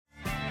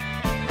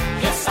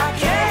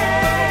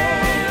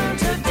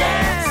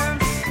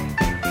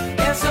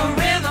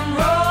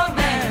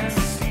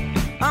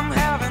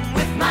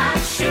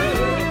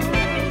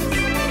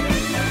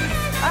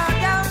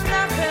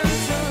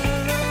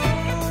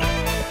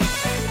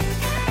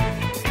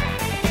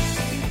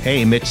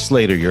Hey, Mitch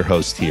Slater, your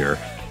host here.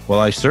 Well,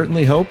 I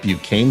certainly hope you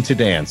came to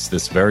dance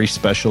this very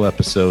special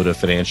episode of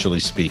Financially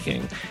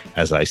Speaking,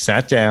 as I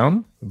sat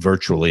down,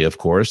 virtually of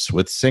course,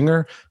 with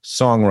singer,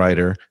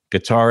 songwriter,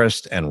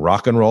 guitarist, and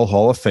rock and roll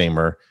Hall of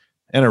Famer,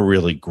 and a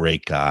really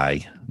great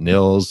guy,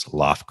 Nils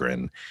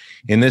Lofgren.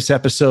 In this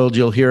episode,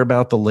 you'll hear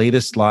about the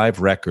latest live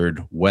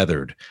record,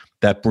 Weathered,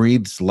 that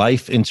breathes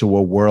life into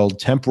a world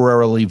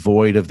temporarily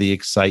void of the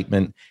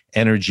excitement,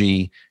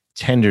 energy,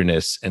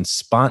 tenderness, and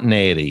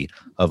spontaneity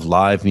of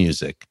live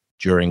music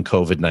during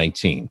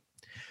COVID-19.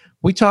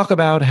 We talk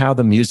about how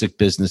the music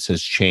business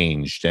has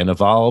changed and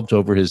evolved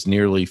over his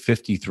nearly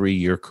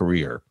 53-year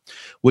career,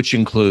 which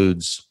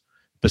includes,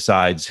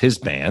 besides his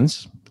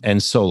bands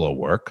and solo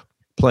work,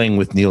 playing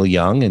with Neil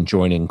Young and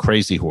joining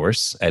Crazy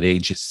Horse at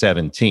age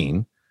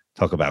 17,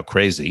 talk about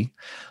crazy,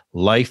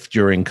 life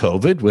during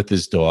COVID with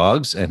his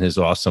dogs and his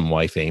awesome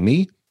wife,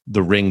 Amy,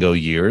 the Ringo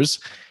years,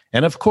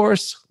 and of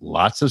course,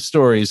 lots of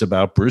stories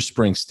about Bruce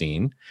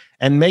Springsteen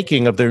and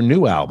making of their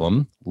new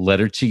album,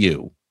 Letter to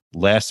You,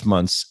 last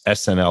month's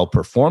SNL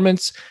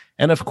performance,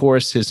 and of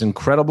course, his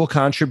incredible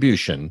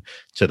contribution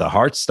to the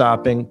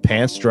heart-stopping,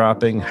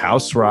 pants-dropping,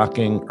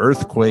 house-rocking,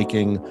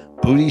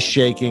 earthquaking,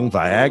 booty-shaking,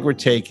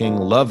 Viagra-taking,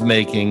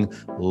 love-making,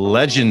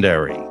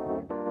 legendary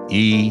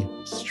E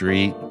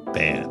Street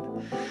Band.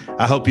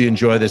 I hope you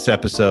enjoy this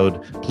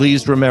episode.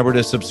 Please remember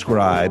to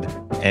subscribe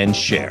and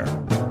share.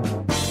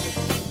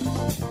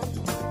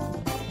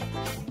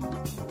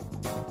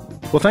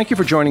 Well, thank you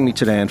for joining me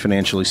today on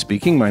Financially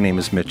Speaking. My name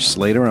is Mitch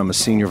Slater. I'm a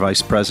Senior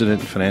Vice President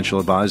and Financial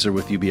Advisor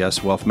with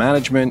UBS Wealth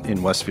Management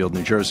in Westfield,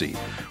 New Jersey,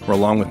 where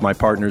along with my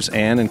partners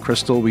Ann and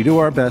Crystal, we do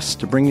our best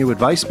to bring you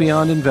advice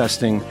beyond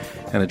investing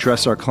and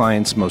address our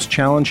clients' most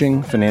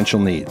challenging financial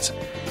needs.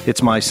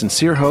 It's my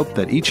sincere hope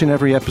that each and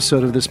every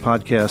episode of this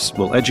podcast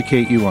will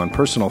educate you on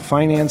personal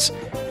finance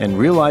and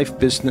real-life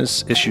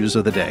business issues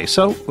of the day.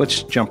 So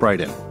let's jump right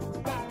in.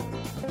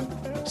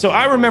 So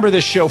I remember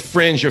this show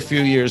Fringe a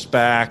few years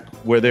back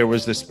where there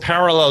was this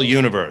parallel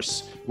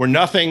universe where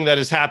nothing that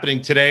is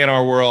happening today in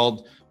our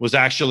world was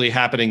actually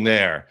happening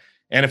there.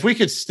 And if we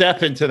could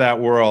step into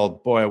that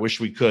world, boy, I wish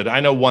we could.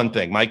 I know one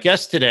thing. My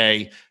guest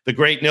today, the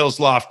great Nils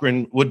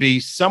Lofgren, would be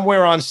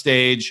somewhere on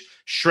stage,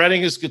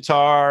 shredding his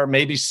guitar,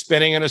 maybe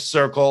spinning in a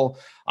circle,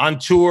 on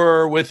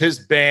tour with his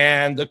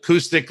band,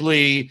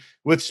 acoustically,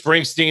 with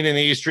Springsteen and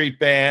the E Street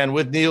Band,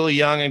 with Neil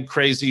Young and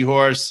Crazy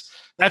Horse.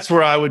 That's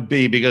where I would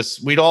be,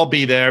 because we'd all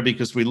be there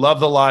because we love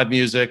the live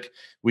music.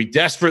 We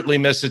desperately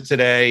miss it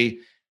today.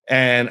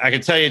 And I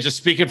can tell you, just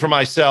speaking for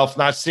myself,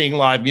 not seeing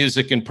live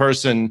music in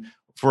person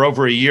for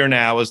over a year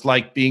now is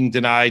like being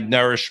denied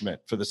nourishment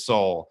for the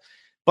soul.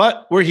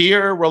 But we're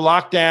here, we're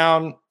locked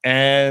down,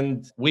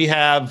 and we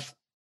have,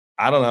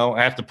 I don't know,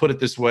 I have to put it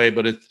this way,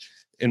 but it's,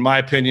 in my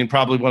opinion,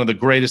 probably one of the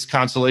greatest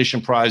consolation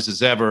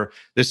prizes ever.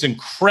 This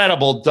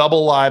incredible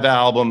double live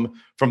album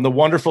from the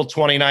wonderful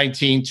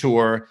 2019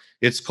 tour.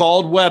 It's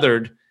called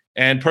Weathered.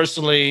 And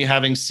personally,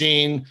 having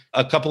seen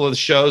a couple of the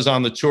shows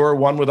on the tour,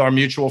 one with our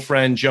mutual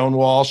friend Joan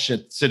Walsh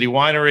at City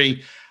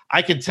Winery,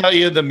 I can tell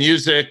you the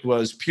music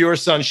was pure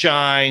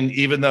sunshine,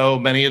 even though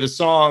many of the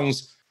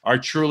songs are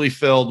truly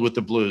filled with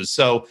the blues.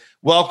 So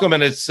welcome,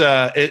 and it's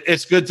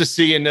good to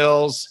see you,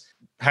 Nils.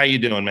 How you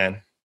doing,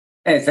 man?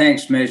 Hey,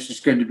 thanks, Mitch. It's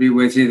good to be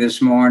with you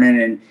this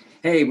morning. And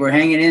hey, we're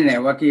hanging in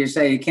there. What can you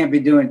say? You can't be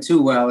doing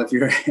too well if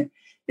you're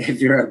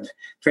a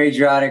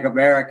patriotic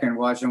American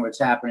watching what's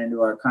happening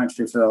to our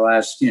country for the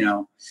last,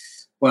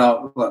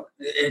 well, look,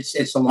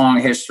 it's a long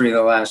history.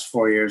 The last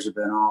 4 years have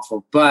been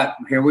awful, but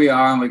here we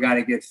are, and we got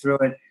to get through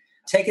it.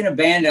 Taking a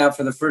band out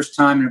for the first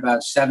time in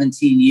about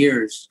 17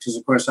 years, because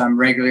of course I'm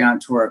regularly on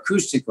tour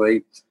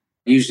acoustically,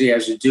 usually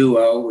as a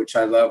duo, which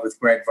I love, with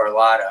Greg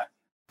Varlotta,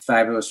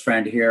 fabulous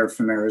friend here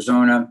from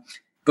Arizona.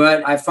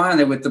 But I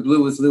finally, with the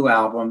Blue with Lou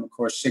album, of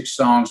course, 6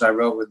 songs I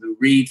wrote with Lou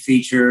Reed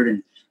featured,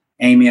 and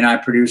Amy and I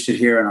produced it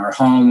here in our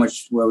home,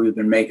 where we've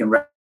been making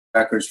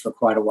records for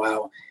quite a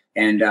while.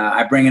 And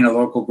I bring in a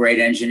local great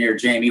engineer,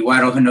 Jamie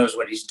Weddle, who knows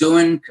what he's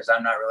doing, because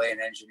I'm not really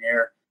an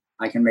engineer.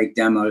 I can make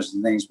demos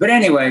and things. But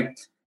anyway,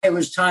 it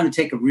was time to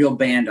take a real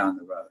band on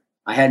the road.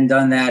 I hadn't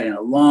done that in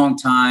a long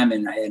time,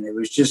 and it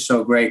was just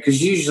so great,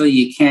 because usually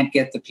you can't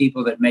get the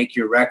people that make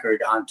your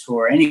record on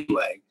tour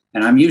anyway.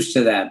 And I'm used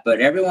to that.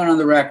 But everyone on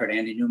the record,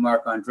 Andy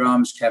Newmark on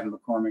drums, Kevin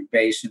McCormick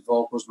bass and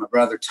vocals, my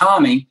brother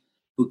Tommy,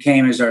 who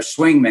came as our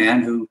swing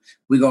man, who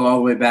we go all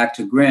the way back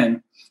to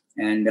Grin,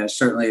 and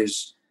certainly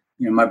is,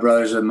 my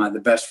brothers are the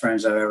best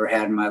friends I've ever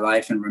had in my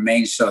life, and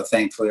remain so,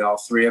 thankfully, all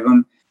 3 of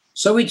them.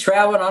 So we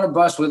traveled on a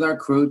bus with our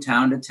crew,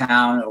 town to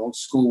town, old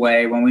school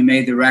way. When we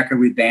made the record,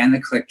 we banned the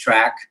click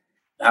track.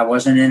 I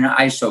wasn't in an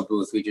ISO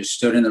booth. We just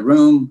stood in the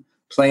room,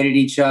 played at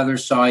each other,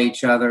 saw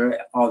each other.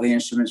 All the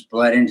instruments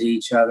bled into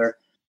each other.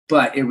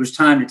 But it was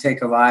time to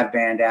take a live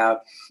band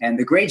out. And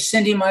the great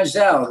Cindy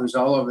Mizell, who's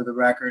all over the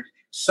record,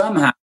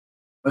 somehow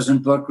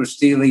wasn't booked with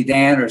Steely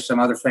Dan or some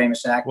other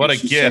famous actor. What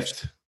a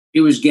gift.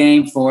 He was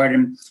game for it.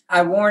 And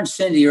I warned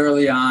Cindy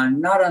early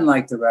on, not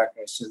unlike the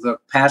record. I said,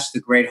 look, past the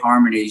great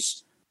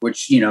harmonies, which,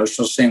 she'll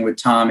sing with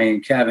Tommy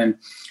and Kevin,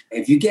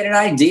 if you get an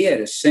idea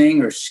to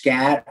sing or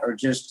scat or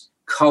just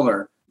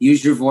color,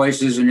 use your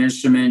voice as an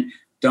instrument.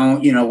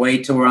 Don't,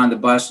 wait till we're on the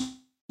bus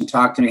and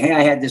talk to me. Hey,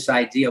 I had this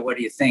idea. What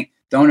do you think?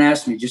 Don't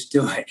ask me. Just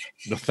do it.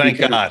 Well, thank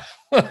God.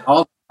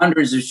 All the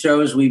hundreds of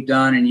shows we've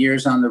done and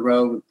years on the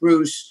road with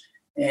Bruce,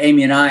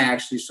 Amy and I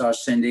actually saw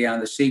Cindy on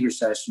the Seeger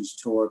Sessions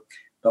tour,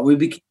 but we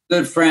became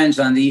good friends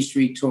on the E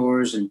Street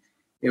tours, and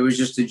it was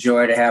just a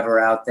joy to have her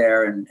out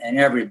there and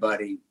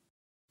everybody.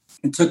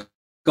 It took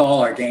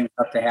all our games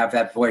up to have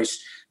that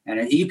voice.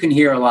 And you can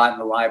hear a lot in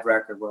the live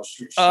record. Well,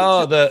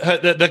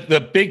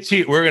 the big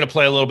tear. We're going to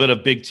play a little bit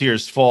of Big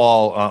Tears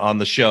Fall on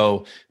the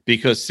show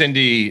because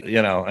Cindy,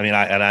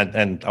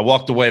 I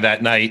walked away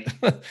that night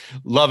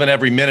loving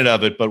every minute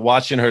of it, but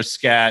watching her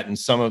scat and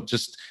some of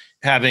just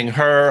having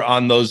her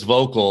on those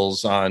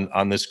vocals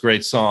on this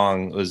great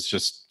song was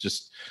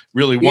just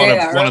really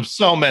one of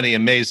so many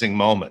amazing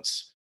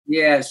moments.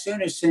 Yeah, as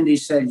soon as Cindy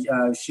said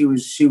she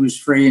was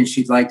free and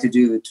she'd like to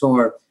do the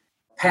tour,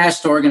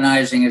 past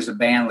organizing as a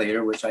band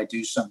leader, which I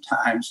do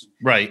sometimes,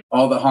 right?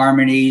 All the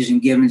harmonies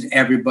and giving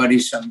everybody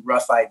some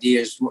rough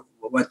ideas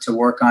what to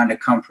work on to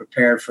come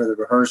prepared for the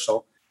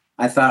rehearsal.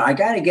 I thought I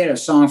got to get a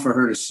song for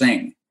her to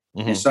sing,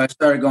 and so I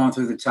started going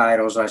through the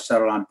titles. I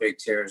settled on Big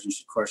Tears, and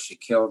of course she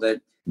killed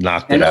it,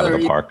 knocked it out of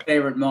the park.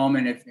 Favorite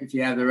moment, if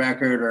you have the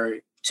record, or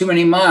Too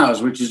Many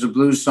Miles, which is a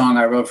blues song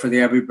I wrote for the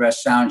Every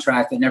Breath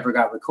soundtrack that never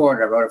got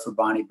recorded. I wrote it for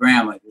Bonnie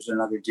Bramlett, who's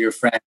another dear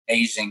friend,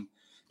 amazing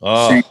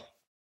singer.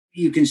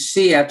 You can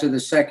see after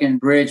the second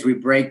bridge, we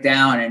break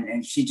down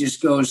and she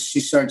starts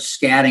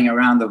scatting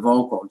around the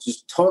vocal.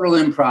 Just total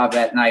improv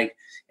that night.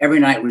 Every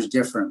night was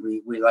different.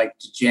 We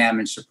liked to jam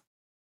and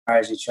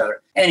surprise each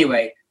other.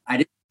 Anyway, I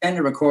didn't intend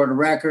to record a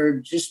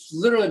record. Just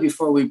literally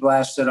before we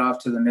blasted off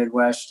to the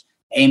Midwest,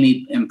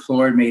 Amy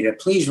implored me to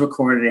please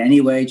record it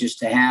anyway, just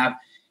to have.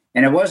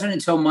 And it wasn't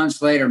until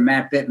months later,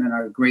 Matt Bittman,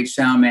 our great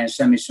sound man,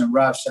 sent me some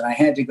roughs, and I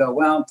had to go,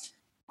 well,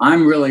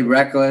 I'm really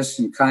reckless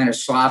and kind of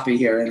sloppy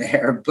here and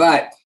there,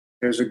 but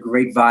there's a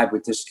great vibe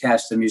with this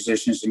cast of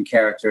musicians and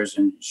characters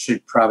and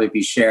should probably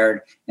be shared.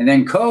 And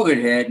then COVID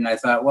hit, and I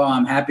thought, well,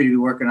 I'm happy to be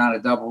working on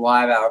a double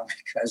live album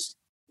because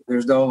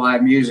there's no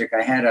live music.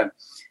 I had a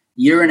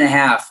year and a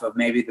half of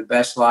maybe the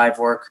best live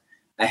work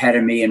ahead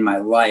of me in my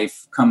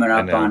life, coming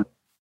up on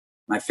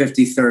my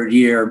 53rd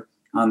year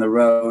on the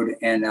road.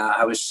 And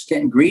I was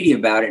getting greedy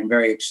about it and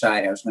very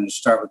excited. I was going to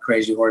start with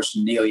Crazy Horse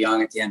and Neil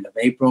Young at the end of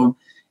April.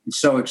 I'm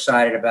so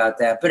excited about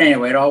that. But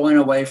anyway, it all went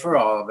away for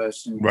all of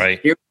us. And right.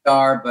 Here we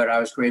are, but I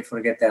was grateful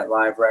to get that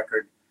live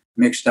record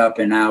mixed up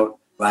and out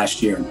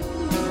last year.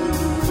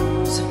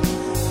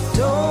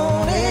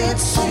 Don't it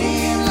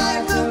seem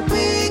like the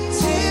big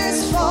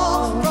tears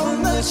fall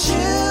from the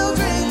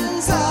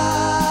children's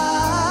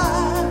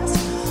eyes?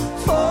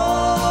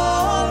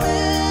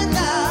 Falling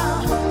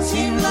now.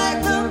 Seem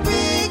like the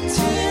big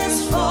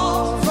tears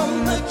fall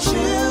from the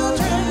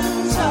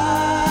children's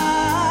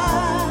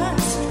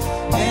eyes.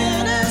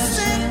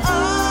 Innocent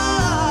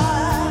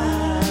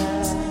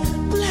eyes.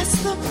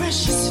 Bless the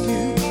precious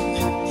few.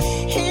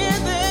 Hear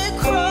they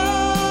cry.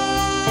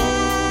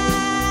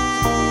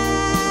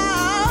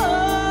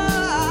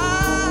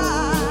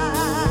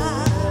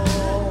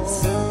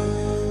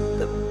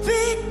 The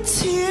big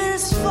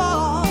tears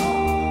fall.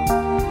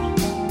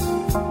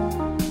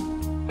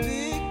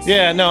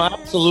 Yeah, no,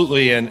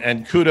 absolutely.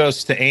 And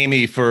kudos to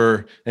Amy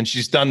and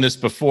she's done this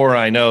before,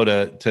 I know,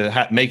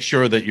 to make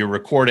sure that you're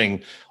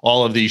recording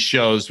all of these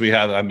shows. I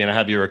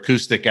have your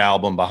acoustic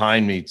album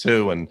behind me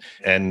too.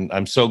 And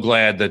I'm so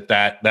glad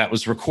that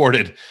was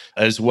recorded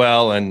as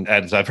well. And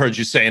as I've heard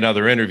you say in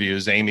other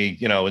interviews, Amy,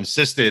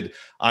 insisted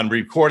on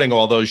recording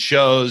all those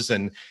shows.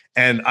 And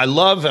I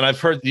love, and I've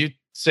heard you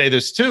say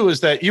this too, is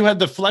that you had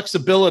the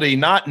flexibility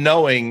not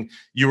knowing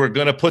you were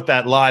going to put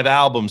that live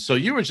album. So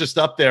you were just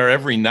up there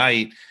every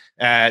night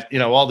at,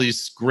 all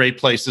these great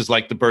places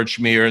like the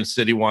Birchmere and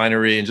City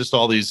Winery and just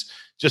all these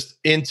just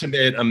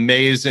intimate,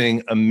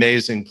 amazing,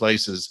 amazing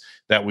places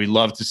that we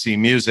love to see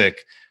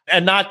music,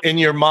 and not in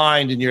your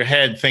mind, in your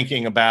head,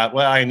 thinking about,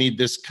 well, I need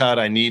this cut.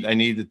 I need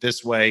it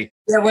this way.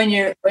 Yeah. When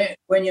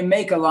you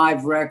make a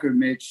live record,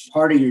 Mitch,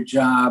 part of your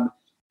job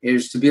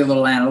is to be a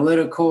little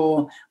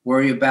analytical,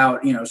 worry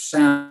about,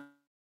 sound,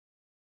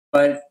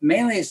 but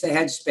mainly it's the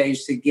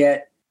headspace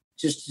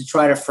to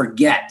try to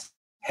forget,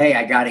 hey,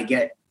 I got to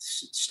get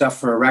stuff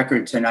for a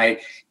record tonight.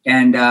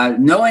 And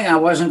knowing I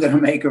wasn't going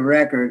to make a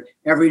record,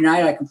 every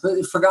night I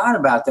completely forgot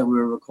about that we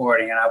were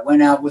recording. And I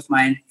went out with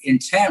my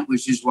intent,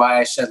 which is why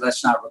I said,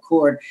 let's not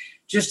record,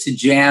 just to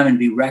jam and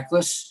be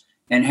reckless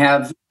and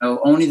have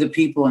only the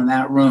people in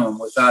that room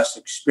with us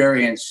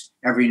experience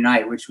every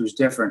night, which was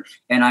different.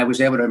 And I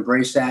was able to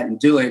embrace that and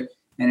do it.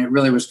 And it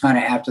really was kind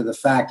of after the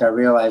fact, I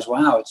realized,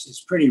 wow,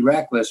 it's pretty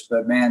reckless,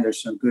 but man,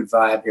 there's some good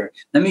vibe here.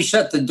 Let me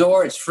shut the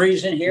door. It's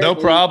freezing here. No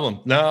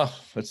problem. No,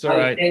 it's all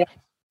right.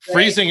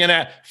 Freezing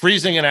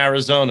in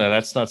Arizona.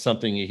 That's not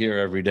something you hear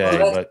every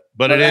day,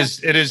 but it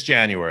is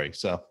January.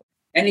 So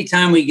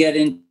anytime we get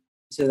into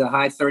the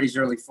high 30s,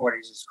 early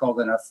 40s, it's cold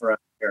enough for us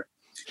here.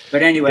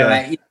 But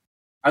anyway,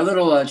 our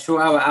little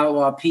Chihuahua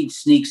outlaw Pete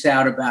sneaks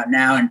out about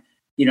now, and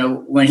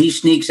when he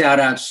sneaks out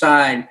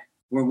outside,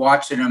 we're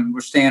watching him.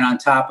 We're staying on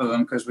top of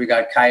him because we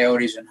got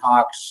coyotes and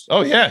hawks.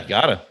 Oh yeah,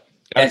 gotta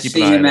keep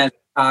See an eye him on as it.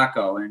 a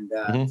taco, and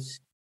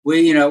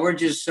we're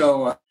just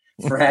so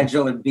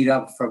fragile and beat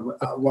up from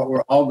what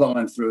we're all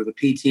going through, the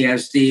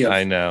PTSD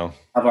I know.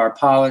 of our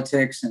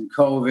politics and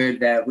COVID,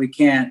 that we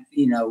can't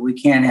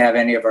have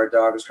any of our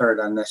dogs hurt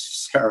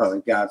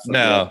unnecessarily. God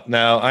forbid.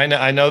 No,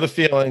 I know the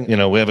feeling.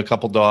 We have a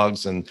couple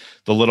dogs, and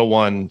the little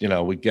one,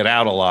 we get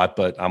out a lot,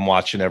 but I'm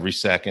watching every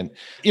second.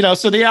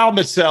 So the album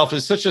itself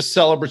is such a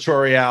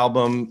celebratory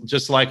album,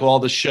 just like all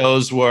the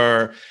shows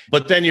were.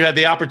 But then you had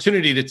the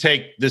opportunity to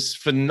take this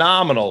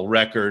phenomenal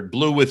record,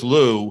 Blue with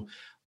Lou,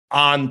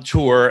 on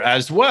tour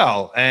as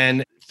well.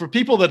 And for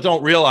people that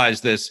don't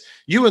realize this,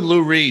 you and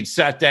Lou Reed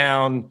sat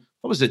down,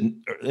 what was it,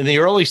 in the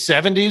early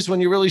 70s when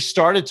you really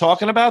started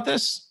talking about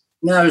this?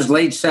 No, it was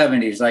late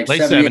 70s, like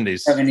late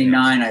 70s.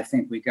 79, I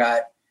think we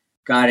got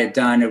it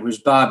done. It was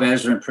Bob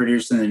Ezrin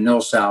producing the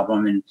Nils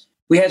album. And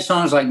we had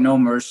songs like No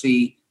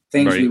Mercy,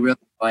 things we really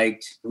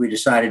liked. We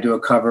decided to do a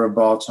cover of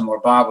Baltimore.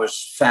 Bob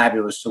was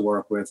fabulous to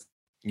work with.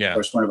 Yeah. Of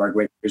course, one of our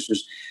great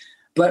producers.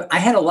 But I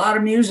had a lot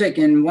of music.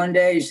 And one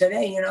day he said,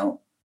 hey,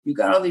 you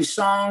got all these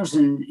songs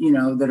and,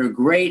 that are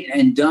great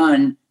and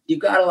done. You've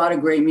got a lot of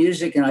great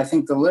music. And I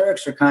think the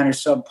lyrics are kind of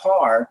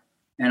subpar.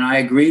 And I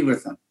agreed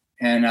with him.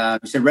 And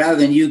he said, rather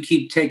than you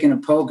keep taking a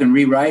poke and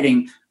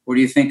rewriting, what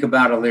do you think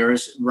about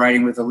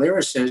writing with a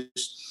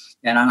lyricist?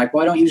 And I'm like,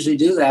 well, I don't usually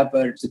do that,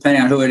 but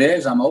depending on who it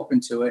is, I'm open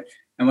to it.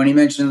 And when he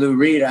mentioned Lou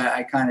Reed,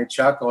 I kind of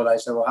chuckled. I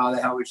said, well, how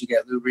the hell would you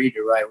get Lou Reed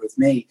to write with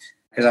me?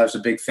 Because I was a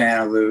big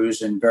fan of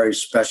Lou's and very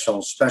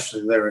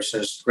especially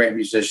lyricist, great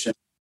musician,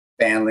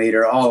 band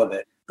leader, all of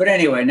it. But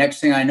anyway,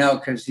 next thing I know,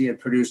 because he had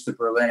produced the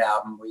Berlin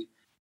album, we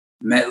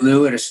met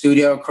Lou at a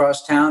studio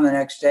across town the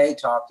next day,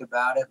 talked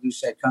about it. Lou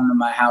said, come to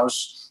my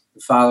house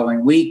the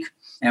following week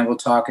and we'll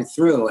talk it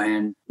through.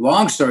 And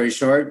long story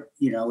short,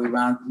 we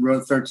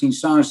wrote 13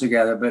 songs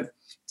together. But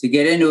to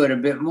get into it a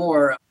bit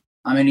more,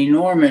 I'm an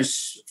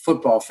enormous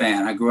football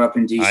fan. I grew up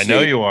in D.C. I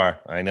know you are.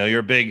 I know you're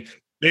a big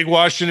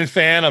Washington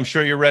fan. I'm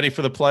sure you're ready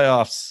for the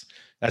playoffs.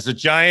 As a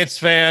Giants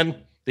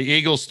fan, the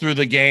Eagles threw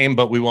the game,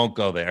 but we won't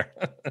go there.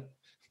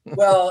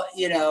 Well,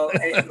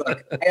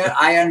 look,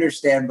 I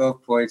understand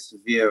both points of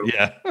view.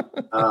 Yeah.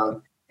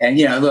 And,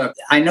 look,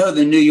 I know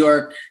the New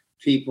York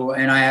people,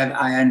 and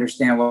I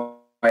understand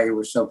why you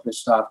were so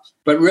pissed off.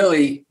 But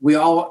really, we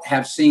all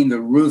have seen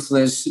the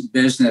ruthless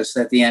business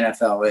that the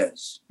NFL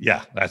is.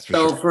 Yeah, that's for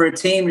sure. So for a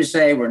team to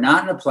say, we're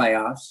not in the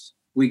playoffs,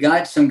 we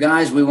got some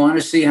guys, we want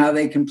to see how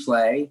they can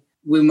play.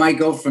 We might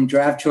go from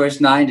draft choice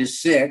 9 to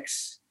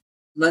 6.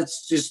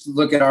 Let's just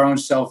look at our own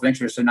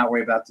self-interest and not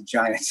worry about the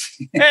Giants.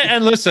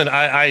 and listen,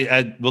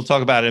 I we'll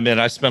talk about it in a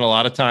minute. I spent a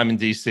lot of time in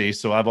D.C.,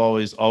 so I've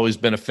always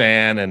been a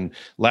fan. And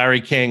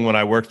Larry King, when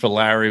I worked for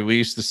Larry, we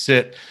used to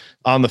sit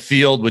on the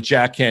field with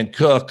Jack Kent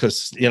Cooke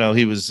because,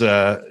 he was,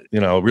 a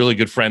really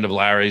good friend of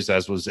Larry's,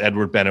 as was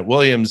Edward Bennett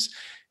Williams.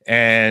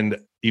 And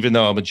even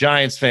though I'm a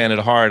Giants fan at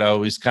heart, I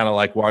always kind of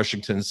like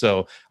Washington.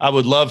 So I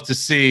would love to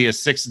see a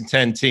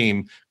 6-10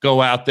 team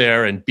go out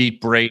there and beat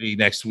Brady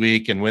next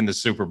week and win the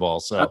Super Bowl.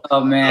 So,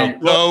 oh man,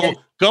 go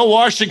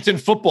Washington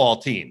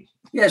football team.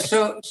 Yeah.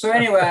 So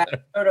anyway, I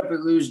showed up at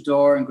Lou's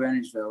door in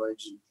Greenwich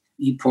Village.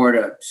 He poured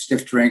a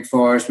stiff drink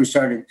for us. We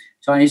started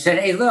talking. He said,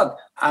 hey, look,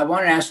 I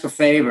want to ask a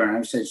favor. And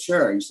I said,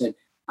 sure. He said,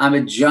 I'm a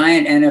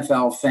giant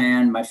NFL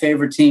fan. My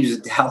favorite team is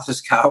the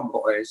Dallas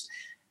Cowboys,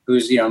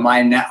 who's,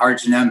 my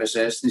arch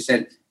nemesis. And he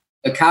said,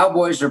 the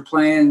Cowboys are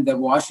playing the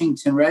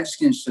Washington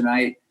Redskins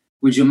tonight.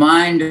 Would you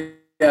mind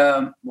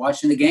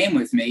watching the game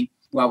with me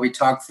while we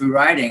talk through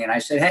writing? And I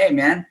said, hey,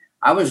 man,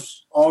 I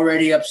was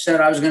already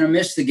upset I was going to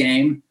miss the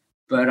game,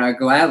 but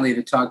gladly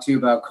to talk to you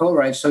about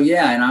co-write. So,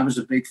 yeah, and I was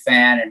a big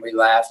fan, and we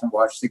laughed and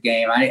watched the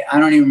game. I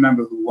don't even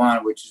remember who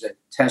won, which is a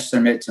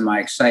testament to my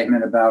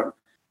excitement about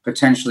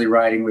potentially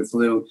writing with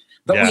Lou.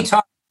 But we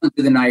talked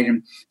through the night,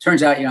 and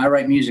turns out, I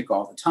write music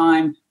all the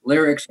time.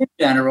 Lyrics in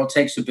general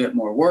takes a bit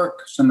more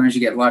work. Sometimes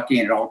you get lucky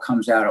and it all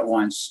comes out at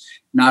once.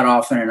 Not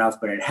often enough,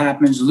 but it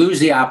happens.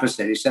 Lou's the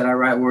opposite. He said, I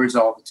write words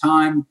all the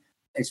time.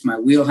 It's my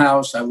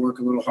wheelhouse. I work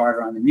a little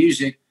harder on the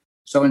music.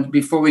 So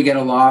before we get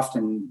aloft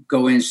and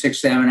go in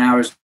 6-7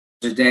 hours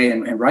a day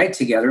and write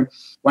together,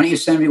 why don't you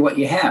send me what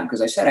you have?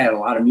 Because I said I had a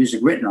lot of music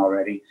written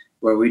already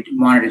where we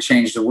wanted to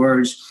change the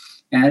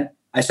words. And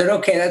I said,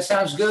 okay, that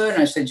sounds good.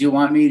 And I said, do you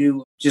want me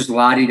to just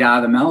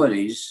la-di-da the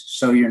melodies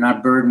so you're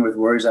not burdened with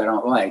words I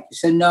don't like? He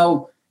said,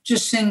 no,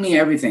 just sing me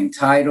everything,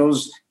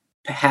 titles,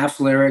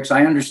 half lyrics.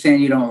 I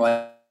understand you don't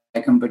like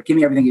them, but give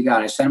me everything you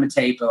got. I sent him a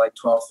tape of like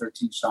 12,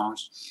 13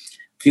 songs.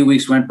 A few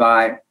weeks went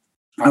by.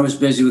 I was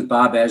busy with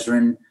Bob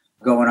Ezrin,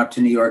 going up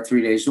to New York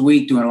 3 days a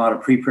week, doing a lot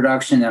of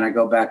pre-production. Then I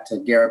go back to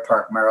Garrett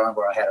Park, Maryland,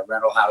 where I had a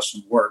rental house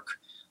and work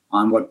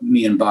on what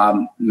me and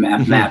Bob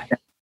mapped.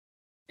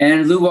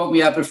 And Lou woke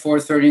me up at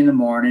 4:30 in the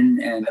morning,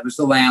 and it was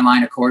the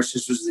landline. Of course,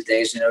 this was the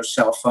days of no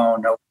cell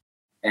phone.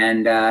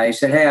 And he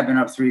said, hey, I've been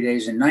up 3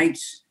 days and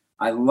nights.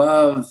 I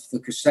love the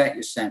cassette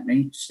you sent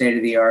me,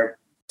 state-of-the-art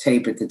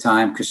tape at the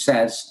time,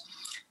 cassettes.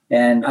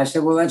 And I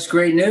said, well, that's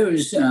great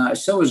news. I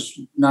still was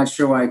not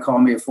sure why he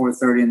called me at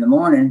 4:30 in the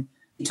morning.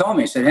 He told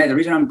me, he said, hey, the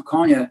reason I'm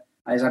calling you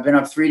is I've been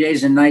up 3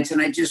 days and nights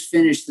and I just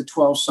finished the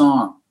 12th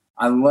song.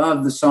 I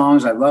love the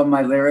songs. I love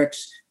my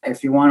lyrics.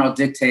 If you want, I'll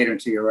dictate them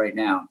to you right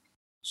now.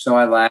 So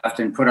I laughed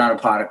and put on a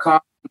pot of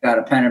coffee, got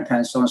a pen and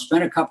pencil, and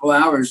spent a couple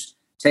hours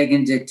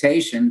taking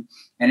dictation.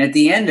 And at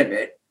the end of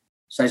it,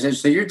 so I said,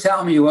 so you're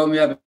telling me you woke me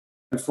up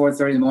at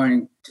 4:30 in the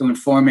morning to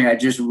inform me I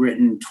just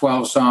written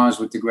 12 songs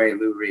with the great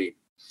Lou Reed?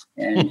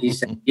 And he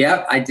said,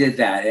 yep, I did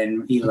that.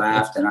 And he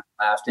laughed and I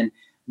laughed. And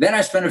then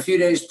I spent a few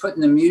days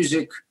putting the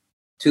music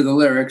to the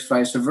lyrics,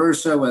 vice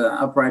versa, with an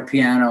upright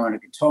piano and a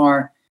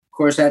guitar. Of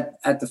course,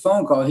 at the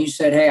phone call, he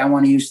said, hey, I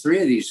want to use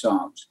 3 of these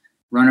songs.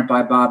 Run it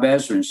by Bob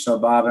Ezrin. So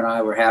Bob and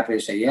I were happy to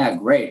say, yeah,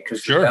 great,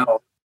 because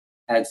Bell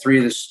had 3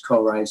 of the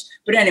co-writes.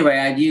 But anyway,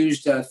 I'd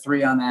used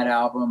 3 on that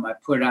album. I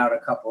put out a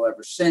couple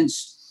ever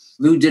since.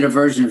 Lou did a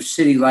version of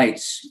City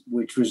Lights,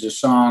 which was a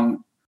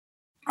song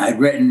I'd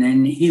written,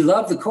 and he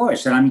loved the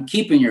chorus. And I'm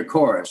keeping your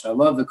chorus. I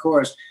love the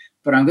chorus,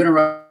 but I'm going to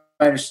write.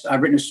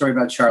 I've written a story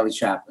about Charlie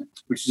Chaplin,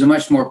 which is a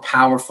much more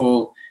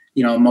powerful,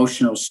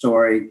 emotional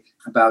story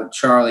about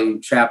Charlie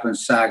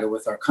Chaplin's saga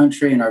with our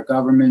country and our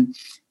government.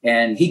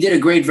 And he did a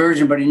great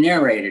version, but he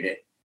narrated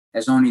it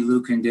as only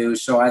Lou can do.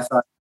 So I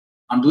thought,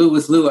 on Blue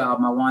with Lou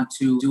album, I want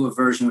to do a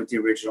version with the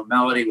original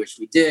melody, which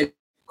we did.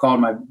 Called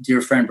my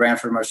dear friend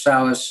Branford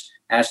Marsalis,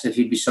 asked if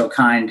he'd be so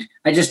kind.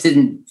 I just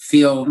didn't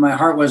feel, my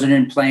heart wasn't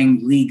in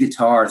playing lead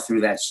guitar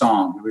through that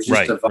song. It was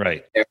just a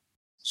vibe there.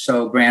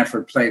 So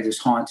Branford played this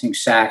haunting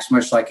sax,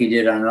 much like he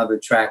did on another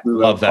track.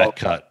 Love that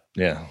cut,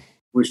 yeah.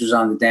 Which was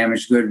on the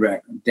Damaged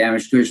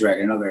Goods record,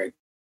 another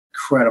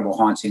incredible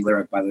haunting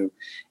lyric by Lou.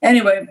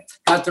 Anyway,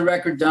 got the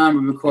record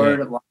done. We recorded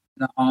it live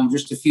in the home,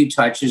 just a few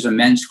touches, a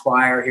men's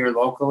choir here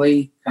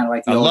locally, kind of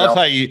like the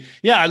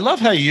I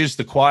love how you use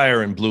the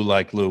choir in Blue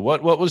Like Lou.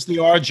 What was the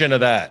origin of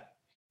that?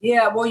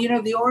 Yeah, well,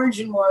 the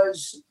origin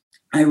was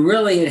I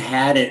really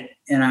had it,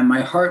 and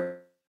my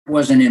heart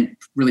wasn't in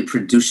really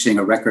producing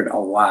a record a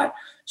lot.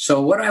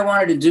 So what I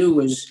wanted to do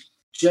was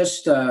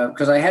just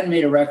because I hadn't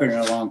made a record in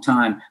a long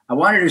time, I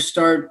wanted to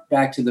start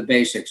back to the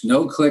basics.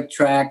 No click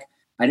track.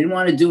 I didn't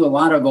want to do a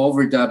lot of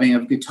overdubbing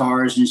of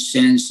guitars and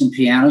synths and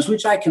pianos,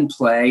 which I can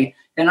play,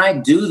 and I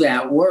do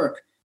that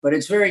work, but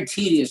it's very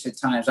tedious at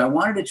times. I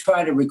wanted to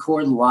try to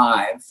record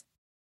live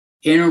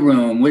in a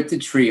room with the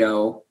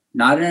trio,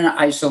 not in an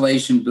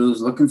isolation booth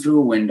looking through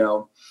a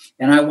window.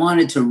 And I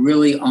wanted to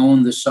really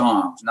own the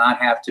songs,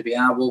 not have to be,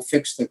 we'll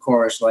fix the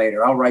chorus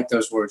later. I'll write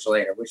those words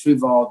later, which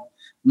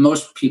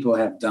most people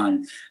have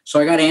done. So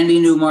I got Andy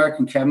Newmark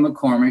and Kevin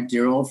McCormick,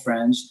 dear old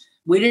friends.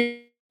 We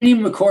didn't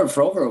even record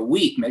for over a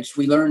week, Mitch.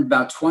 We learned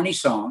about 20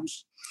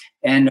 songs,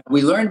 and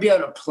we learned to be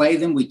able to play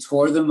them. We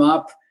tore them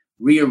up,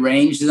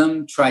 rearranged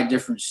them, tried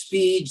different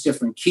speeds,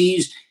 different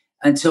keys,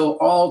 until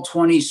all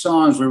 20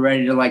 songs were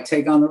ready to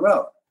take on the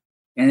road.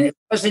 And it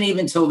wasn't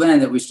even until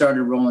then that we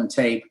started rolling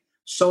tape,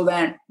 so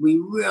that we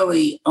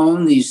really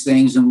own these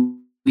things and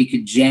we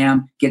could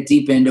jam, get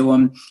deep into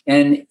them.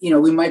 And,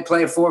 we might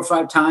play it 4 or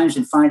 5 times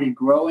and find it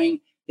growing.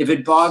 If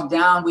it bogged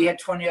down, we had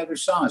 20 other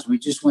songs. We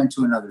just went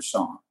to another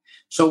song.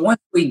 So once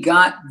we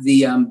got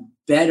the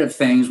bed of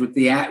things with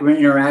the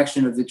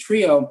interaction of the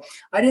trio,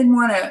 I didn't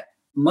want to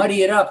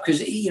muddy it up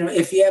because,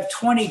 if you have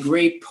 20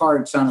 great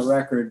parts on a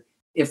record,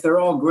 if they're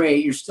all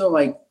great, you're still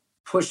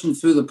pushing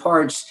through the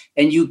parts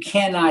and you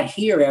cannot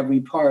hear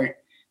every part.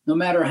 No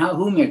matter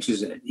who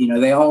mixes it,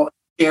 they all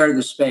share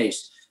the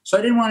space. So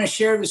I didn't want to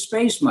share the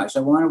space much. I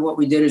wanted what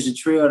we did as a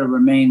trio to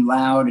remain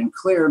loud and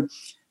clear.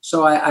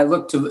 So I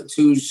looked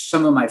to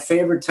some of my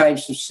favorite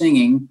types of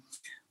singing,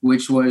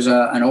 which was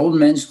an old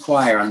men's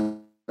choir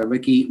on the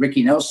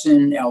Ricky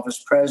Nelson,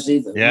 Elvis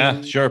Presley.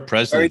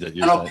 Presley.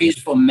 Very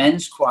peaceful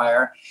men's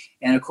choir.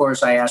 And of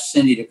course, I asked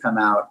Cindy to come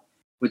out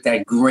with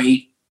that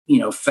great,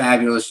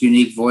 fabulous,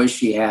 unique voice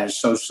she has,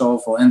 so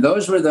soulful. And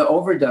those were the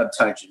overdub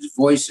touches,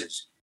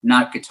 voices.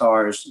 Not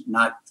guitars,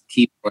 not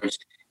keyboards.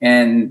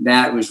 And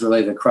that was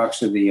really the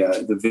crux of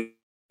the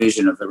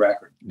vision of the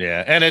record.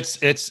 Yeah. And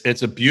it's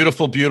a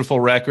beautiful,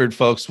 beautiful record,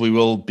 folks. We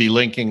will be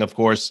linking, of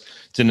course,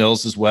 to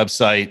Nils's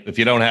website. If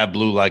you don't have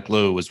Blue Like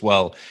Lou, as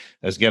well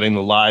as getting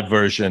the live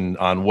version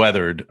on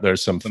Weathered,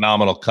 there's some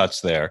phenomenal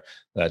cuts there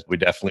that we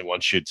definitely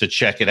want you to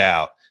check it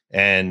out.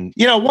 And,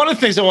 one of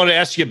the things I want to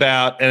ask you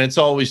about, and it's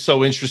always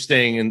so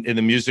interesting in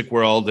the music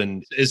world,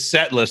 and is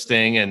set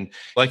listing. And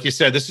like you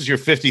said, this is your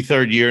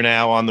 53rd year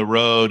now on the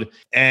road.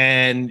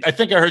 And I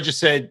think I heard you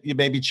said you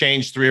maybe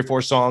changed 3 or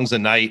 4 songs a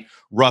night,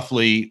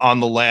 roughly, on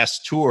the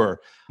last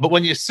tour. But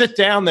when you sit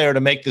down there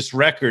to make this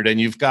record and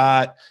you've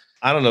got,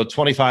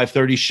 25,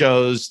 30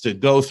 shows to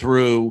go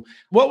through,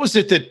 what was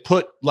it that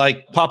put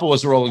Papa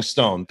Was a Rolling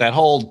Stone, that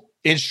whole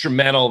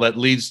instrumental that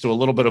leads to a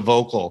little bit of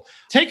vocal?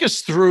 Take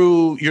us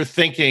through your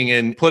thinking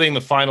in putting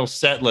the final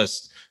set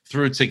list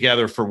through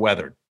together for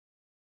Weathered.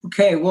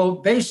 Okay, well,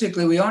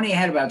 basically, we only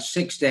had about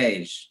 6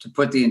 days to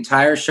put the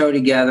entire show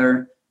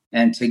together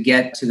and to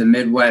get to the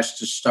Midwest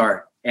to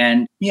start.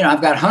 And,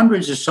 I've got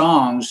hundreds of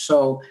songs.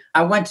 So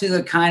I went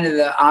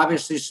to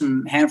obviously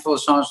some handful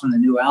of songs from the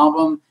new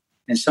album.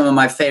 And some of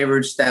my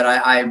favorites that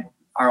I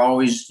are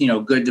always,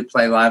 good to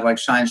play live, like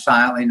Shine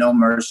Silently, No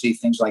Mercy,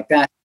 things like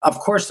that. Of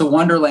course, the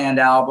Wonderland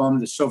album,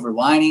 the Silver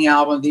Lining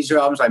album, these are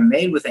albums I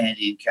made with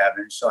Andy and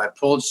Kevin. So I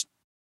pulled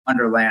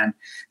Wonderland.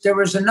 There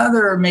was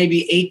another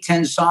maybe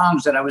 8-10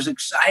 songs that I was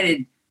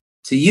excited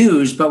to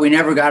use, but we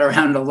never got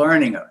around to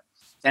learning them.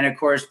 And of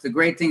course, the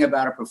great thing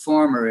about a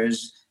performer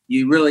is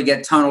you really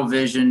get tunnel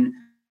vision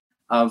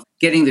of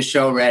getting the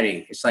show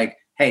ready. It's like,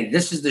 hey,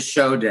 this is the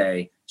show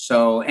day.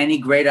 So any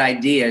great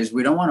ideas,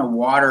 we don't want to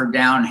water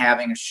down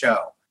having a show.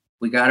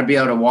 We got to be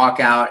able to walk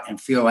out and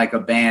feel like a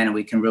band, and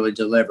we can really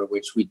deliver,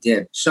 which we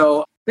did.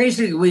 So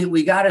basically,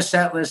 we got a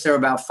set list. There were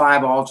about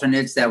 5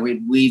 alternates that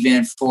we'd weave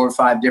in 4 or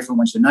 5 different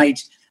ones a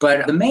night.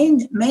 But the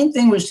main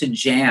thing was to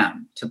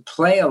jam, to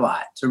play a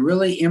lot, to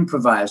really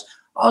improvise.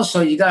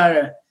 Also, you got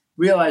to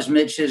realize,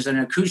 Mitch, is an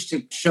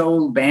acoustic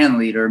show band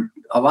leader.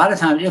 A lot of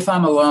times, if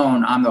I'm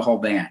alone, I'm the whole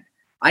band.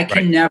 I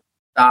can never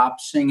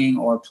stop singing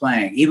or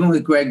playing. Even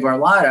with Greg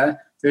Barlotta,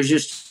 there's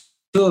just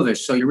 2 of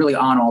us, so you're really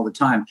on all the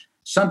time.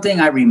 Something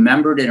I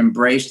remembered and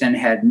embraced and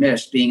had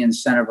missed, being in the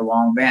center of a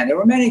long band. There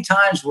were many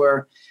times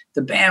where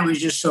the band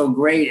was just so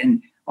great,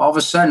 and all of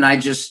a sudden I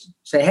just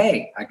say,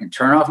 hey, I can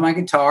turn off my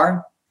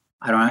guitar.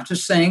 I don't have to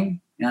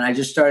sing. And I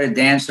just started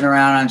dancing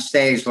around on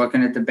stage,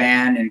 looking at the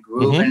band and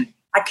grooving. Mm-hmm.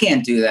 I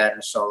can't do that in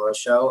a solo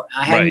show.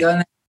 I hadn't done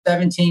that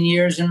in 17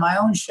 years in my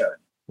own show.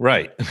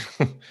 Right.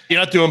 You're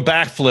not doing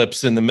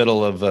backflips in the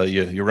middle of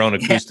your own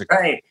acoustic. Yeah,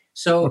 right.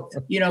 So,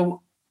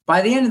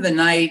 by the end of the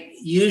night,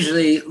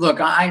 usually, look,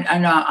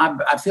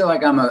 I feel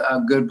like I'm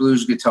a good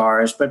blues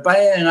guitarist, but by the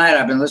end of the night,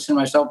 I've been listening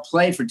to myself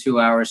play for 2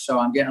 hours, so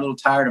I'm getting a little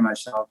tired of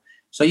myself.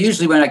 So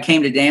usually when I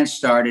came to dance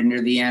started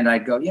near the end,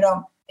 I'd go,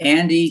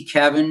 Andy,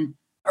 Kevin,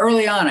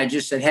 early on, I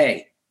just said,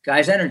 hey,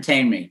 guys,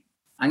 entertain me.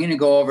 I'm going to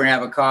go over and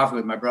have a coffee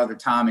with my brother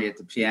Tommy at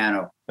the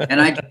piano.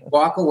 And I'd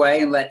walk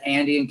away and let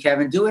Andy and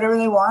Kevin do whatever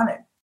they wanted.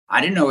 I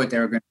didn't know what they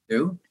were going to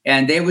do.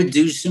 And they would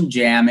do some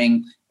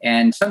jamming.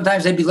 And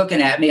sometimes they'd be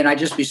looking at me and I'd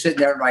just be sitting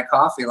there with my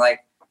coffee like,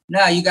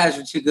 no, you guys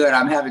are too good.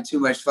 I'm having too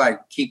much fun.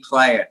 Keep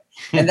playing.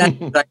 And that's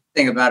the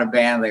thing about a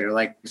band leader.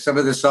 Like some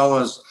of the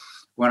solos,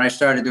 when I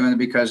started doing it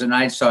Because of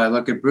Night, so I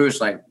look at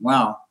Bruce like,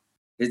 wow,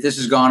 this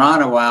has gone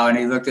on a while. And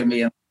he looked at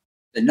me and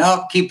said,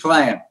 no, keep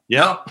playing.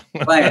 Yep.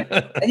 Keep playing.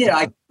 And,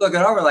 I look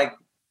it over like,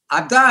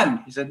 I'm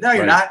done. He said, no,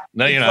 you're not.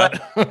 No, you're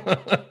not.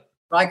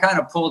 So I kind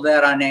of pulled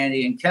that on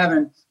Andy and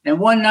Kevin. And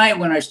one night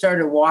when I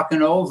started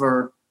walking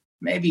over,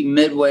 maybe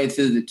midway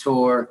through the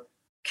tour,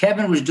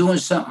 Kevin was doing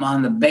something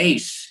on the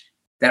bass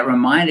that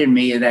reminded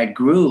me of that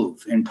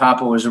groove in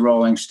Papa Was a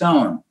Rolling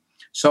Stone.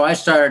 So I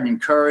started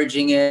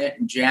encouraging it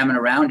and jamming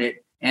around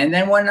it. And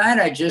then one night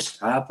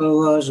Papa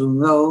was a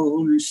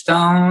Rolling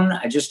Stone.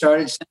 I just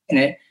started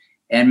singing it.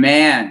 And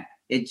man,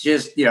 it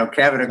just,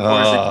 Kevin, of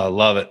course. I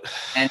love it.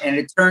 And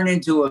it turned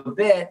into a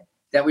bit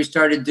that we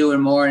started doing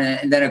more.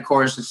 And then, of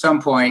course, at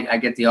some point, I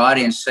get the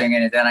audience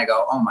singing. And then I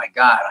go, oh, my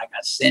God, I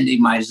got Cindy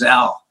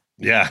Mizell.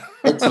 Yeah.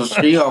 Until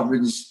she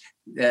opens,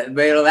 that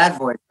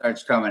voice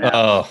starts coming out.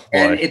 Oh, boy.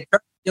 And it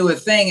turned into a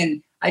thing.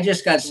 And I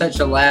just got such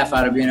a laugh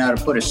out of being able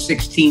to put a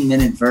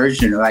 16-minute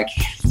version of I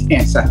Can't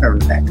Dance on a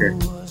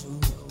record.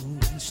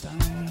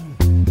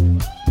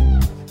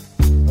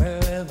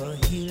 Wherever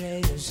he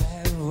laid his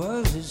head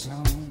was his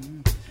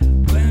home.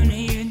 When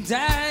he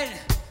died,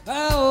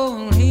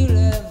 oh, he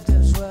left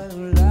us well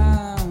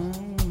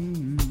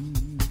alone.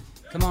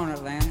 Come on,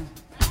 Atlanta.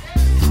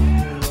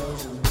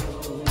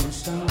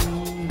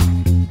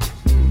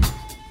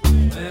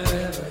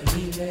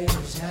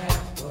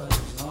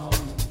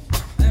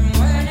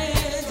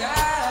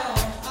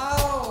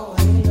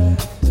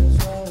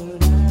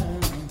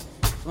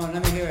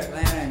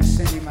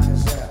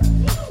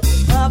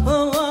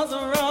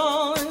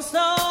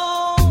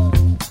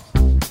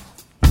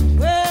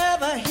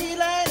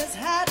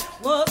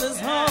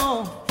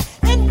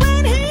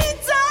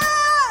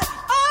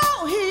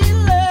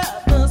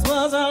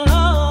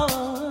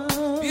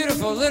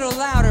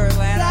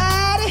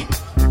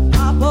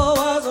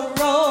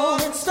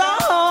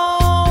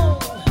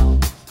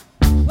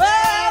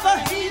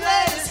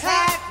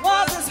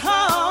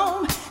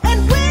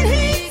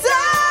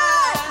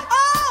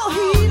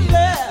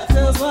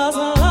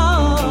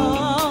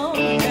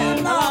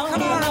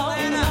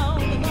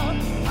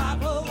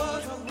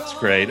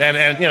 Great. And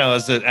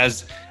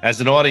as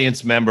an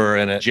audience member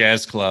in a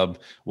jazz club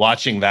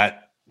watching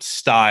that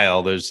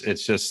style, it's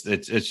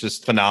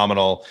just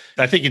phenomenal.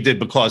 I think you did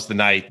Because the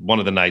Night, one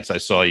of the nights I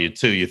saw you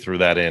too, you threw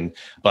that in,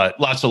 but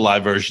lots of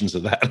live versions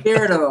of that. The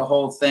spirit of the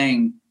whole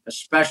thing,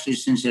 especially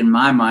since in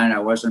my mind I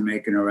wasn't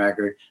making a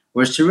record,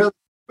 was to really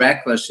be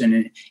reckless.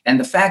 And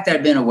the fact that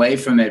I've been away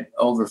from it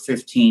over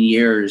 15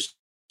 years,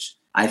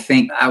 I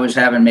think I was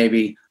having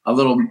maybe a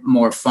little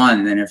more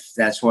fun than if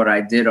that's what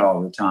I did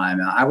all the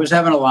time. I was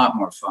having a lot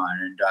more fun.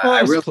 And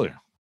I really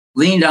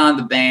leaned on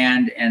the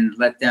band and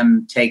let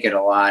them take it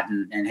a lot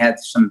and had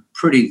some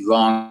pretty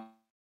long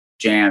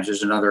jams.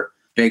 There's another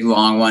big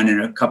long one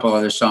and a couple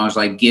other songs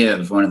like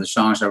Give, one of the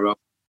songs I wrote.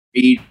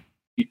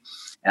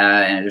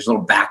 And there's a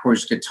little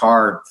backwards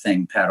guitar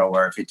thing pedal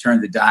where if you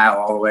turn the dial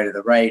all the way to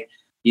the right,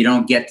 you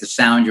don't get the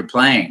sound you're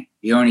playing.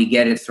 You only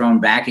get it thrown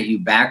back at you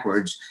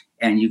backwards,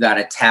 and you got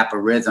to tap a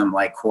rhythm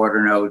like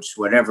quarter notes,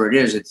 whatever it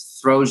is. It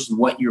throws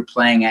what you're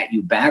playing at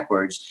you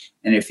backwards.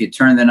 And if you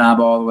turn the knob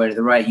all the way to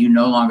the right, you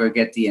no longer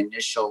get the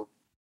initial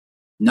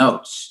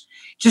notes.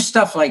 Just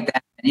stuff like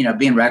that.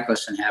 Being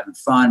reckless and having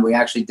fun. We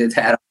actually did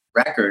that on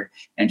the record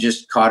and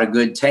just caught a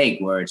good take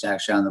where it's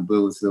actually on the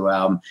Blue Through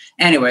album.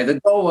 Anyway, the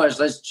goal was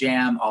let's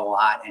jam a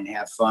lot and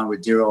have fun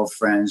with dear old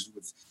friends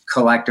with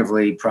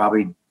collectively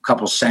probably a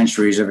couple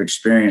centuries of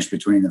experience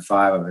between the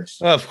five of us.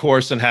 Of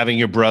course, and having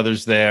your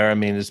brothers there, I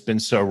mean, it's been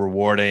so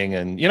rewarding.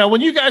 And, when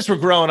you guys were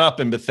growing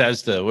up in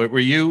Bethesda, were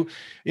you,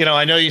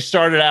 I know you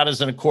started out as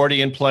an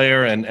accordion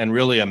player and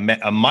really a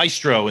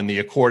maestro in the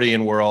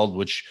accordion world,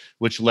 which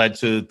led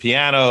to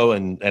piano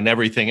and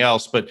everything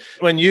else. But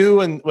when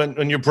you and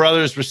when your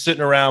brothers were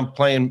sitting around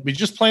playing, were you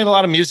just playing a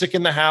lot of music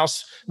in the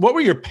house? What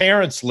were your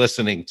parents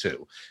listening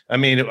to? I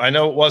mean, I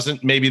know it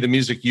wasn't maybe the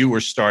music you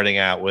were starting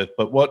out with,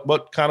 but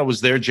what kind of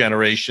was their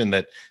generation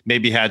that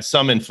maybe had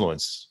some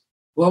influence?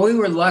 Well, we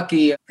were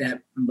lucky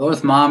that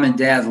both mom and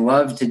dad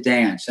loved to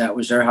dance. That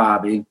was their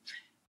hobby.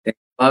 They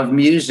loved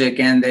music,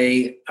 and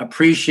they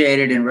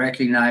appreciated and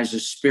recognized the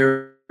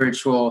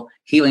spiritual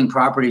healing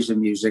properties of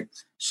music.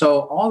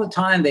 So all the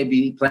time they'd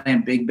be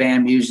playing big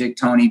band music,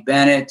 Tony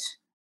Bennett,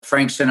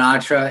 Frank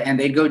Sinatra, and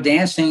they'd go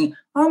dancing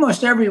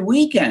almost every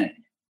weekend.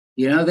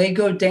 They'd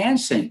go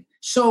dancing.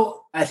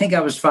 So I think I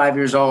was 5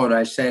 years old.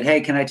 I said,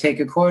 hey, can I take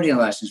accordion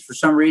lessons? For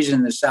some reason,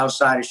 in the south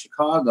side of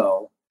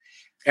Chicago,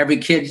 every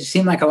kid, it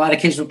seemed like a lot of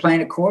kids were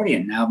playing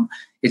accordion. Now,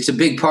 it's a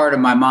big part of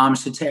my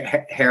mom's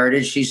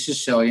heritage. She's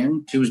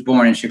Sicilian. She was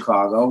born in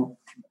Chicago.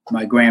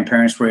 My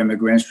grandparents were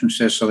immigrants from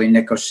Sicily,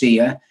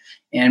 Nicosia.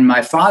 And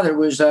my father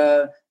was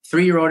a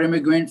 3-year-old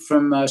immigrant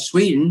from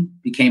Sweden,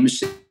 became a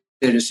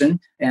citizen.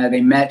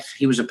 They met,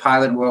 he was a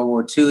pilot in World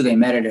War II. They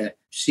met at a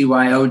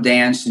CYO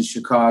dance in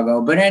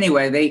Chicago. But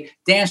anyway, they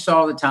danced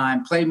all the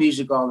time, played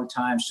music all the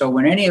time. So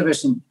when any of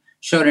us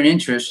showed an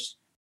interest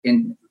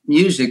in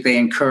music, they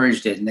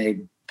encouraged it. And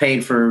they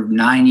paid for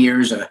 9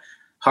 years of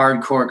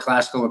hardcore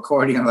classical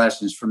accordion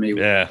lessons for me,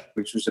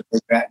 which was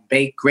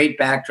a great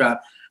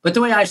backdrop. But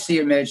the way I see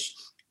it, Mitch,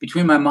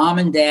 between my mom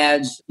and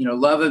dad's,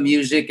 love of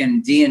music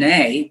and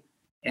DNA,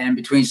 and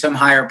between some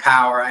higher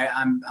power,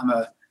 I'm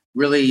a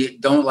really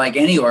don't like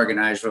any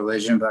organized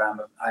religion, but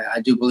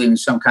I do believe in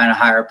some kind of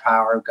higher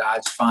power.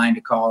 God's fine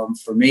to call him.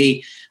 For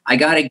me, I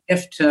got a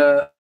gift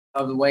of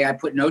the way I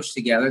put notes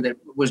together that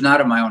was not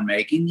of my own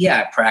making.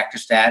 Yeah, I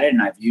practiced at it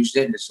and I've used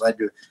it, and it's led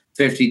to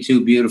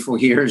 52 beautiful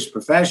years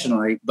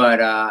professionally.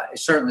 But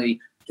certainly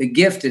the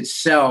gift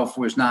itself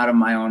was not of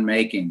my own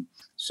making.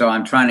 So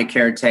I'm trying to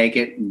caretake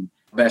it and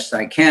best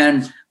I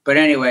can. But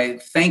anyway,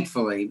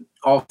 thankfully,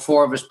 all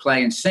four of us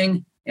play and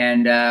sing.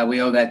 And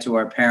we owe that to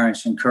our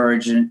parents'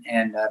 encouragement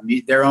and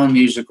their own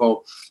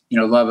musical,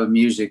 love of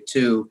music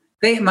too.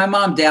 My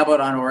mom dabbled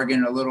on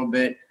organ a little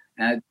bit.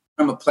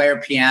 I'm a player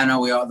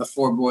piano. The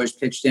four boys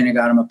pitched in and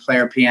got him a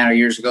player piano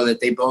years ago that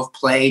they both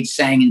played,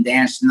 sang, and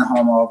danced in the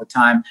home all the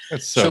time.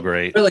 That's so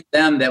great. Really,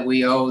 them that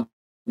we owe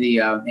the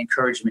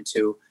encouragement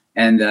to,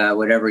 and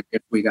whatever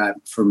gift we got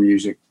for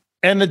music.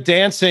 And the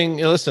dancing,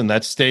 listen,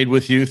 that stayed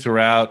with you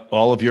throughout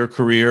all of your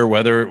career,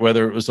 whether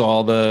it was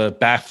all the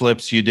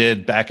backflips you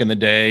did back in the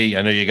day.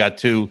 I know you got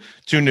two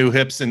new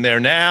hips in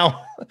there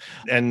now.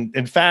 And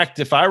in fact,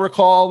 if I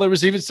recall, there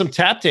was even some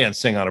tap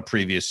dancing on a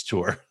previous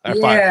tour.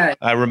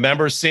 I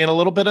remember seeing a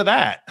little bit of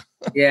that.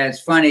 Yeah,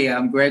 it's funny.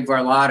 Greg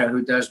Varlotta,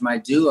 who does my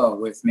duo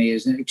with me,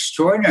 is an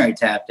extraordinary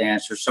tap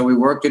dancer. So we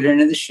worked it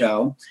into the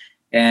show.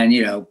 And,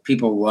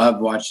 people love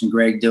watching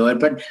Greg do it.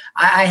 But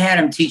I had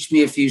him teach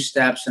me a few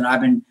steps, and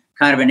I've been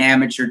kind of an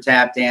amateur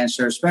tap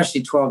dancer,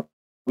 especially 12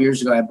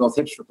 years ago. I had both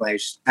hips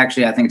replaced.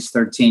 Actually, I think it's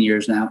 13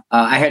 years now.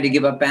 I had to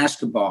give up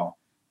basketball,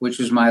 which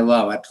was my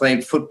love. I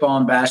played football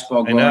and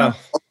basketball growing up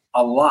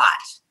a lot.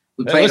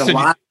 We played a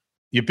lot.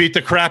 You beat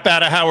the crap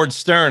out of Howard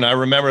Stern. I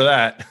remember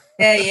that.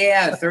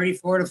 Yeah,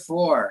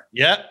 34-4.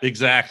 Yep,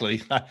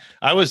 exactly.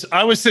 I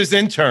was his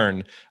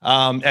intern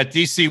at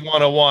DC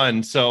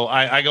 101, so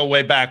I go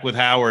way back with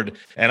Howard,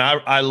 and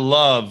I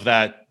love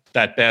that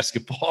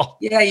basketball.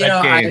 Yeah,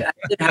 I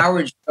did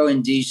Howard's show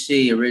in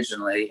DC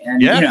originally,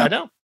 and I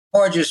know.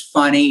 More just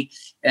funny,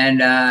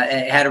 and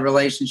had a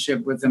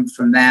relationship with him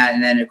from that,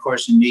 and then of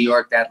course in New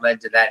York that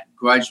led to that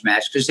grudge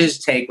match because his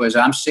take was,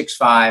 I'm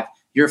 6'5",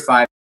 you're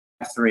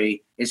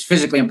 5'3". It's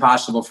physically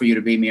impossible for you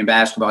to beat me in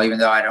basketball, even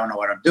though I don't know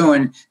what I'm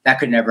doing. That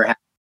could never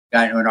happen.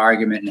 Got into an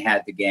argument and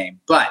had the game.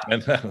 But,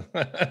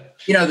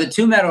 the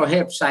two metal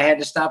hips, I had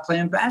to stop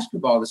playing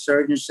basketball. The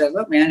surgeon said,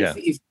 look, man, if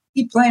you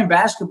keep playing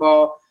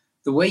basketball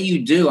the way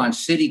you do on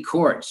city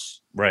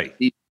courts, right?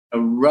 The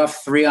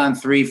rough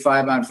 3-on-3,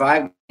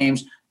 5-on-5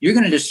 games, you're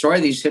going to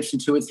destroy these hips in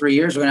 2 or 3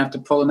 years. We're going to have to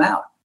pull them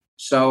out.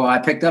 So I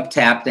picked up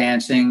tap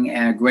dancing,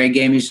 and Greg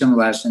gave me some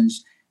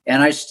lessons.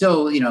 And I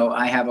still,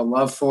 I have a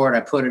love for it.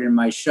 I put it in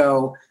my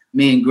show.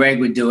 Me and Greg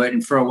would do it.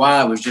 And for a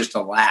while, it was just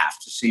a laugh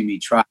to see me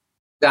try.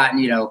 Gotten,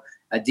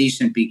 a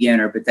decent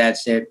beginner, but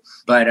that's it.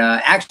 But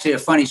actually, a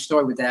funny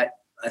story with that.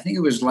 I think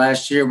it was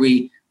last year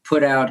we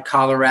put out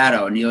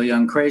Colorado, Neil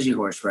Young Crazy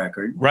Horse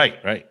record.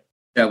 Right.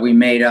 That we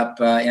made up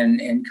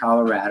in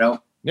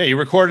Colorado. Yeah, you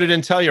recorded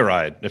in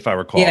Telluride, if I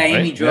recall. Yeah,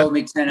 Amy right? drove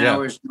me 10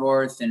 hours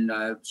north and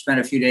spent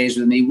a few days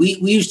with me. We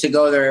used to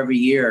go there every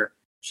year.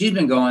 She's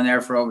been going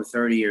there for over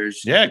 30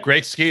 years. Yeah,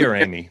 great skier,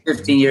 Amy.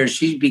 15 years.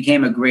 She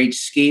became a great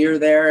skier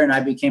there, and I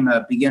became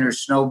a beginner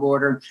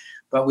snowboarder.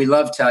 But we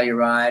loved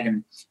Telluride,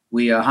 and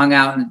we hung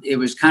out. And it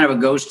was kind of a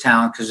ghost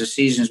town because the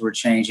seasons were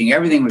changing.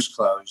 Everything was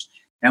closed.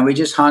 And we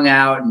just hung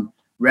out and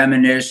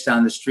reminisced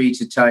on the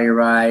streets of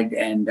Telluride.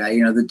 And,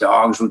 the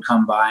dogs would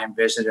come by and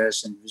visit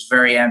us, and it was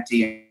very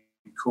empty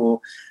and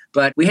cool.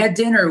 But we had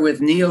dinner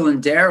with Neil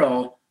and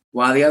Daryl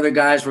while the other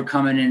guys were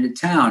coming into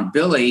town.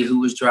 Billy, who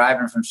was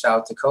driving from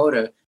South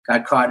Dakota,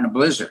 got caught in a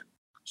blizzard.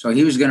 So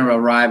he was going to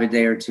arrive a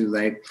day or two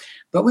late.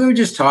 But we were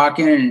just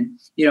talking. And,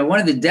 one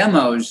of the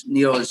demos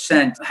Neil had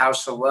sent,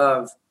 House of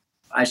Love,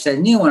 I said,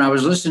 Neil, when I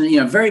was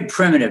listening, very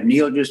primitive,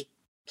 Neil just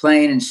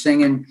playing and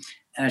singing.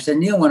 And I said,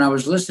 Neil, when I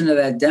was listening to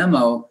that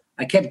demo,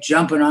 I kept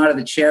jumping out of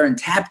the chair and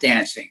tap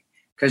dancing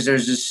because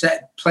there's a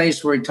set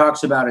place where he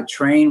talks about a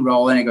train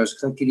rolling. It goes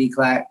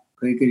clickety-clack,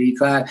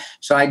 clickety-clack.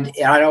 So I'd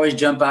always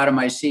jump out of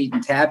my seat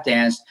and tap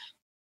dance.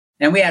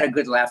 And we had a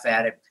good laugh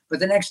at it. But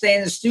the next day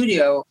in the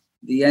studio,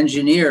 the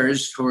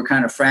engineers who were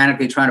kind of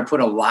frantically trying to put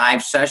a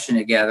live session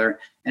together.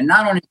 And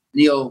not only did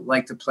Neil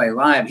like to play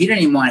live, he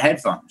didn't even want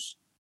headphones.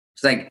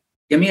 It's like,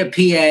 give me a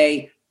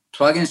PA,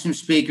 plug in some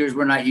speakers.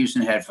 We're not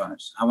using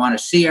headphones. I want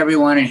to see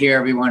everyone and hear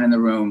everyone in the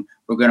room.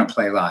 We're going to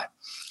play live.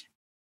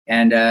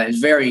 And it's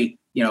very,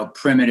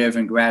 primitive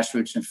and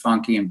grassroots and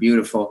funky and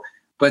beautiful.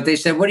 But they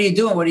said, what are you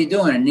doing? What are you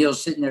doing? And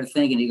Neil's sitting there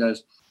thinking, he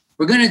goes,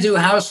 we're going to do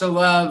House of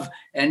Love,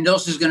 and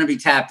Nils is going to be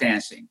tap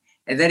dancing.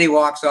 And then he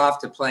walks off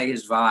to play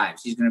his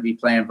vibes. He's going to be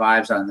playing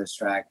vibes on this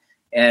track.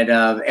 And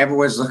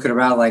everyone's looking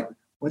around like,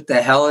 what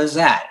the hell is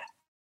that?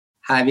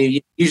 I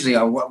mean, usually,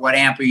 what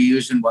amp are you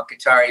using? What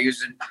guitar are you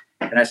using?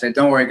 And I said,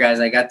 don't worry, guys.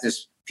 I got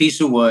this piece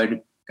of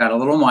wood, got a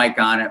little mic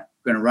on it.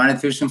 Going to run it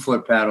through some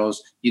foot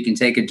pedals. You can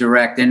take it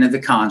direct into the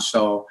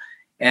console.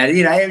 And,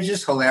 it was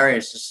just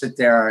hilarious to sit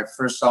there, our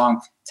first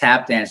song,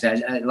 tap dance.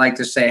 I'd like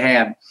to say,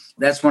 hey,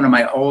 that's one of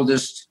my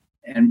oldest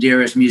and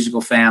dearest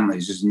musical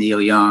families is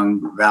Neil Young,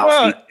 Ralphie.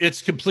 Well,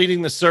 it's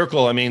completing the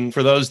circle. I mean,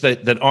 for those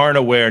that aren't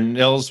aware,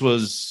 Nils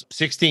was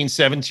 16,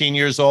 17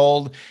 years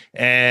old,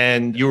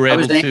 and you were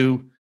able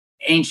to...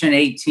 Ancient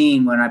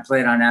 18 when I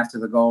played on After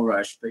the Gold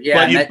Rush. But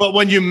yeah. But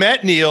when you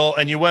met Neil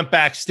and you went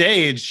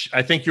backstage,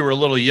 I think you were a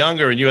little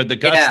younger and you had the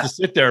guts to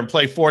sit there and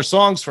play 4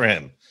 songs for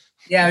him.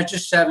 Yeah, I was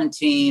just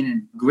 17,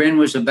 and Grin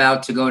was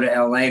about to go to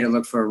LA to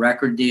look for a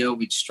record deal.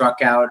 We'd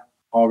struck out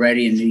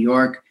already in New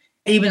York.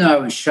 Even though I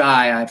was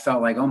shy, I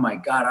felt like, oh my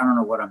God, I don't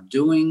know what I'm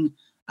doing.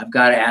 I've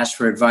got to ask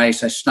for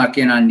advice. I snuck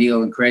in on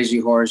Neil and Crazy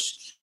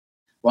Horse.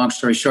 Long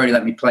story short, he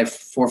let me play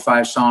 4 or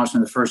 5 songs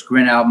from the first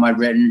Grin album I'd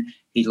written.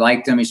 He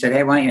liked them. He said,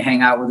 hey, why don't you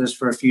hang out with us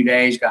for a few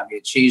days? Got me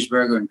a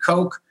cheeseburger and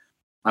Coke.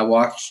 I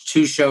watched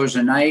 2 shows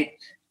a night,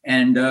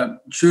 and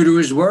true to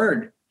his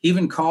word, he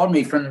even called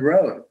me from the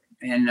road.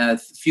 And a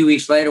few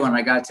weeks later, when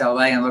I got to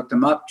LA and looked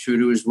him up, true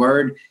to his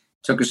word,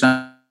 took us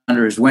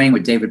under his wing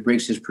with David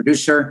Briggs, his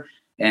producer.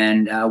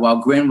 And while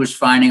Grin was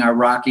finding our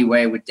rocky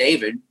way with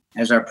David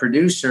as our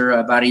producer,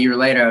 about a year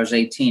later, I was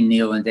 18.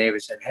 Neil and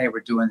David said, hey, we're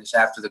doing this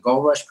After the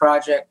Gold Rush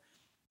project.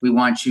 We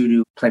want you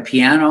to play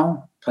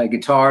piano, play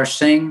guitar,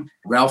 sing.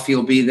 Ralphie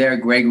will be there.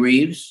 Greg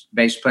Reeves,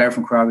 bass player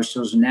from Crosby,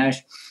 Stills and Nash.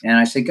 And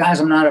I said, guys,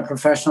 I'm not a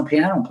professional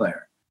piano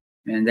player.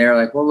 And they're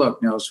like, well,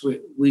 look, Nils,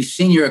 we've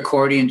seen your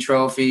accordion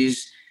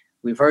trophies.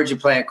 We've heard you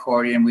play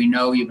accordion. We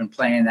know you've been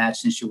playing that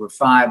since you were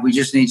 5. We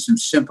just need some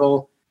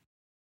simple,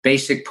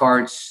 basic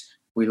parts.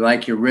 We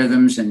like your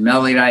rhythms and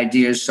melody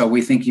ideas, so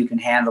we think you can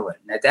handle it.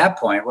 And at that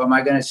point, what am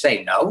I going to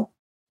say? No?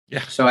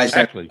 Yeah, so I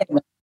exactly. said, hey,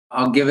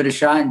 I'll give it a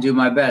shot and do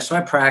my best. So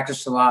I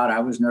practiced a lot. I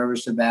was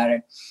nervous about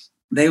it.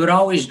 They would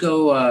always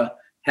go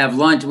have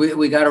lunch.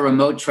 We got a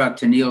remote truck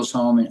to Neil's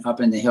home up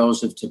in the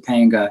hills of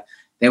Topanga.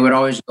 They would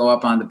always go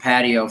up on the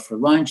patio for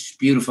lunch,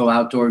 beautiful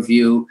outdoor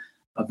view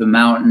of the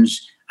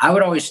mountains. I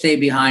would always stay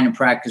behind and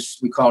practice.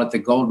 We call it the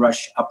Gold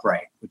Rush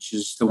Upright, which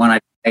is the one I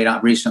played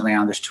on recently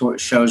on the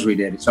shows we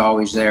did. It's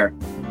always there.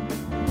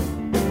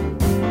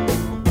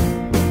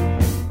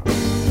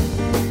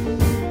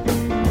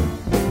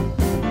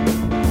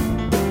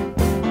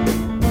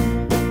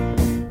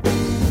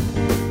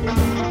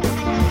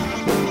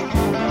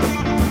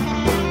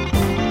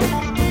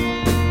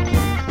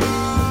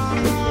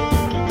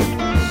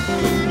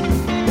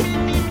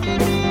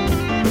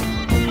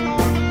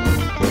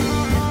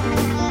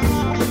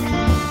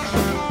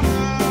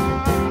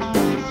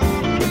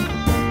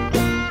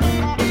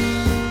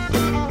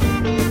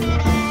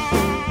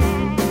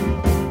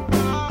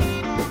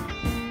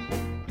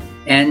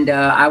 And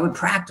I would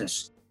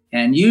practice.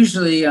 And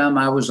usually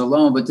I was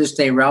alone, but this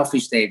day Ralphie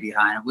stayed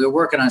behind. We were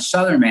working on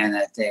Southern Man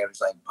that day. It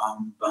was like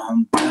bum,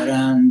 bum,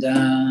 da-dun,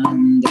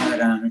 dun,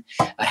 da-dun.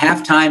 A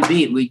halftime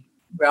beat.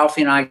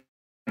 Ralphie and I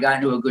got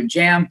into a good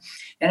jam.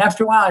 And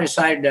after a while, I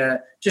decided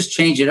to just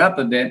change it up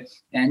a bit.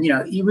 And,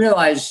 you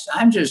realize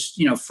I'm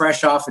just,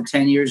 fresh off of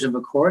 10 years of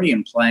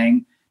accordion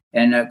playing.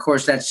 And of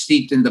course, that's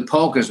steeped in the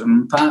polkas.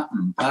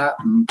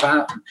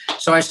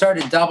 So I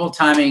started double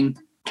timing,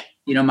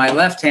 my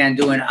left hand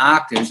doing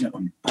octaves.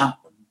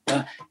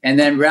 And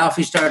then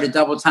Ralphie started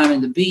double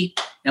timing the beat,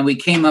 and we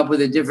came up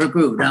with a different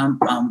groove.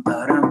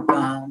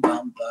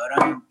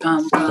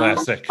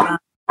 Classic.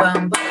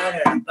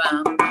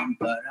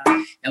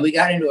 And we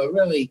got into a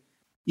really,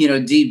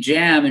 deep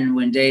jam. And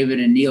when David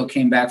and Neil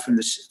came back from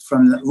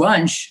the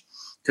lunch,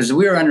 because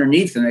we were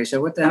underneath them, they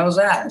said, "What the hell is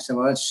that?" I said,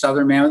 "Well, that's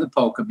Southern Man with a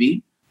polka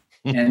beat."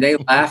 And they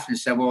laughed and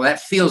said, "Well,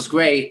 that feels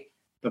great,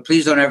 but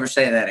please don't ever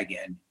say that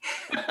again."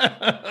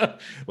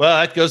 Well,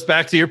 that goes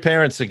back to your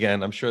parents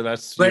again. I'm sure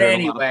that's. But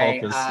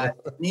anyway,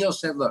 Neil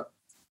said, "Look,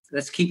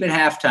 let's keep it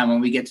halftime.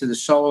 When we get to the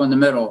solo in the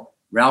middle,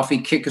 Ralphie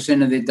kick us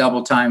into the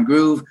double time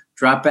groove,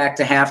 drop back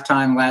to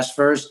halftime, last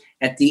verse.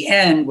 At the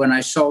end, when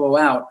I solo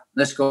out,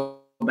 let's go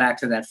back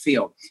to that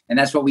feel." And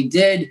that's what we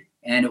did.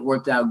 And it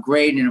worked out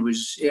great. And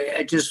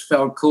it just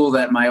felt cool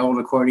that my old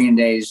accordion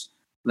days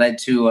led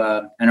to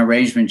an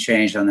arrangement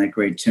change on that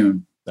great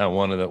tune.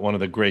 One of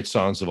the great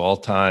songs of all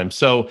time.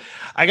 So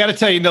I got to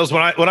tell you, Nils,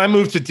 when I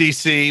moved to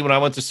DC, when I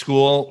went to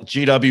school,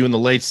 GW in the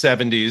late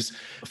 70s,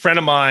 a friend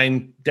of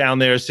mine down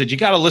there said, "You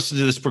got to listen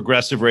to this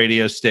progressive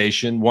radio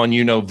station, one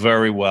you know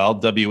very well,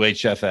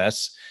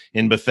 WHFS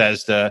in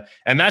Bethesda."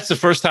 And that's the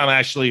first time I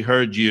actually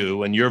heard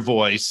you and your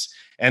voice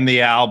and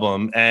the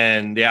album.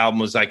 And the album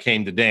was I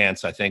Came to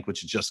Dance, I think, which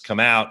had just come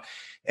out.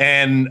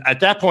 And at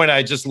that point,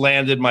 I just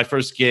landed my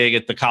first gig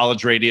at the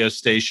college radio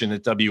station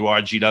at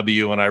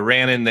WRGW. And I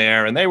ran in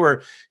there, and they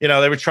were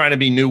trying to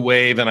be new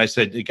wave. And I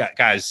said,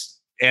 "Guys,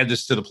 add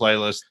this to the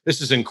playlist. This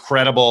is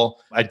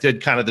incredible." I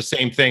did kind of the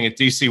same thing at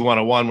DC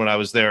 101 when I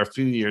was there a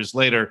few years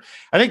later.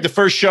 I think the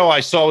first show I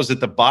saw was at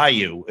the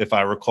Bayou, if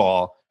I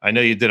recall. I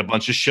know you did a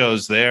bunch of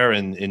shows there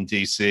in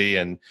DC,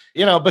 and,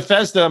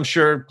 Bethesda, I'm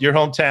sure your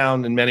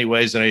hometown in many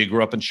ways. I know you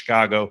grew up in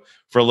Chicago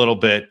for a little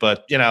bit,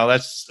 but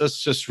that's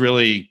just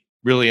really,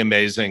 really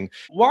amazing.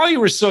 While you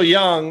were so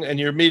young and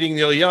you're meeting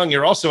Neil Young,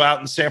 you're also out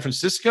in San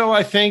Francisco,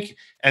 I think.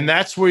 And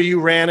that's where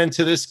you ran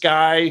into this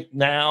guy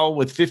now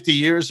with 50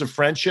 years of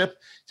friendship.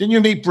 Didn't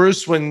you meet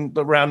Bruce when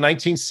around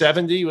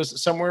 1970? Was it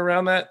somewhere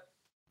around that?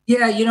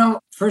 Yeah.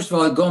 First of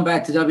all, going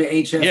back to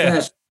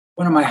WHFS,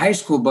 one of my high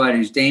school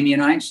buddies,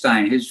 Damien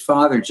Einstein, his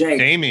father, Jake.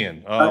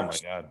 Damien. Oh, my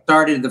God.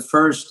 Started the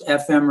first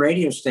FM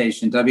radio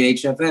station,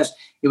 WHFS.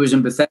 It was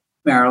in Bethesda,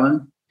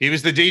 Maryland. He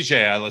was the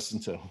DJ I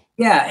listened to.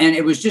 Yeah, and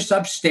it was just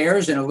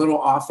upstairs in a little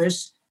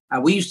office.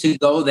 We used to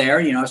go there,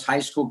 as high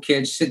school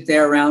kids, sit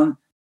there around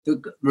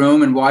the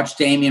room and watch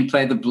Damien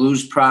play the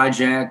Blues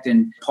Project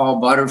and Paul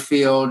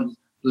Butterfield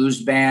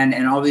Blues Band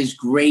and all these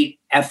great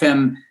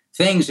FM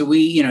things that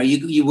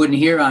you wouldn't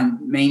hear on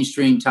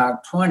mainstream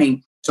Top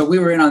 20. So we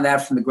were in on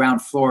that from the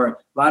ground floor.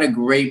 A lot of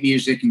great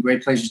music and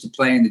great places to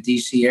play in the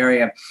DC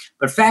area.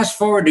 But fast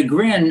forward to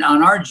Grin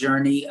on our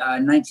journey,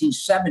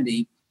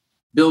 1970,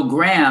 Bill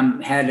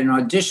Graham had an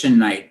audition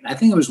night. I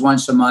think it was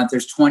once a month.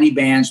 There's 20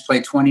 bands,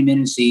 play 20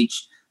 minutes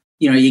each.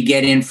 You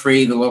get in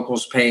free. The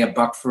locals pay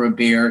 $1 for a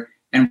beer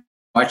and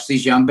watch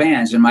these young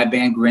bands. And my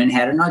band Grin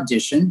had an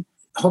audition,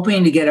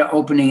 hoping to get an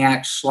opening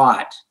act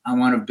slot on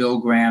one of Bill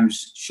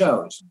Graham's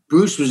shows.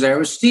 Bruce was there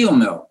with Steel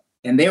Mill,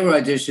 and they were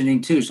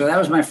auditioning too. So that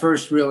was my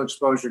first real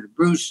exposure to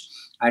Bruce.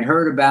 I'd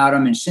heard about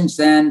him. And since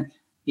then,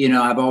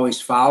 I've always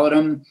followed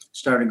him,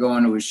 started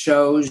going to his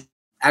shows.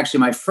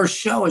 Actually, my first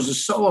show as a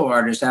solo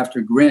artist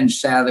after Grin,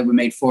 sadly, we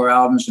made 4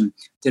 albums and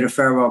did a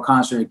farewell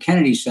concert at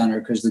Kennedy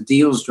Center because the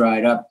deals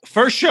dried up.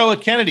 First show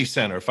at Kennedy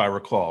Center, if I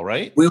recall,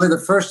 right? We were the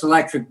first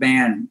electric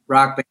band,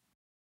 rock band,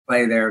 to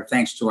play there,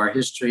 thanks to our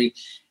history.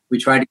 We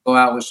tried to go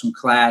out with some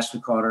class.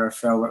 We called it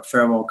our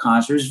farewell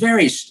concert. It was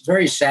very,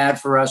 very sad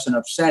for us and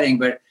upsetting,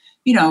 but,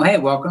 hey,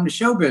 welcome to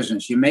show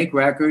business. You make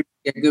records,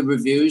 get good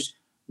reviews.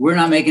 We're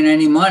not making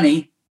any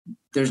money.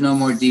 There's no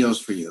more deals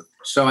for you.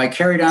 So I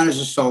carried on as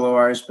a solo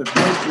artist, but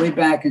way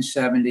back in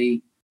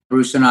 70,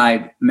 Bruce and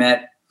I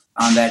met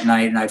on that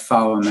night, and I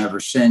follow him ever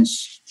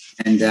since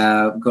and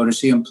go to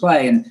see him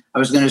play. And I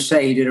was going to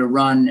say he did a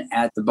run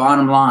at the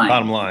Bottom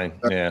Line.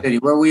 Yeah.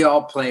 Where we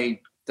all played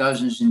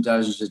dozens and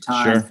dozens of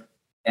times. Sure.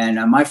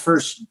 And my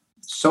first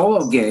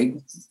solo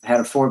gig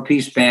had a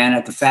 4-piece band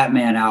at the Fat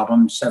Man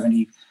album,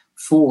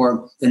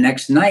 74, the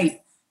next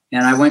night.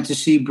 And I went to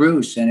see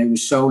Bruce, and it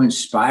was so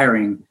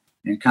inspiring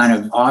and kind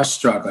of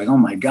awestruck, like, oh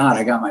my God,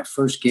 I got my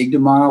first gig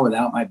tomorrow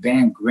without my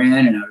band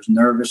Grin, and I was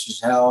nervous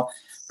as hell.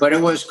 But it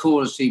was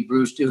cool to see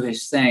Bruce do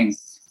his thing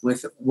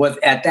with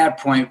what at that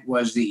point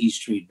was the E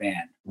Street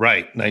Band.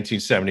 Right,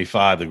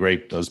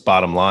 1975, those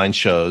Bottom Line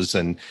shows.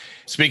 And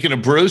speaking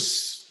of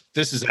Bruce,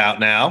 this is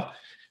out now.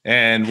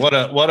 And what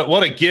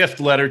a gift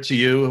Letter to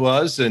You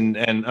was, and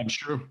I'm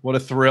sure what a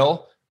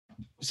thrill.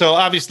 So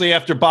obviously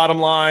after Bottom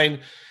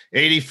Line,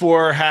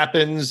 84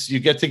 happens, you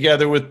get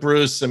together with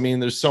Bruce. I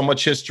mean, there's so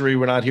much history.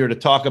 We're not here to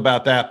talk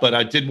about that, but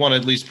I did want to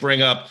at least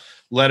bring up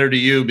letter to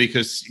you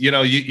because,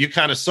 you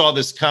kind of saw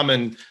this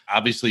coming.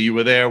 Obviously, you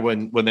were there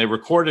when they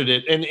recorded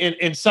it. And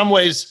in some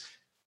ways,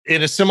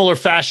 in a similar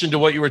fashion to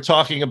what you were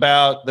talking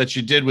about that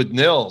you did with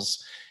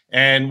Nils.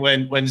 And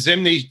when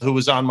Zimny, who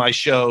was on my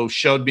show,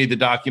 showed me the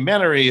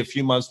documentary a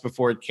few months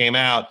before it came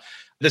out,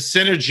 the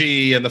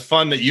synergy and the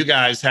fun that you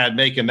guys had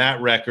making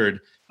that record,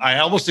 I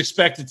almost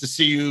expected to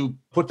see you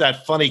put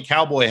that funny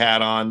cowboy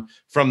hat on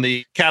from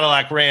the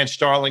Cadillac Ranch,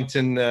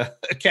 Darlington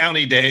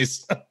County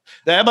days.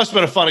 That must have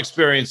been a fun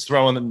experience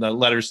throwing the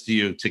letters to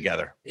you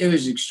together. It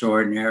was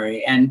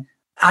extraordinary. And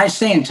I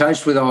stay in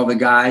touch with all the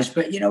guys,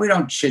 but, we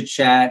don't chit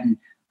chat and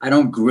I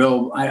don't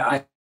grill.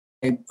 I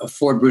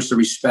afford Bruce the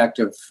respect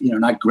of,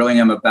 not grilling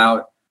him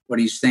about what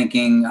he's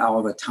thinking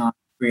all the time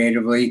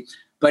creatively.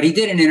 But he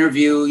did an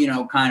interview,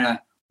 kind of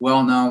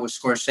well-known with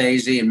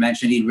Scorsese and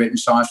mentioned he'd written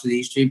songs for the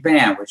E Street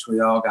Band, which we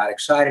all got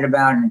excited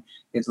about. And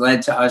it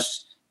led to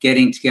us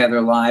getting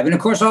together live. And of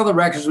course, all the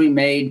records we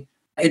made,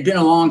 it'd been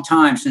a long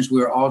time since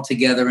we were all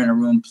together in a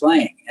room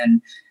playing.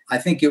 And I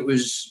think it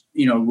was,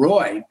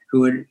 Roy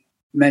who had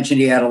mentioned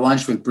he had a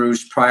lunch with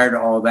Bruce prior to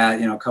all that,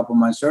 a couple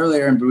months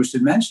earlier. And Bruce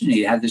had mentioned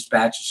he had this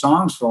batch of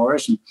songs for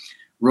us. And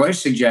Roy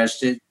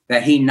suggested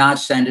that he not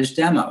send us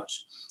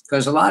demos.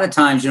 Because a lot of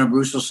times,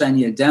 Bruce will send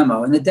you a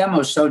demo and the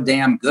demo is so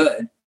damn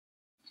good.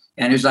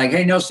 And it's like,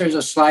 hey, Nils, there's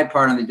a slide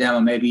part on the demo.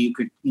 Maybe you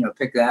could,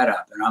 pick that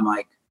up. And I'm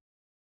like,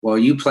 well,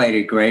 you played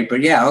it great,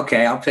 but yeah,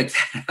 okay, I'll pick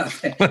that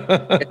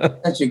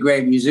up. Such a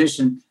great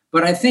musician.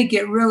 But I think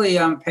it really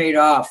paid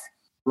off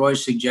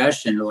Roy's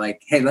suggestion to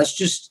like, hey, let's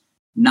just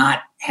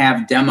not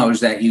have demos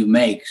that you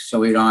make so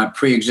we don't have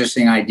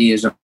pre-existing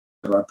ideas of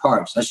our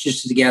parts. Let's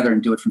just sit together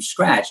and do it from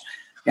scratch.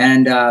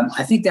 And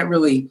I think that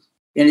really,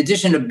 in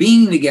addition to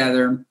being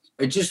together,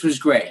 it just was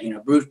great.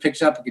 Bruce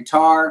picks up a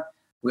guitar.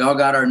 We all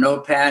got our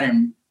notepad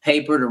and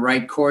paper to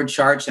write chord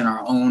charts in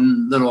our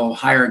own little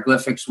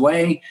hieroglyphics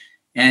way.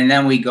 And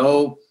then we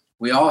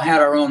all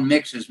had our own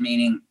mixes,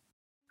 meaning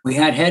we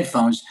had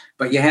headphones,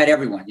 but you had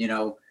everyone,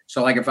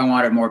 So like if I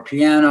wanted more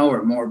piano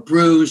or more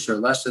Bruce or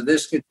less of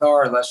this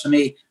guitar or less of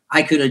me,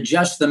 I could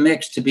adjust the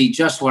mix to be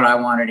just what I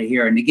wanted to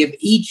hear and to give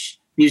each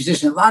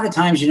musician. A lot of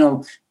times,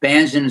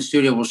 bands in the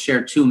studio will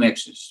share two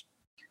mixes.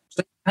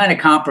 So kind of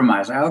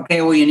compromise. Like,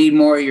 okay, well, you need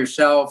more of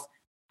yourself.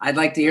 I'd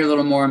like to hear a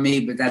little more of me,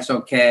 but that's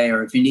okay.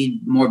 Or if you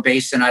need more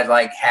bass than I'd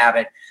like, have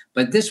it.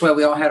 But this way,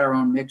 we all had our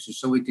own mixes,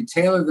 so we could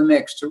tailor the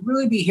mix to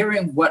really be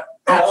hearing what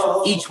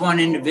each one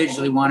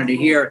individually wanted to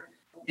hear.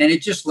 And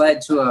it just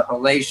led to a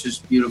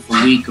hellacious,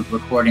 beautiful week of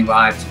recording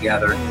live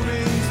together.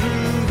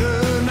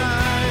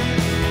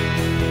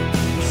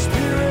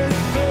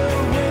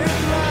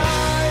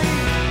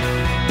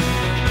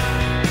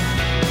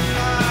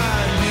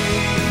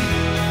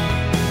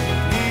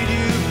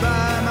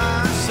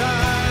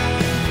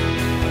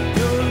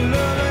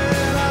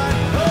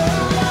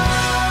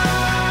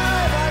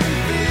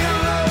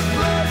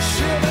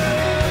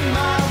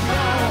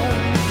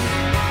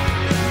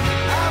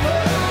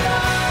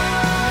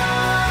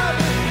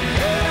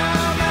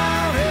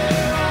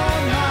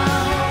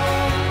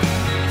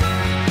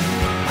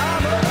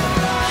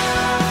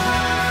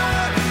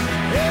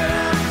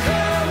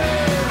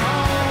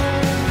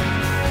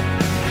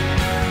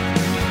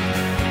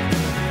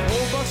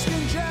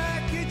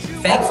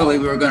 Thankfully,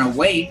 we were going to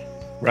wait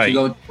to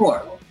go tour.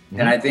 Mm-hmm.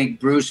 And I think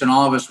Bruce and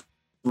all of us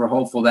were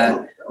hopeful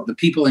that the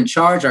people in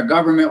charge, our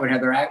government, would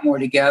have their act more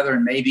together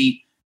and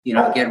maybe,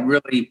 get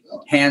really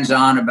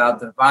hands-on about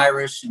the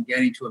virus and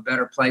getting to a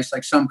better place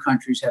like some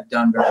countries have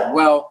done very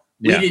well.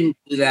 We didn't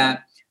do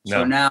that. No.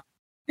 So now I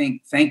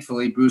think,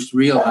 thankfully, Bruce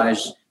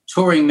realized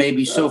touring may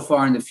be so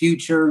far in the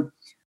future.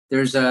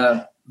 There's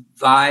a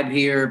vibe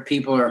here.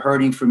 People are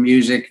hurting for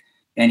music.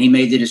 And he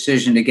made the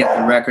decision to get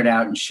the record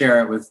out and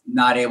share it with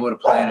not able to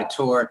play on a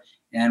tour.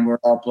 And we're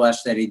all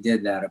blessed that he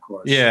did that, of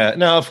course. Yeah,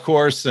 no, of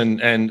course.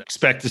 And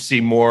expect to see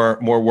more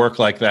work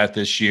like that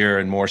this year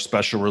and more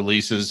special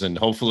releases and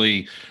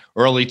hopefully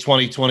early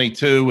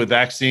 2022 with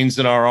vaccines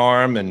in our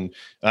arm. And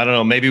I don't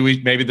know,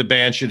 maybe the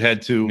band should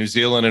head to New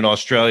Zealand and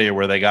Australia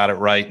where they got it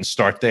right and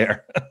start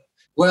there.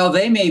 Well,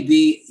 they may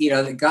be,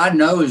 God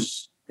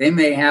knows, they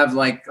may have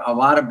like a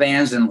lot of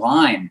bands in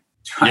line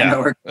trying to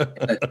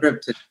organize a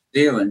trip to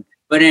New Zealand.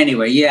 But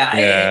anyway,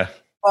 I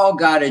all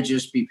got to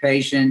just be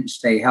patient,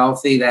 stay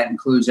healthy. That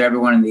includes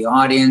everyone in the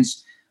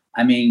audience.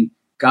 I mean,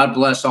 God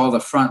bless all the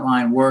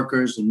frontline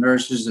workers, the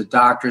nurses, the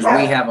doctors.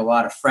 We have a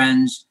lot of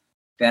friends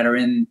that are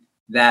in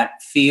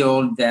that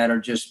field that are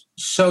just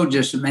so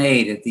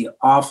dismayed at the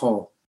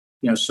awful,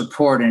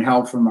 support and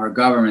help from our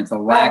government, the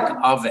lack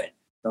of it,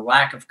 the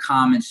lack of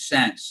common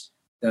sense,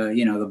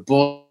 the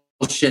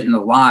bullshit and the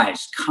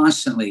lies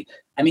constantly.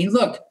 I mean,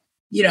 look.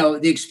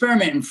 The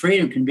experiment in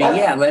freedom can be,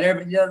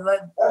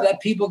 let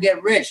people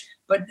get rich,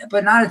 but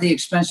not at the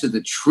expense of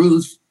the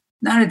truth,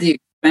 not at the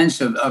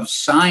expense of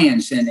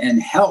science and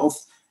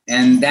health.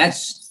 And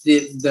that's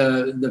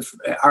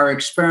our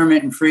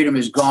experiment in freedom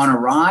has gone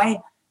awry.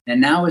 And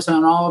now it's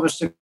on all of us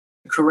to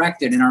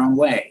correct it in our own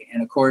way.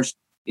 And of course,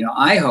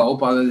 I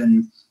hope, other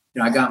than,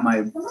 I got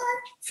my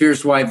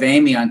fierce wife,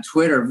 Amy, on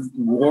Twitter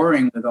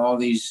warring with all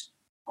these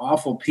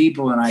awful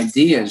people and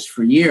ideas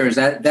for years.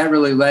 That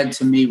really led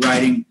to me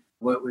writing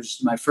what was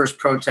my first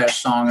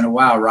protest song in a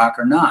while, Rock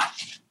or Not,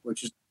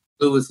 which is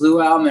Blue with Lou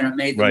album, and it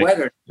made the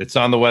Weathered. It's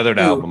on the Weathered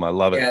album. I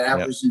love it. Yeah,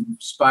 that was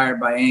inspired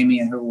by Amy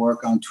and her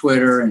work on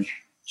Twitter, and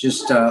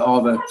just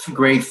all the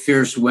great,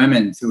 fierce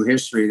women through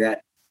history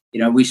that,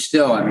 we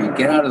still,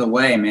 get out of the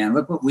way, man.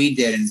 Look what we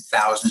did in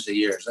thousands of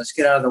years. Let's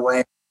get out of the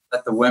way.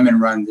 Let the women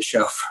run the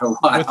show for a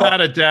while.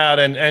 Without a doubt.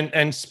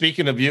 And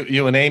speaking of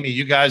you and Amy,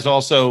 you guys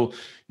also,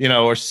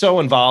 are so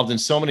involved in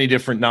so many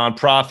different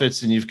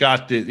nonprofits, and you've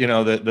got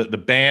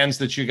the bands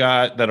that you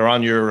got that are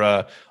on your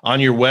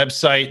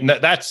website. And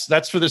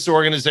that's for this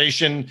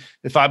organization.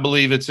 If I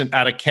believe it's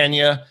out of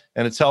Kenya,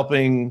 and it's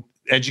helping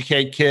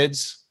educate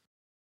kids.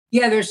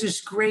 Yeah, there's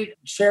this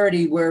great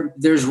charity where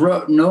there's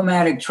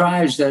nomadic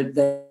tribes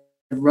that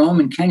roam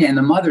in Kenya, and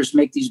the mothers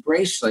make these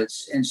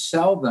bracelets and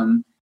sell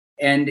them.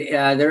 And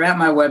they're at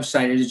my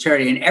website as a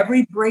charity. And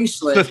every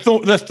bracelet...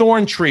 The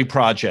Thorn Tree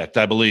Project,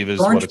 I believe, is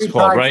what it's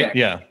called, right?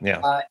 Yeah.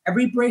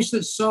 Every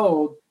bracelet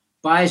sold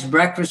buys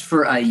breakfast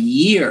for a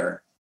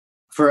year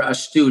for a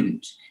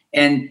student.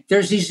 And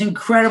there's these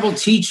incredible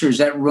teachers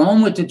that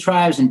roam with the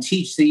tribes and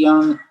teach the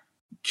young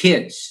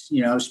kids,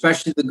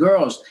 especially the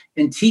girls,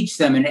 and teach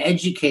them and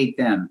educate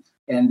them.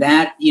 And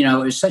that,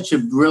 is such a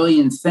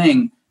brilliant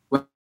thing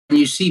when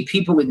you see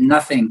people with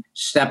nothing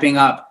stepping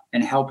up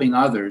and helping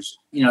others.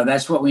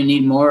 That's what we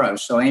need more of.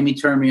 So Amy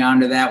turned me on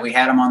to that. We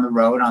had them on the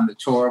road, on the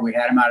tour. We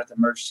had them out at the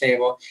merch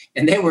table,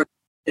 and they were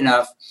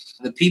enough.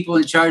 The people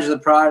in charge of the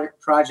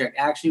project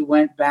actually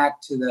went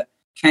back to the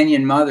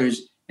Kenyan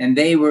mothers, and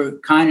they were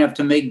kind enough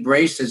to make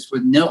bracelets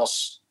with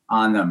Nils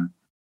on them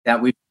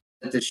that we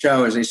at the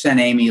show, as they sent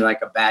Amy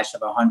like a batch of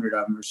 100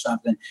 of them or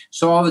something.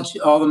 So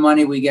all the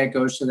money we get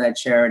goes to that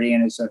charity,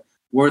 and it's a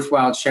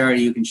worthwhile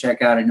charity. You can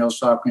check out at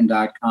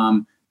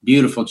nilslofgren.com.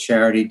 Beautiful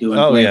charity doing.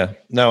 Oh great. Yeah,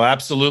 no,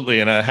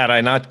 absolutely. And had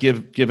I not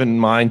given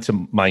mine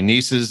to my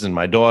nieces and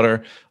my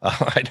daughter,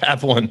 I'd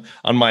have one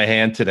on my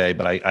hand today.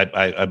 But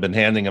I've been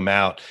handing them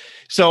out.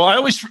 So I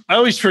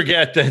always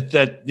forget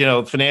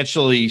that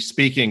Financially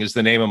Speaking is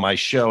the name of my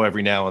show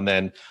every now and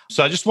then.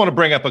 So I just want to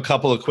bring up a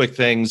couple of quick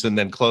things and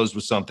then close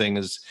with something.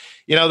 Is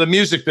the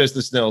music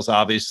business, Nils,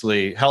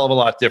 obviously hell of a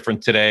lot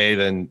different today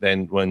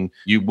than when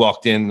you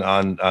walked in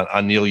on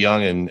Neil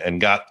Young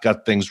and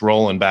got things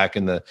rolling back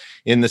in the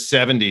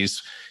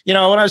 70s. When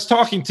I was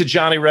talking to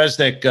Johnny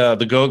Resnick,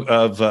 the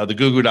Goo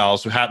Goo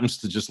Dolls, who happens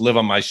to just live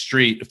on my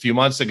street, a few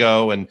months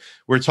ago, and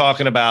we're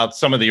talking about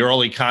some of the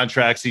early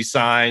contracts he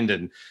signed,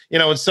 and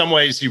in some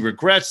ways he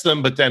regrets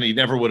them, but then he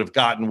never would have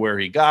gotten where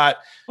he got.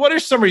 What are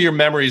some of your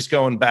memories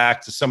going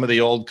back to some of the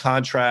old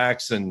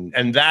contracts and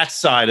that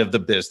side of the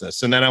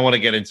business? And then I want to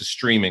get into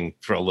streaming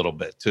for a little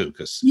bit too,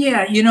 because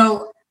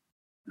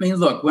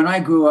look, when I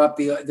grew up,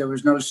 there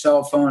was no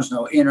cell phones,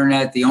 no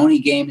internet. The only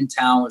game in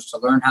town was to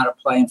learn how to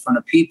play in front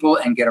of people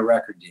and get a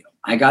record deal.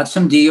 I got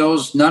some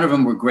deals. None of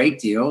them were great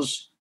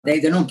deals. They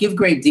don't give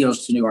great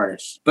deals to new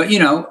artists. But,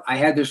 I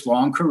had this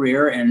long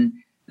career, and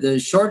the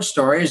short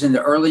stories in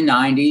the early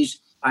 90s,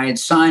 I had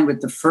signed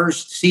with the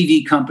first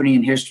CD company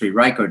in history,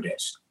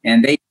 Rykodisc,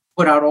 and they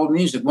put out old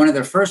music. One of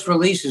their first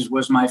releases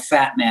was my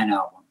Fat Man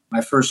album,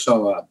 my first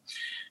solo album.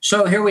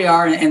 So here we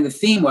are, and the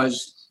theme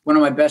was one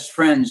of my best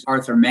friends,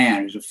 Arthur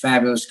Mann, who's a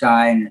fabulous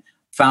guy and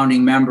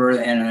founding member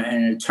and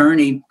an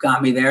attorney,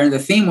 got me there. And the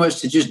theme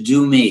was to just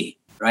do me,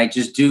 right?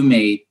 Just do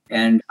me.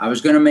 And I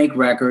was going to make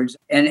records.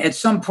 And at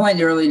some point in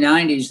the early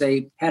 90s,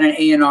 they had an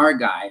A&R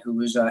guy who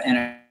was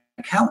an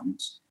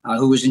accountant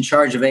who was in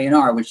charge of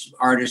A&R, which is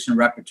artists and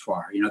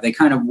repertoire. They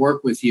kind of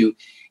work with you.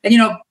 And,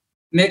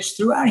 Mitch,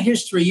 throughout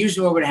history,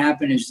 usually what would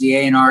happen is the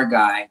A&R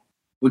guy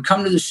would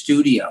come to the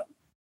studio,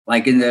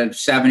 like in the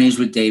 70s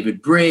with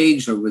David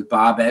Briggs or with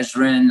Bob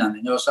Ezrin on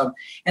the Nils album.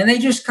 And they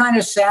just kind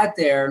of sat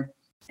there.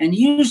 And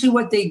usually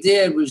what they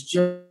did was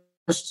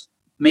just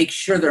make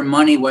sure their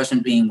money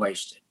wasn't being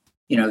wasted.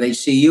 They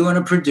see you and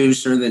a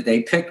producer that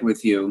they picked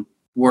with you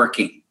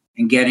working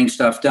and getting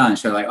stuff done.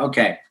 So they're like,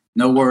 okay,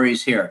 no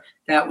worries here.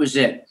 That was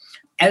it.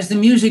 As the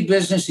music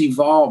business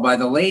evolved, by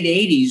the late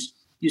 80s,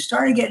 you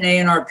started getting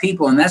A&R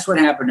people. And that's what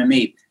happened to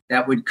me,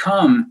 that would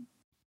come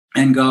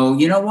and go,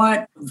 you know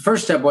what?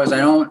 First step was, I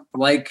don't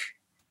like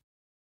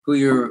who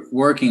you're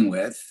working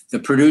with, the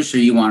producer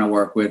you want to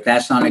work with.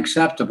 That's not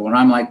acceptable. And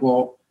I'm like,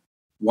 well,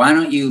 why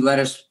don't you let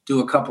us do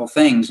a couple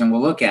things and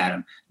we'll look at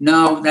them?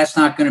 No, that's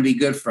not going to be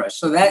good for us.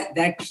 So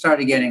that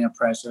started getting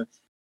oppressive.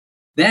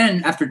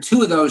 Then after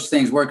two of those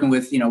things, working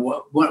with,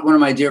 one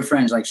of my dear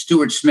friends like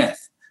Stuart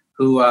Smith,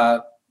 who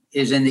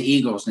is in the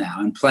Eagles now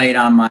and played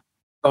on my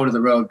Go to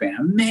the Road band.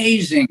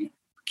 Amazing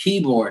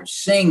keyboard,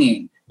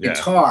 singing,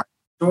 guitar.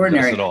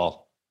 Extraordinary. Does it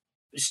all.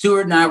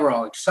 Stuart and I were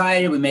all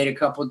excited. We made a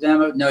couple of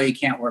demos. No, you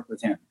can't work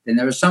with him. Then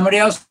there was somebody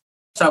else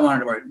I wanted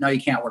to work. No, you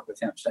can't work with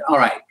him. I said, all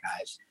right,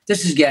 guys,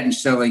 this is getting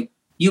silly.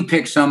 You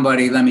pick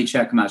somebody. Let me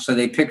check them out. So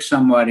they picked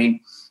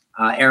somebody.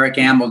 Eric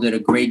Amble did a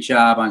great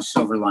job on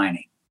Silver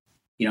Lining.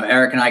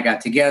 Eric and I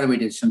got together. We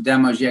did some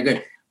demos. Yeah,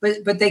 good.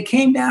 But they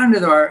came down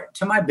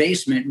to my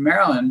basement in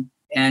Maryland,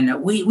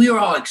 and we were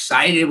all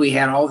excited. We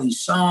had all these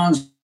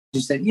songs. He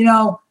said,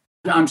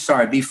 I'm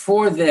sorry,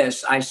 before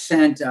this, I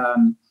sent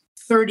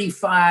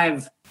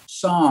 35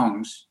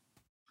 songs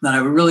that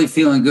I was really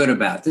feeling good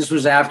about. This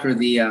was after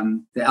the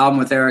album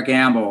with Eric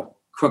Ambel,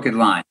 Crooked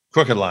Line.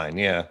 Crooked Line,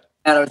 yeah.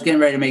 And I was getting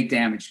ready to make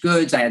Damaged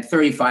Goods. I had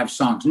 35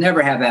 songs.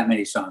 Never have that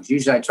many songs.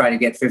 Usually I try to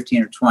get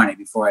 15 or 20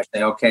 before I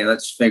say, okay,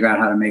 let's figure out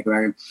how to make a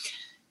record.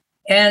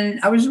 And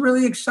I was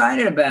really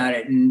excited about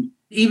it. And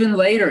even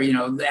later,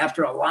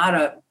 after a lot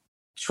of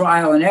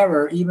trial and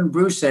error, even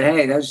Bruce said,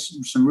 hey,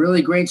 there's some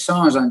really great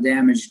songs on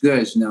Damaged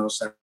Goods,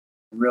 Nils. I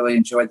really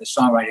enjoyed the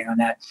songwriting on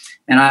that.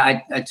 And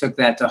I took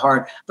that to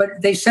heart.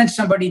 But they sent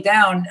somebody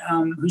down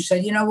who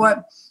said, you know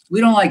what?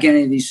 We don't like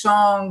any of these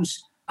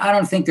songs. I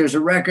don't think there's a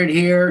record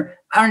here.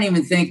 I don't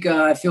even think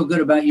I feel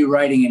good about you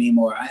writing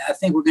anymore. I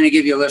think we're going to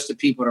give you a list of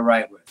people to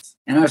write with.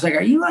 And I was like,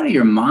 are you out of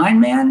your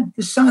mind, man?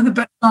 This is some of the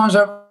best songs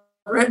I've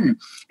written.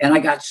 And I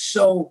got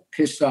so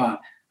pissed off.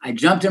 I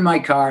jumped in my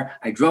car.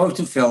 I drove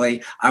to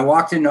Philly. I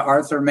walked into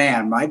Arthur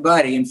Mann, my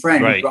buddy and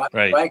friend who brought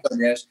me right on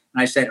this.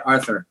 And I said,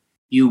 Arthur,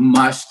 you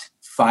must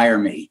fire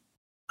me.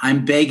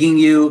 I'm begging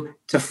you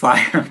to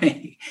fire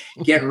me.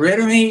 Get rid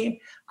of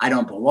me. I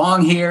don't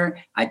belong here.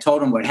 I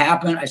told him what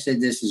happened. I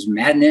said, this is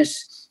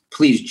madness.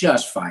 Please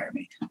just fire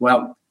me.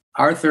 Well,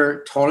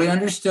 Arthur totally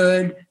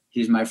understood.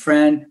 He's my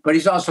friend, but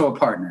he's also a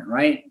partner,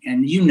 right?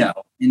 And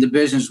in the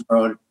business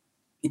world,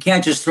 you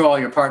can't just throw all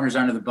your partners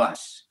under the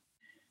bus.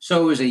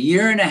 So it was a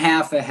year and a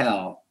half of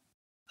hell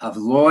of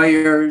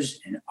lawyers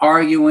and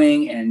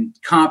arguing and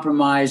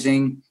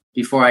compromising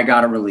before I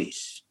got a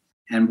release.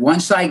 And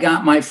once I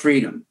got my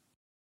freedom,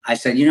 I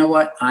said, you know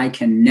what? I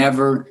can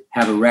never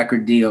have a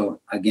record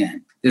deal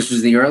again. This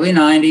was the early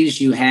 90s.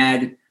 You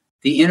had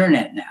the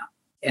internet now.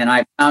 And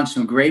I found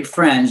some great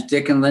friends,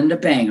 Dick and Linda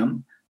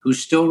Bangham, who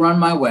still run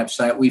my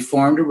website. We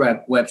formed a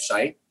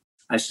website.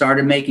 I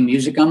started making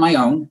music on my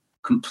own,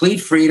 complete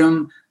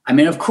freedom. I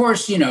mean, of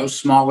course,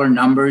 smaller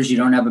numbers. You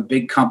don't have a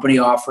big company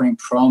offering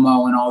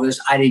promo and all this.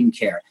 I didn't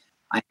care.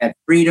 I had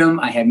freedom.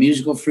 I had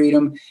musical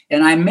freedom.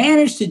 And I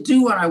managed to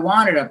do what I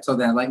wanted up till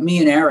then, like me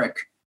and Eric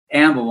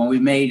Ambel when we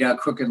made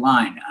Crooked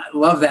Line. I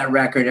love that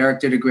record.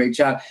 Eric did a great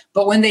job.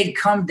 But when they'd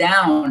come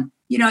down,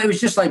 it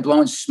was just like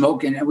blowing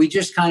smoke. And we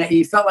just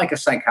you felt like a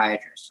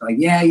psychiatrist. Like,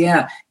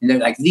 yeah. And they're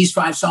like, these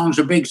 5 songs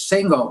are big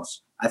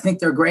singles. I think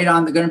they're going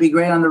to be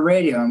great on the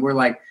radio. And we're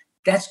like,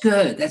 that's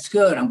good. That's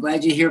good. I'm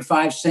glad you hear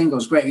 5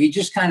 singles. Great. You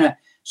just kind of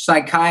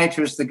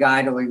psychiatrist the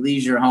guy till he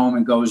leaves your home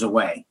and goes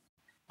away.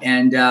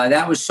 And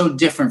that was so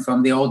different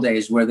from the old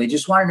days where they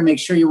just wanted to make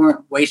sure you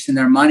weren't wasting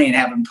their money and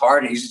having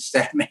parties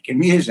instead of making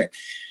music.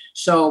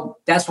 So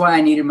that's why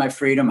I needed my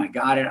freedom. I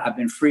got it. I've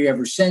been free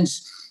ever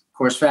since. Of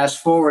course,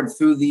 fast forward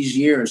through these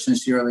years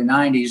since the early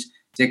 90s,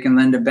 Dick and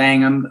Linda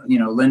Bangham,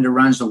 Linda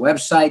runs the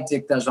website.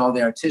 Dick does all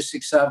the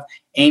artistic stuff.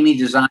 Amy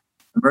designs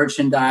the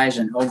merchandise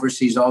and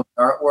oversees all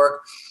the artwork.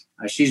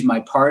 She's my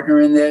partner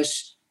in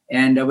this.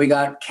 And we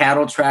got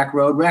Cattle Track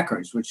Road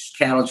Records, which is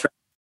Cattle Track,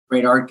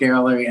 great art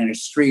gallery and a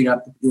street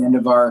up at the end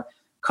of our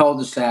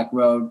cul-de-sac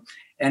road.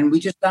 And we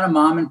just got a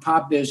mom and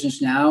pop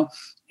business now.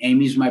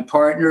 Amy's my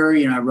partner.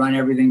 I run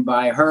everything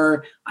by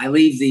her. I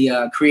leave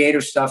the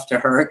creative stuff to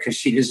her because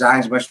she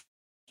designs much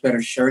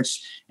better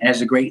shirts and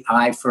has a great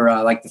eye for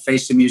like the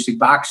Face of Music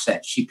box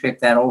set. She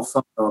picked that old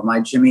photo of my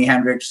Jimi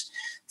Hendrix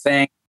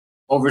thing,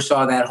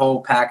 oversaw that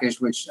whole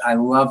package, which I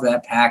love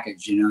that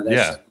package.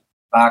 That's a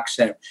box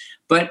set.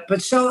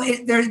 But so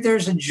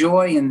there's a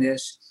joy in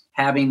this,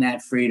 having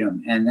that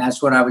freedom. And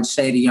that's what I would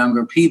say to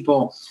younger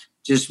people.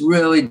 Just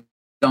really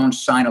don't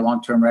sign a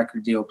long-term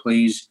record deal,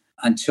 please,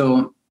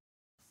 until...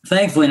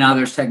 Thankfully, now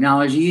there's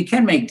technology. You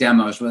can make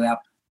demos without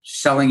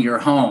selling your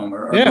home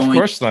or of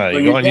course not.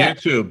 You go on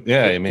YouTube.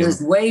 Yeah,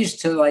 there's ways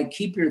to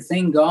keep your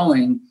thing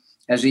going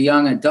as a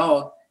young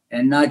adult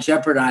and not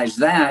jeopardize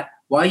that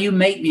while you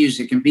make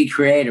music and be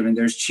creative. And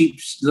there's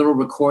cheap little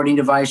recording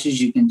devices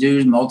you can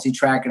do,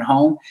 multi-track at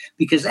home,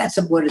 because that's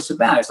what it's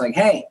about. It's like,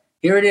 hey,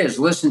 here it is.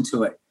 Listen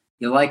to it.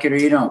 You like it or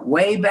you don't.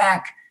 Way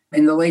back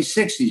in the late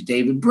 60s,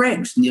 David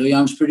Briggs, Neil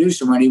Young's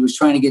producer, when he was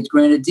trying to get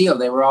Grin a deal,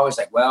 they were always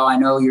like, well, I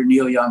know you're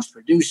Neil Young's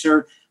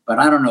producer, but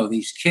I don't know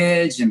these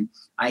kids. And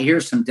I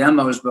hear some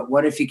demos, but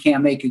what if you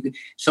can't make it?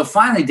 So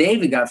finally,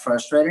 David got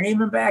frustrated. And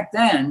even back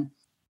then,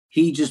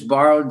 he just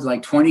borrowed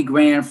like 20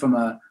 grand from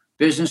a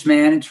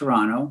businessman in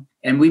Toronto.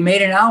 And we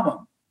made an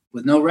album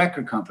with no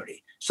record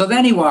company. So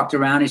then he walked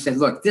around and he said,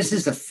 look, this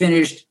is a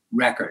finished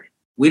record.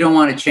 We don't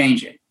want to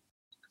change it.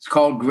 It's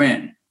called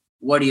Grin.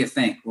 What do you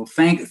think? Well,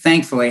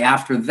 thankfully,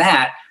 after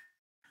that,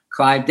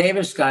 Clive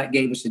Davis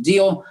gave us a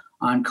deal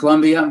on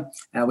Columbia.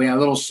 We had a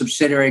little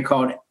subsidiary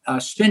called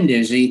Spin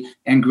Dizzy,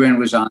 and Grin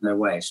was on their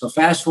way. So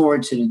fast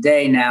forward to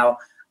today now.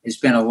 It's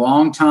been a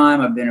long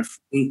time. I've been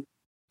a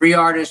free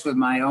artist with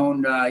my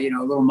own,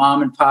 little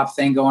mom and pop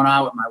thing going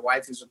on with my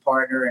wife as a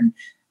partner. And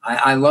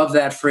I love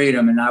that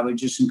freedom. And I would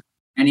just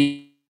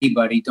encourage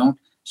anybody, don't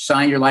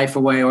sign your life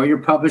away or your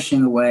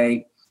publishing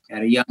away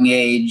at a young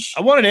age.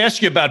 I wanted to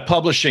ask you about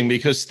publishing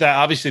because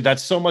obviously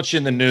that's so much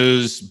in the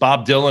news.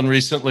 Bob Dylan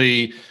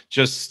recently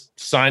just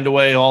signed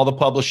away all the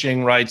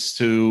publishing rights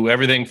to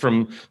everything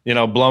from,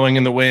 Blowing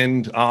in the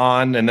Wind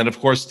on. And then, of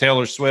course,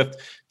 Taylor Swift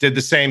did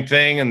the same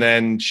thing. And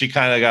then she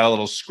kind of got a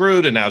little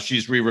screwed. And now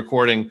she's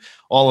re-recording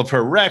all of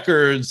her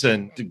records.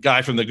 And the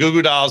guy from the Goo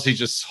Goo Dolls, he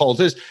just sold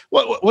his.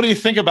 What do you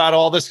think about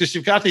all this? Because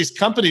you've got these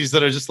companies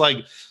that are just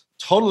like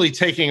totally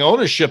taking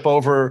ownership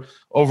over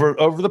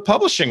the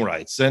publishing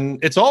rights.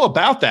 And it's all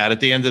about that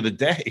at the end of the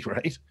day,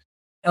 right?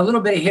 A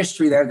little bit of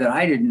history there that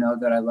I didn't know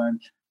that I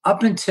learned.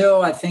 Up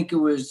until I think it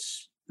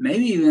was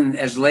maybe even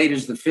as late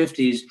as the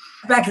 50s,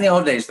 back in the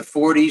old days, the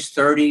 40s,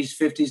 30s,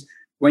 50s,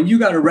 when you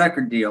got a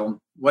record deal,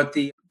 what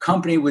the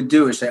company would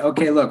do is say,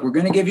 okay, look, we're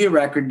going to give you a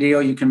record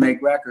deal. You can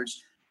make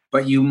records,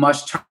 but you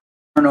must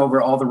turn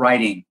over all the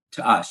writing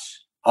to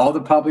us. All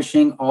the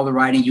publishing, all the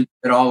writing, you get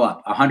it all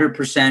up.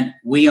 100%,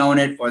 we own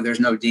it or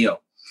there's no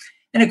deal.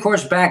 And of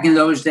course, back in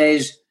those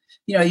days,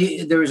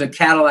 there was a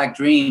Cadillac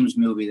Dreams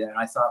movie that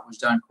I thought was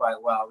done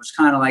quite well. It was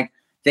kind of like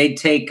they'd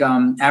take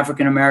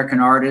African-American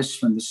artists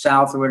from the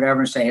South or whatever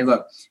and say, hey,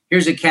 look,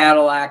 here's a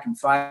Cadillac and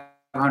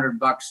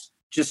 $500.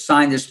 Just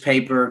sign this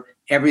paper.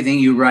 Everything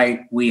you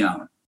write, we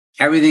own.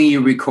 Everything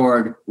you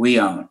record, we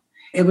own.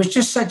 It was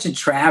just such a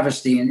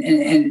travesty.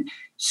 And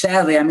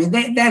sadly, I mean,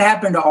 that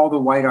happened to all the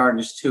white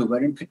artists too,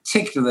 but in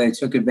particular, they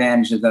took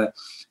advantage of the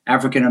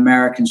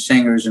African-American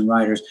singers and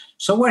writers.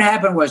 So what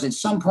happened was at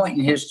some point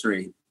in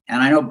history,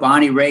 and I know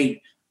Bonnie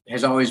Raitt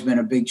has always been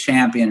a big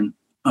champion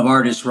of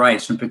artists'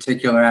 rights, in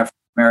particular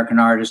African-American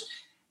artists,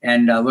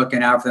 and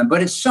looking out for them.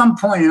 But at some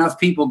point, enough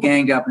people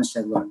ganged up and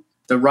said, look,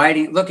 the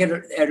writing, look at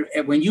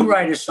when you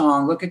write a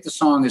song, look at the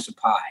song as a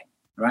pie,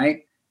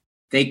 right?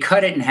 They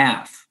cut it in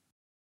half.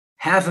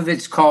 Half of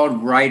it's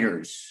called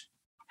writers.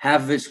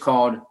 Half of it's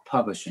called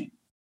publishing.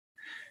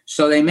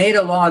 So they made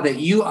a law that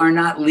you are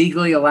not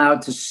legally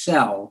allowed to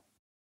sell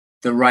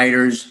the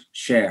writer's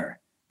share,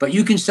 but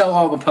you can sell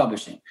all the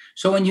publishing.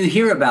 So when you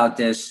hear about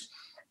this,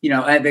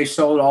 they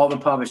sold all the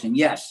publishing.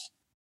 Yes,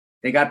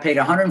 they got paid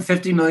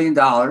 $150 million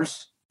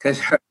because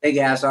they're big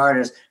ass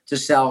artists to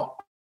sell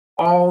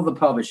all the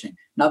publishing.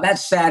 Now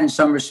that's sad in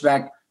some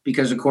respect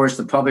because of course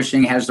the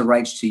publishing has the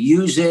rights to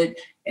use it.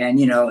 And,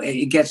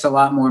 it gets a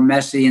lot more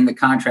messy in the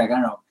contract. I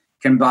don't know.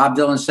 Can Bob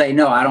Dylan say,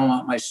 no, I don't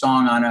want my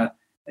song on a,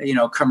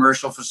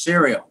 commercial for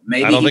cereal?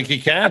 Maybe I don't think he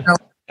can.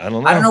 I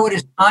don't know. I don't know what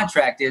his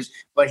contract is,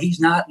 but he's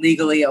not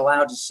legally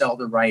allowed to sell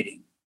the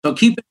writing. So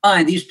keep in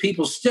mind, these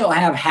people still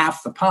have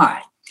half the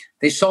pie.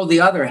 They sold the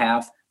other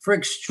half for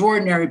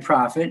extraordinary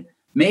profit,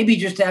 maybe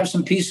just to have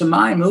some peace of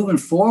mind moving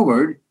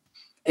forward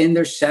in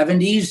their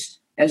 70s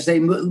as they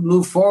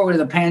move forward to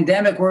the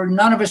pandemic where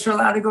none of us are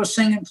allowed to go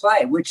sing and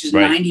play, which is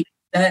 90%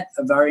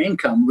 of our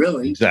income,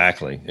 really.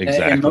 Exactly.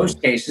 In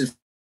most cases,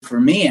 for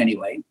me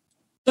anyway.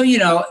 So,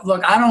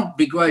 look, I don't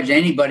begrudge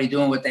anybody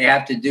doing what they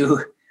have to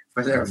do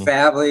for their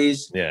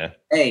families. Yeah.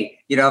 Hey,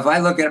 if I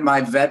look at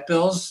my vet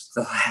bills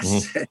the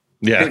last 15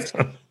 years,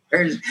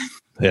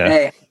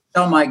 hey, I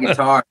sell my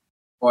guitar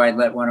before I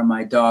let one of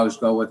my dogs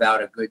go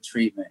without a good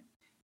treatment.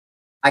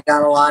 I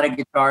got a lot of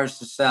guitars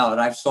to sell, and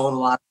I've sold a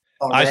lot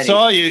already. I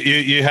saw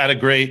you had a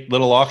great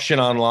little auction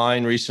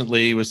online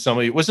recently with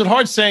somebody. Was it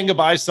hard saying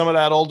goodbye to some of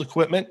that old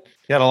equipment?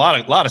 You had a lot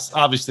of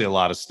obviously a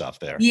lot of stuff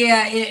there.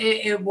 Yeah,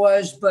 it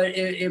was, but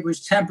it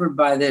was tempered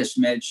by this,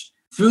 Mitch.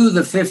 Through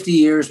the 50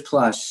 years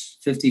plus,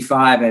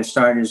 55, I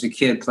started as a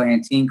kid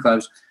playing teen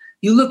clubs.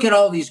 You look at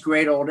all these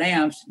great old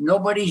amps,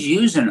 nobody's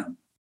using them.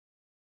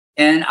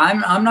 And I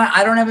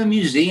don't have a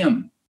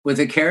museum with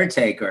a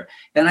caretaker.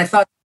 And I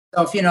thought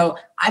to myself,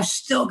 I've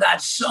still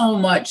got so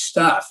much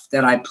stuff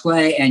that I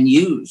play and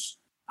use.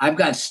 I've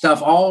got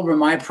stuff all over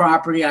my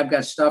property. I've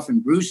got stuff in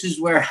Bruce's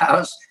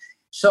warehouse.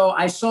 So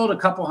I sold a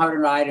couple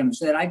hundred items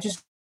that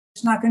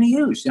it's not going to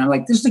use. And I'm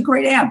like, this is a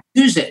great amp.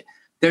 Use it.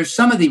 There's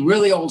some of the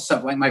really old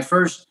stuff, like my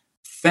first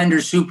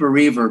Fender Super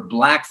Reverb,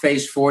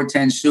 Blackface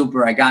 410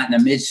 Super I got in the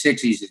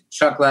mid-'60s at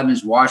Chuck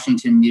Levin's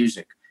Washington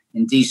Music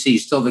in D.C.,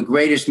 still the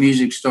greatest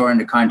music store in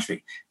the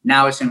country.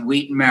 Now it's in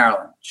Wheaton,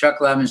 Maryland. Chuck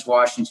Levin's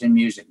Washington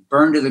Music,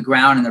 burned to the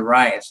ground in the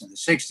riots in the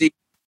 60s.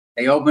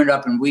 They opened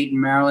up in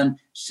Wheaton, Maryland,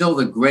 still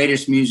the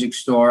greatest music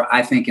store,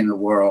 I think, in the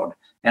world.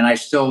 And they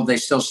still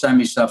send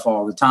me stuff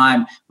all the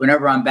time.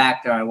 Whenever I'm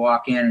back there, I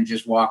walk in and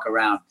just walk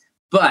around.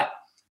 But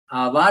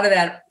a lot of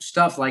that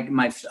stuff, like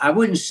I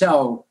wouldn't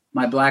sell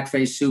my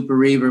Blackface Super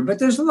Reverb, but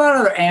there's a lot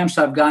of other amps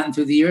I've gotten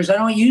through the years I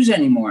don't use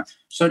anymore.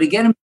 So to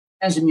get them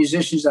as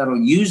musicians that'll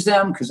use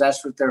them, because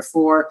that's what they're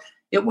for,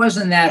 it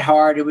wasn't that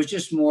hard. It was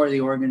just more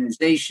the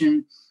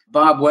organization.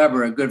 Bob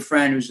Weber, a good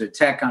friend who's a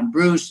tech on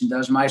Bruce and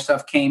does my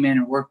stuff, came in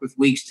and worked with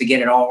Weeks to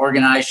get it all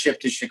organized,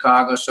 shipped to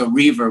Chicago. So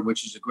Reverb,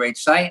 which is a great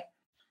site,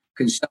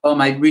 can sell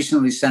them. I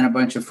recently sent a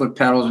bunch of foot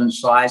pedals and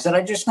slides that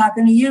I'm just not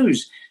going to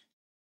use.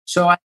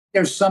 So I think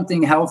there's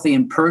something healthy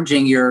in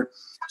purging your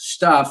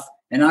stuff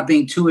and not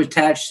being too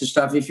attached to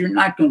stuff. If you're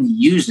not going to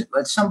use it,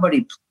 let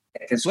somebody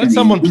Let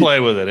someone play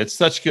with it. It's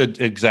such good.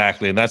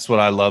 Exactly. And that's what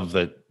I love,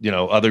 that,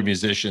 other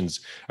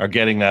musicians are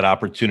getting that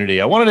opportunity.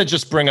 I wanted to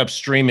just bring up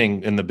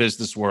streaming in the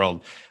business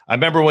world. I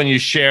remember when you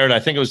shared, I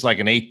think it was like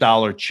an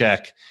 $8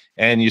 check,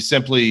 and you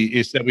said,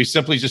 we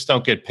simply just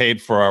don't get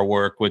paid for our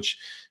work, which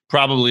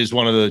probably is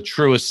one of the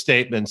truest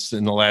statements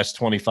in the last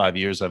 25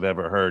 years I've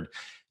ever heard.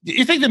 Do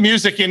you think the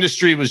music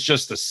industry was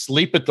just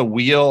asleep at the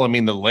wheel? I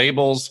mean, the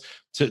labels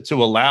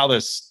to allow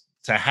this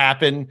to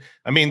happen.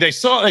 I mean, they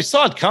saw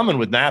it coming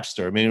with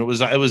Napster. I mean,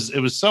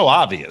 it was so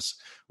obvious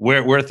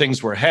where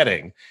things were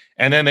heading,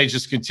 and then they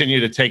just continue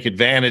to take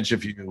advantage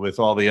of you with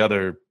all the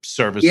other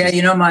services.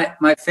 Yeah,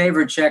 my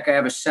favorite check, I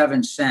have a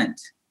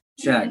 7-cent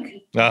check.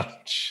 Oh,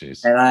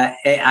 jeez. And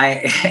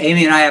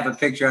Amy and I have a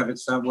picture of it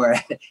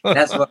somewhere.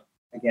 That's what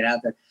I get out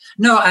there.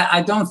 No,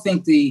 I don't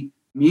think the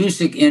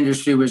music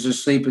industry was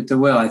asleep at the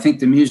wheel. I think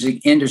the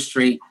music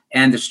industry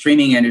and the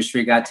streaming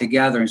industry got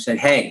together and said,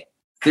 hey,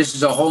 this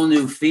is a whole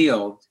new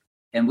field,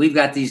 and we've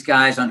got these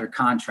guys under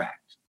contract.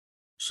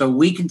 So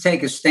we can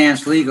take a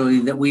stance legally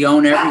that we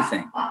own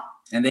everything,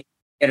 and they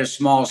get a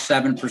small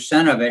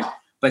 7% of it.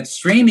 But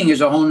streaming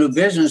is a whole new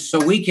business,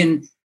 so we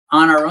can,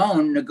 on our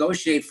own,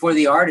 negotiate for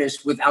the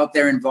artist without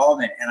their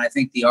involvement. And I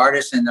think the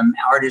artists and the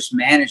artist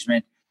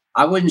management,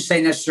 I wouldn't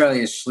say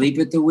necessarily asleep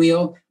at the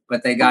wheel,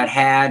 but they got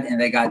had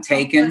and they got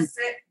taken.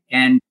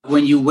 And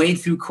when you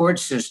wade through court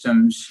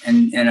systems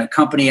and a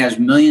company has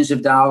millions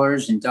of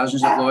dollars and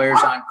dozens of lawyers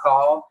on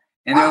call,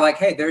 and they're like,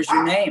 hey, there's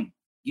your name.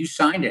 You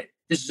signed it.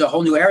 This is a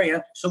whole new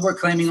area, so we're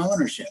claiming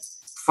ownership.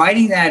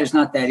 Fighting that is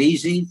not that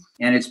easy,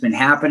 and it's been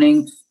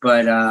happening,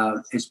 but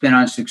it's been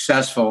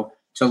unsuccessful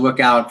to look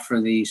out for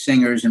the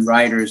singers and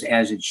writers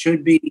as it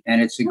should be.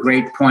 And it's a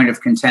great point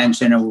of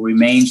contention and will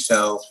remain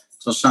so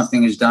until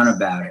something is done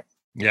about it.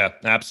 Yeah,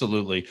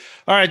 absolutely.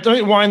 All right, let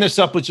me wind this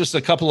up with just a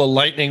couple of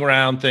lightning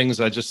round things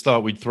I just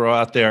thought we'd throw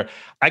out there.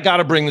 I got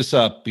to bring this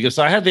up because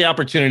I had the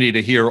opportunity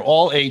to hear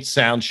all 8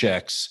 sound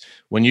checks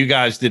when you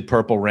guys did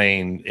Purple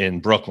Rain in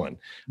Brooklyn.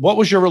 What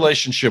was your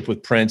relationship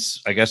with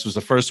Prince? I guess was the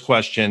first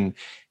question.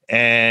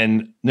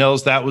 And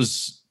Nils, that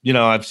was,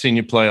 I've seen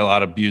you play a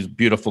lot of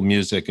beautiful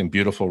music and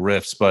beautiful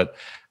riffs, but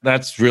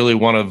that's really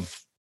one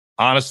of,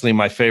 honestly,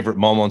 my favorite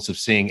moments of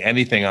seeing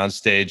anything on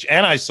stage.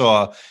 And I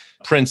saw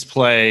Prince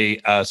play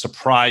a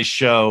surprise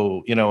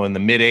show, in the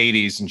mid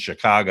 80s in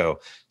Chicago.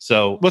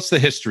 So what's the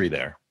history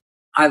there?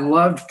 I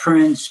loved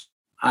Prince.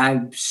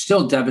 I'm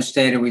still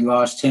devastated we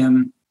lost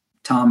him,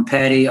 Tom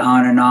Petty,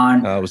 on and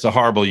on. It was a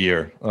horrible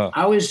year.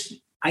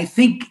 I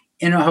think,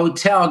 in a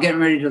hotel getting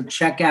ready to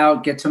check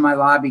out, get to my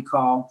lobby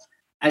call.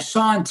 I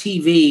saw on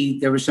TV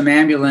there were some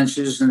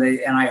ambulances and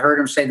I heard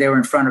him say they were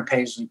in front of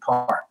Paisley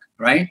Park,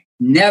 right?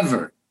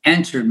 Never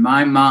entered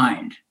my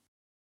mind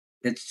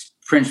that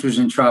Prince was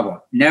in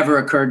trouble. Never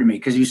occurred to me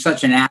because he was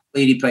such an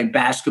athlete. He played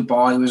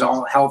basketball. He was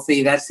all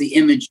healthy. That's the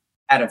image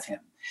out of him.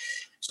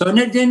 So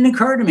it didn't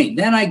occur to me.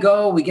 Then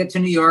we get to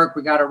New York,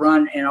 we got to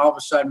run, and all of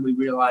a sudden we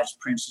realized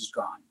Prince is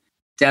gone.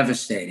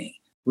 Devastating.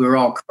 We were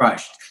all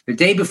crushed. The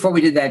day before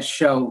we did that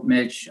show,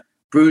 Mitch,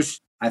 Bruce,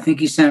 I think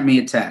he sent me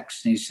a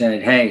text. And he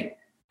said, hey,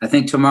 I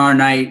think tomorrow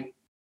night,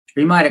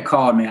 he might have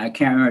called me. I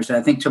can't remember. He said,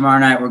 I think tomorrow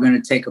night we're going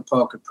to take a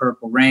poke at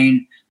Purple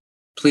Rain.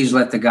 Please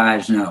let the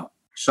guys know.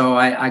 So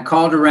I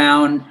called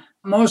around.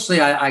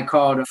 Mostly I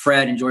called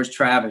Fred and George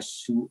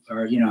Travis, who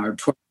are, our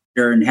tour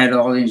leader and head of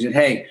all things. Said,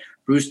 hey,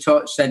 Bruce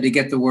said to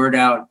get the word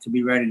out to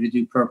be ready to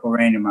do Purple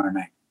Rain tomorrow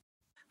night.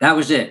 That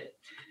was it.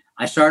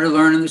 I started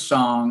learning the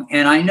song.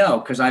 And I know,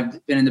 because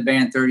I've been in the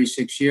band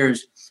 36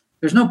 years,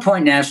 there's no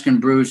point in asking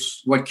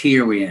Bruce, what key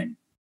are we in?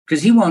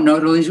 Because he won't know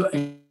till he's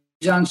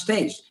on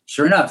stage.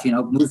 Sure enough,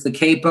 move the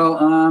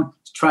capo,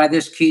 try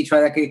this key,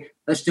 try that key.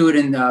 Let's do it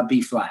in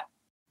B flat.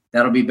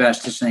 That'll be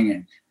best to sing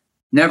in.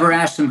 Never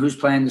asked him who's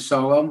playing the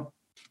solo.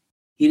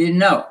 He didn't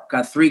know.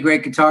 Got 3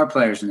 great guitar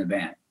players in the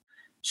band.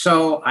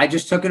 So I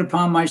just took it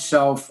upon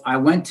myself. I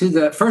went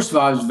to first of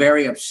all, I was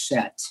very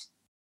upset.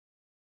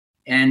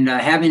 And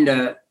having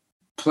to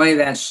play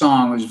that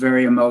song was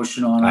very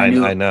emotional. And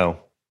I know.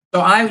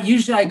 So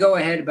I go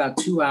ahead about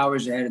 2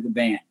 hours ahead of the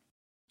band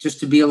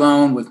just to be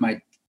alone with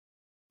my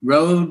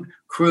road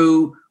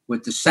crew,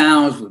 with the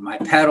sounds, with my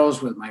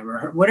pedals, with my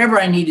whatever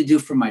I need to do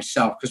for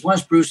myself. Because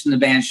once Bruce and the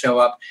band show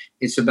up,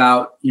 it's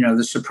about,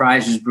 the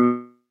surprises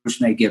Bruce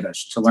may give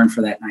us to learn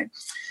for that night.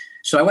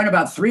 So I went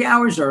about 3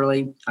 hours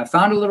early. I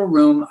found a little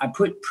room. I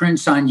put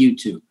Prince on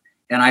YouTube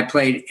and I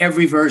played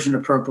every version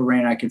of Purple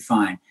Rain I could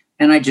find.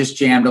 And I just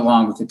jammed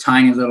along with a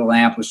tiny little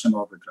amp with some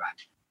overdrive.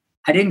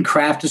 I didn't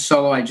craft a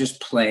solo. I just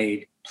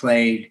played.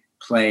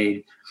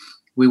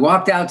 We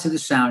walked out to the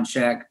sound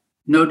check.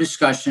 No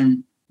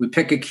discussion. We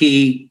pick a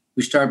key.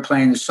 We start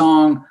playing the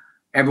song.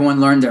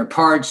 Everyone learned their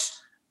parts.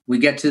 We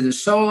get to the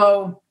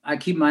solo. I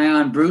keep my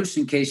eye on Bruce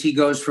in case he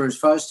goes for his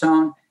fuzz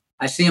tone.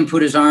 I see him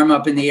put his arm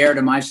up in the air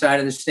to my side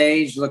of the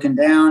stage, looking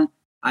down.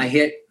 I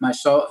hit my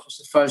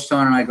fuzz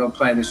tone and I go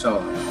play the solo.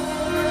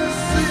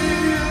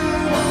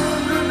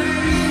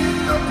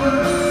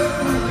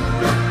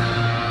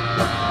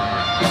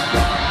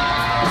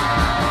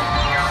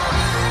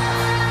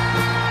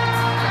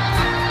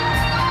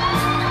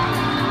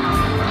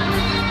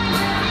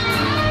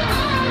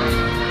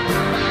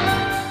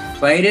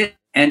 played it,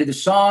 ended the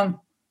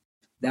song.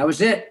 That was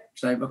it.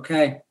 It's like,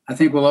 okay, I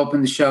think we'll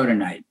open the show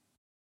tonight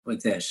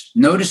with this.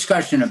 No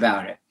discussion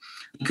about it.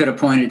 He could have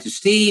pointed to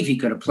Steve. He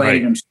could have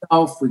played it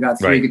himself. We got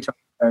 3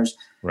 guitars.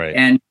 Right.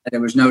 And there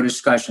was no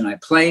discussion. I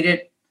played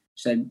it,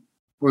 said,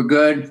 we're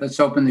good. Let's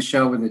open the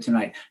show with it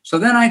tonight. So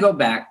then I go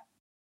back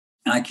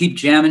and I keep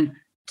jamming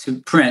to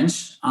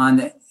Prince on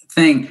the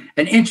thing.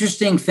 An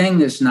interesting thing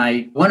this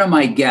night, one of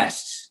my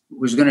guests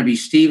was going to be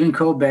Stephen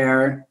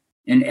Colbert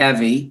and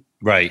Evie.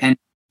 Right. And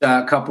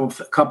a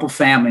couple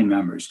family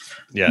members.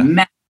 Yeah.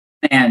 Massive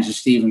fans of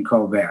Stephen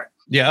Colbert.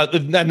 Yeah,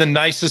 and the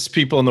nicest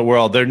people in the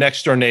world. They're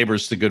next door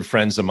neighbors to good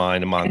friends of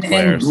mine in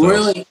Montclair. And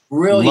really,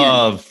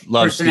 brilliant.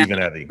 Love Steve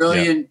and Evie.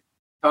 Brilliant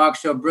talk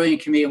show,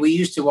 brilliant comedian. We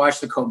used to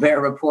watch the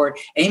Colbert Report.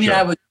 Amy and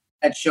I would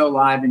at show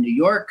live in New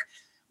York.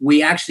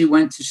 We actually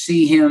went to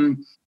see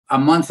him a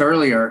month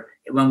earlier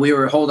when we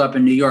were holed up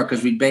in New York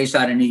because we based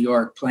out of New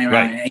York playing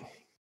around. Right.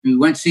 We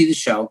went to see the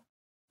show,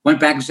 went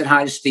back and said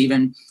hi to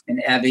Stephen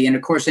and Evie. And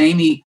of course,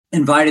 Amy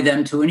invited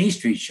them to an E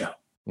Street show.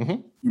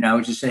 Mm-hmm. You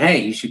know, just said, hey,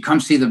 you should come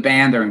see the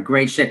band. They're in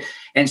great shape.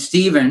 And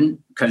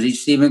Stephen, because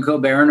he's Stephen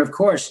Colbert, and of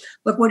course,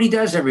 look what he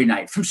does every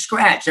night from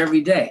scratch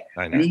every day.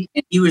 I know. And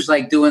he was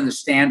like doing the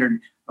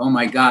standard, oh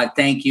my God,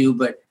 thank you.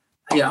 But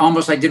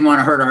almost like didn't want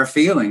to hurt our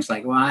feelings.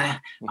 Like, well,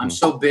 I'm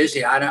so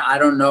busy. I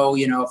don't know,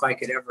 if I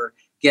could ever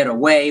get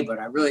away, but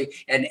I really,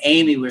 and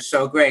Amy was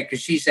so great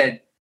because she said,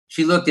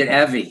 she looked at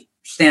Evie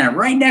standing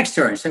right next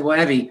to her and said,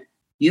 well, Evie,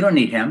 you don't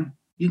need him.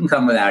 You can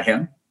come without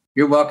him.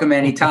 You're welcome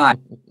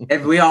anytime.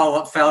 And we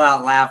all fell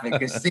out laughing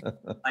because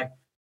like,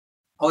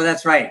 oh,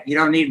 that's right. You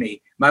don't need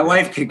me. My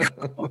wife could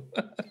go.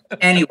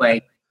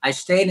 Anyway, I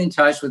stayed in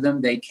touch with them.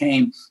 They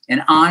came.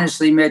 And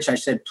honestly, Mitch, I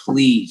said,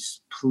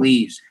 please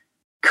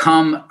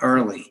come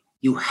early.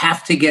 You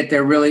have to get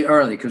there really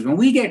early because when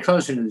we get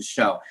closer to the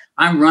show,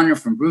 I'm running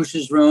from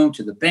Bruce's room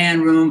to the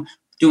band room,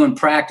 doing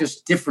practice,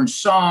 different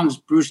songs.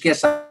 Bruce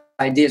gets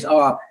ideas.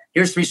 Oh,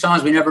 here's 3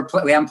 songs we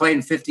haven't played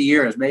in 50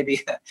 years,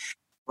 maybe.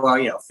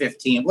 Well,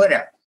 15,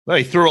 whatever. Well,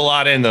 he threw a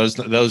lot in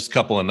those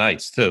couple of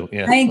nights too.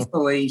 Yeah.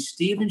 Thankfully,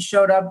 Stephen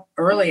showed up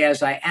early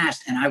as I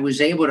asked, and I was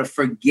able to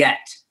forget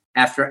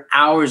after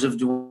hours of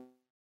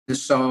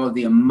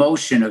the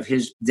emotion of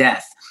his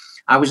death.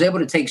 I was able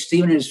to take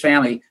Stephen and his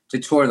family to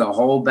tour the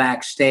whole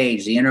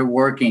backstage, the inner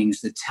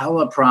workings, the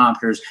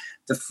teleprompters,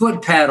 the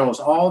foot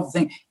pedals, all the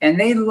things, and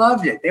they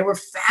loved it. They were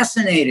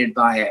fascinated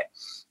by it.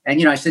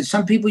 And I said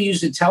some people use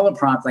the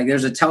teleprompter, like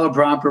there's a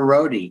teleprompter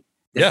roadie.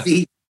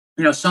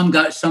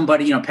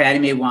 Somebody, Patty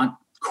may want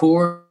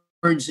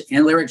chords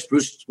and lyrics.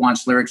 Bruce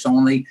wants lyrics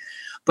only.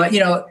 But,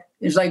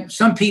 it's like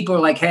some people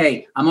are like,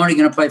 hey, I'm only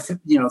going to play,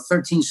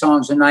 13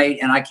 songs a night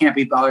and I can't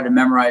be bothered to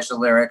memorize the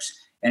lyrics.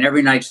 And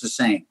every night's the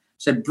same.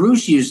 So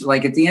Bruce used,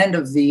 like at the end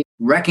of the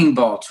Wrecking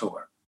Ball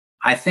tour,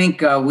 I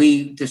think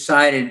we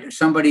decided,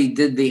 somebody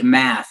did the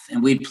math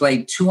and we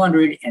played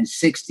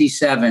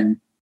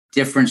 267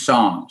 different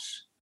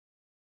songs.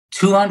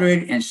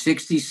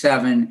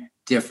 267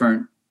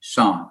 different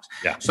songs.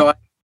 Yeah. So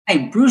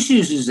Bruce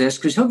uses this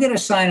because he'll get a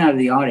sign out of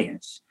the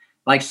audience,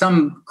 like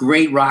some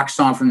great rock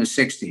song from the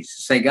 60s.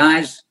 Say,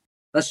 guys,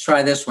 let's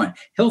try this one.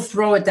 He'll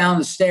throw it down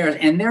the stairs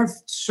and they're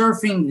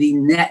surfing the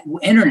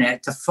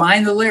internet to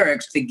find the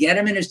lyrics to get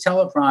him in his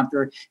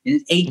teleprompter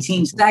in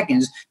 18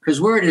 seconds because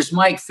we're at his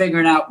mic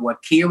figuring out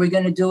what key are we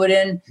going to do it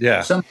in.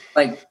 Yeah. Some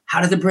like, how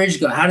did the bridge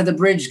go? How did the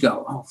bridge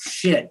go? Oh,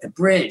 shit, the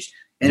bridge.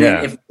 And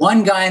then if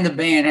one guy in the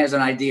band has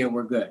an idea,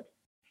 we're good.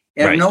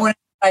 If no one has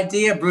an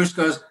idea, Bruce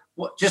goes,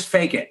 well, just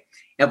fake it.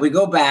 If we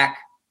go back,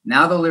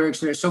 now the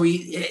lyrics are. So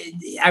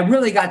I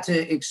really got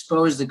to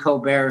expose the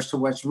Colberts to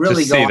what's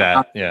really going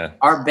on in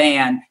our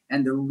band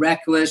and the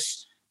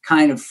reckless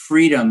kind of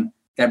freedom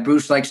that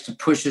Bruce likes to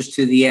push us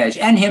to the edge,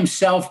 and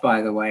himself,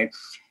 by the way.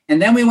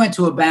 And then we went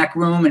to a back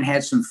room and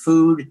had some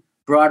food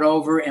brought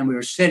over, and we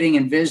were sitting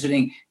and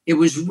visiting. It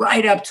was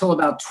right up till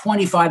about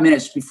 25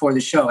 minutes before the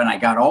show, and I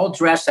got all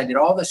dressed. I did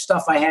all the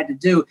stuff I had to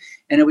do,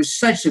 and it was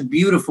such a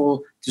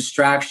beautiful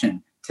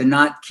distraction to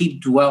not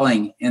keep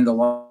dwelling in the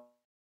law.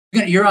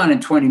 You're on in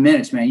 20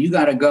 minutes, man. You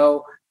got to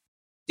go.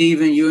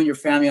 Stephen, you and your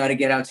family ought to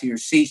get out to your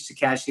seats to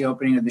catch the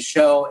opening of the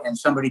show. And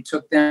somebody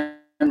took them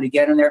to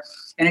get in there.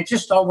 And it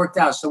just all worked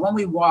out. So when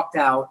we walked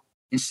out,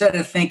 instead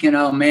of thinking,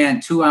 oh,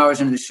 man, 2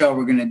 hours into the show,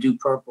 we're going to do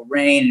Purple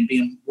Rain and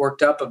being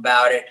worked up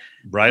about it.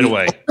 Right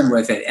away.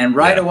 With it. And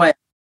right away,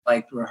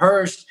 like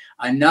rehearsed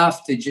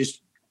enough to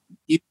just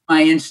use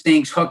my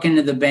instincts, hook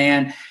into the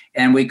band.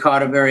 And we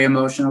caught a very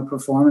emotional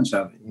performance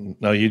of it.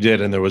 No, you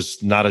did. And there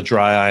was not a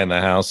dry eye in the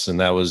house.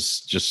 And that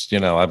was just,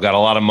 I've got a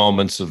lot of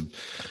moments of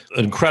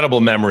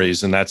incredible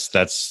memories. And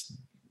that's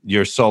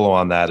your solo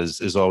on that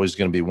is always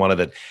going to be one of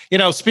it.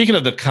 Speaking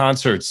of the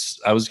concerts,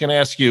 I was going to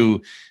ask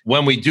you,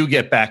 when we do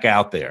get back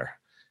out there,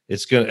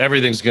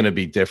 everything's going to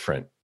be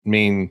different. I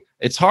mean,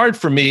 it's hard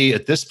for me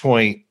at this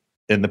point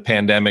in the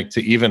pandemic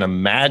to even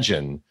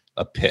imagine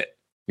a pit,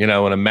 and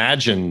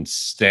imagine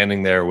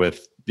standing there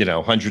with,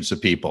 hundreds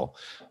of people.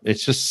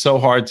 It's just so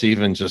hard to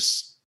even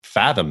just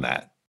fathom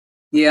that.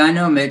 Yeah, I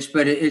know, Mitch,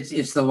 but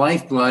it's the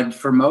lifeblood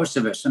for most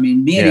of us. I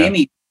mean, me and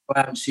Amy go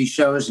out and see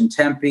shows in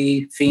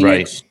Tempe,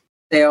 Phoenix,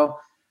 Dale.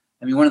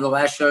 I mean, one of the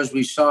last shows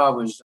we saw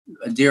was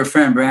a dear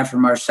friend, Branford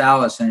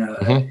Marsalis, and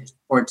a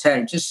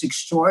quartet. Just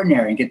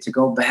extraordinary, and get to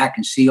go back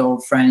and see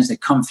old friends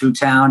that come through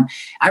town.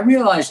 I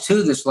realized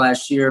too this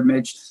last year,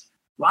 Mitch,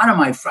 a lot of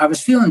I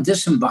was feeling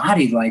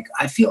disembodied. Like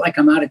I feel like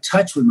I'm out of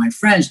touch with my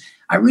friends.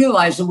 I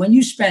realized that when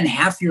you spend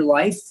half your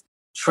life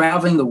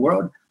traveling the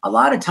world, a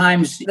lot of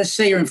times, let's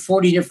say you're in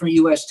 40 different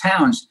U.S.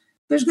 towns,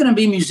 there's going to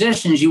be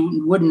musicians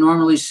you wouldn't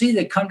normally see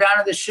that come down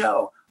to the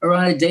show, or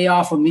on a day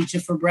off will meet you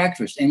for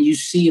breakfast, and you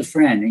see a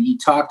friend and you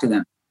talk to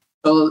them.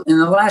 So in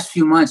the last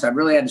few months, I've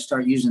really had to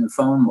start using the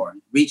phone more,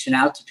 reaching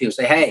out to people,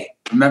 say, hey,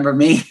 remember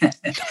me?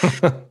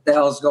 What the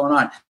hell's going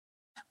on?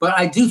 But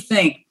I do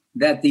think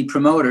that the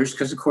promoters,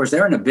 because of course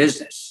they're in a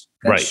business,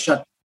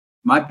 I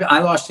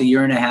lost a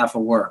year and a half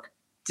of work,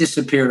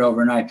 disappeared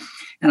overnight.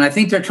 And I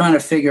think they're trying to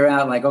figure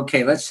out, like,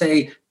 okay, let's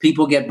say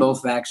people get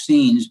both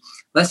vaccines.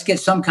 Let's get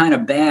some kind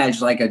of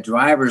badge, like a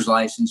driver's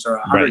license or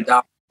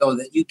 $100, so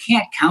that you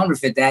can't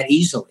counterfeit that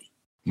easily.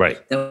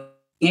 Right. They'll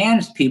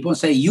scan people and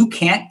say, you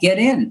can't get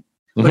in.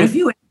 But if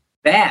you have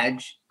a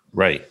badge,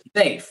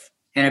 safe.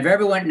 And if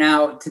everyone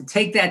now, to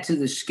take that to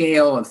the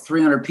scale of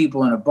 300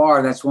 people in a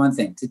bar, that's one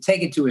thing. To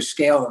take it to a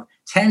scale of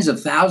tens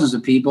of thousands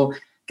of people,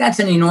 that's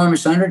an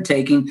enormous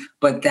undertaking,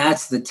 but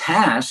that's the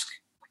task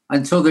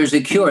until there's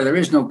a cure. There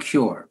is no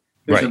cure.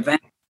 There's a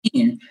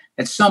vaccine.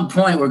 At some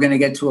point, we're going to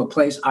get to a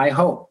place, I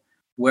hope,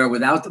 where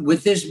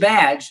with this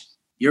badge,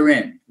 you're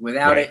in.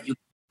 Without it, you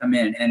come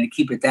in, and to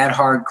keep it that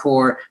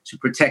hardcore to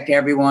protect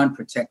everyone,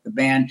 protect the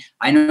band.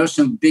 I know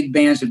some big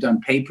bands have done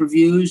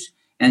pay-per-views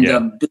and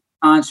big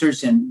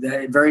concerts, and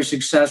very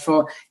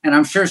successful. And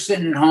I'm sure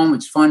sitting at home,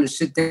 it's fun to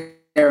sit there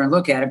and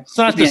look at it. It's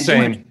not the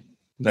same.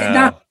 No. It's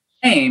not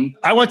the same.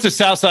 I went to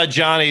Southside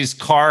Johnny's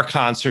car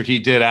concert he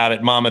did out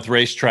at Monmouth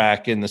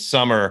Racetrack in the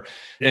summer.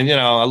 And, you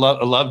know, I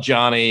love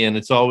Johnny, and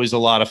it's always a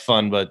lot of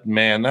fun. But,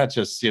 man, that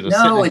just, sitting in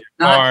the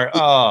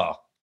car,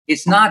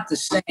 it's not the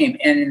same.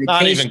 And in the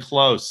not even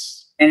close.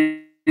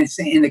 And it's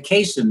in the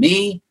case of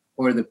me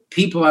or the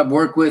people I've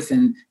worked with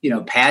and,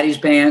 Patty's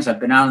bands, I've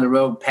been out on the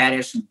road. Patty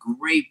has some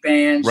great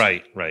bands.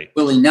 Right.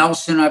 Willie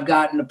Nelson I've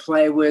gotten to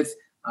play with,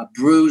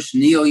 Bruce,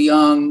 Neil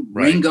Young,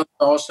 Ringo,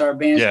 all-star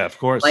bands. Yeah, of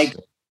course. Like,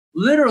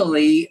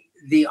 literally,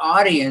 the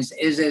audience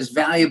is as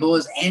valuable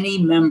as any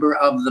member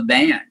of the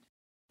band.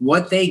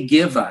 What they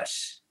give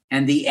us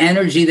and the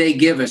energy they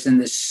give us and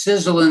the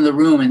sizzle in the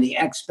room and the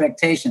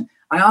expectation.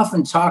 I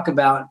often talk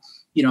about,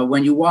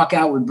 when you walk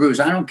out with Bruce,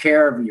 I don't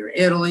care if you're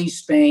Italy,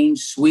 Spain,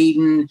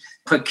 Sweden,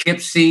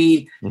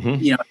 Poughkeepsie,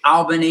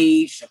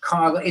 Albany,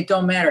 Chicago, it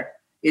don't matter.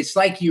 It's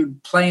like you're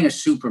playing a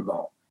Super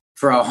Bowl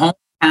for a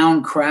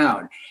hometown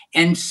crowd.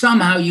 And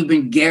somehow you've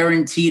been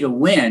guaranteed a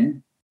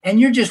win, and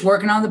you're just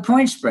working on the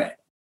point spread.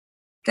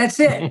 That's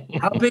it.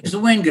 How big is the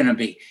win going to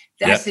be?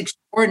 That's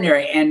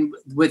extraordinary. And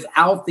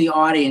without the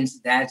audience,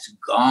 that's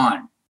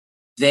gone.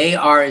 They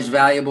are as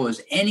valuable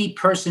as any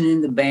person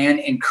in the band,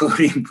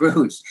 including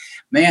Bruce.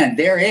 Man,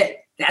 they're it.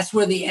 That's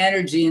where the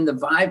energy and the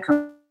vibe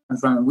come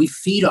from. And we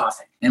feed off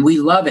it, and we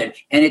love it.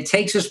 And it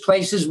takes us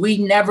places we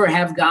never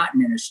have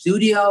gotten, in a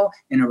studio,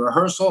 in a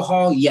rehearsal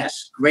hall.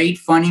 Yes, great,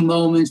 funny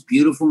moments,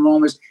 beautiful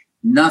moments.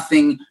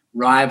 Nothing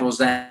rivals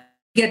that.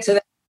 Get to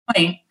that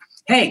point.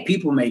 Hey,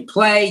 people may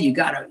play. You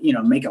got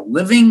to, make a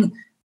living.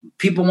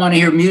 People want to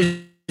hear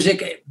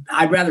music.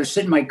 I'd rather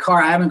sit in my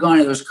car. I haven't gone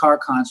to those car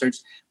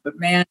concerts, but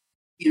man,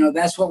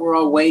 that's what we're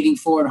all waiting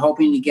for and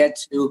hoping to get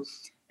to.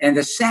 And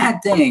the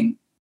sad thing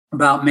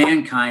about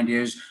mankind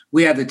is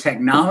we have the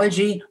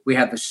technology, we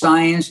have the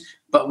science,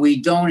 but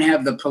we don't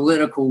have the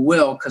political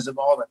will because of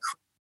all the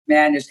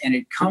madness. And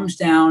it comes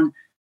down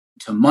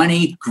to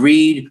money,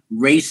 greed,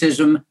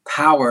 racism,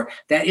 power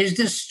that is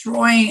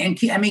destroying. And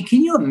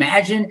can you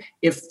imagine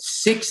if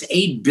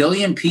 6-8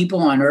 billion people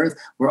on Earth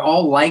were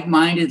all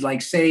like-minded,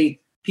 like, say,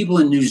 people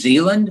in New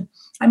Zealand?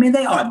 I mean,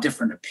 they all have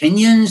different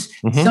opinions.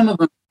 Some of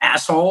them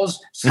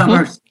assholes, some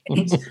are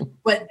saints,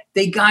 but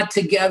they got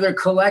together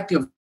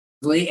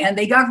collectively and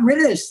they got rid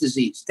of this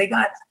disease. They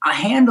got a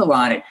handle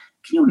on it.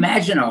 Can you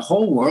imagine a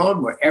whole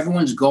world where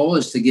everyone's goal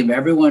is to give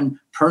everyone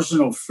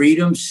personal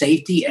freedom,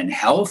 safety, and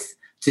health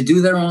to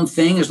do their own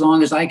thing as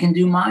long as I can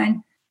do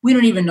mine? We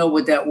don't even know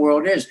what that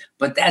world is,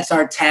 but that's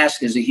our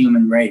task as a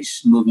human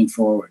race moving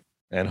forward.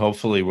 And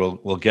hopefully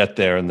we'll get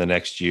there in the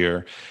next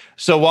year.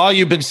 So while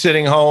you've been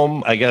sitting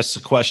home, I guess the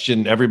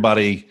question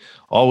everybody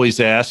always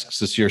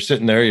asks is, you're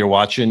sitting there, you're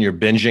watching, you're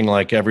binging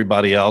like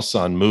everybody else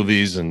on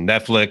movies and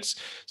Netflix.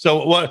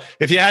 So what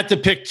if you had to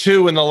pick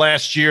two in the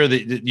last year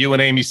that you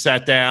and Amy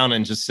sat down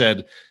and just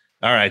said,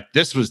 all right,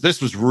 this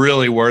was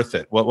really worth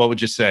it? What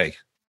would you say?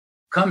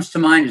 Comes to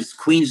mind is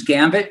Queen's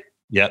Gambit.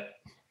 Yep,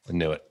 I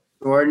knew it.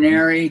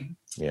 Extraordinary.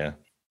 Yeah.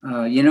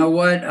 You know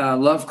what?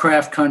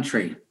 Lovecraft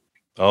Country.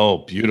 Oh,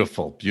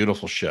 beautiful,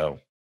 beautiful show.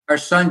 Our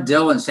son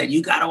Dylan said,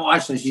 you got to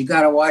watch this. You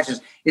got to watch this.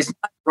 It's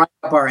not right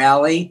up our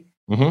alley.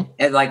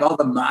 And like all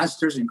the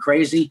monsters and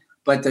crazy,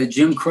 but the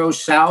Jim Crow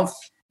South,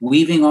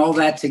 weaving all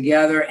that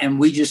together. And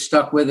we just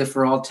stuck with it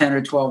for all 10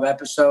 or 12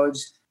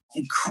 episodes.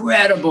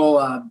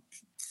 Incredible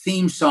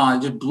theme song.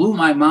 It just blew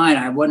my mind.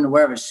 I wasn't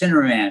aware of it.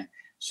 Cinnamon.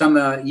 Some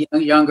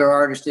younger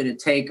artist did a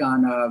take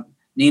on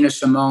Nina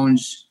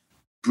Simone's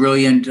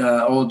brilliant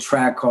old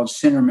track called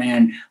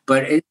Cinnamon.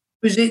 But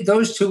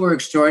those two were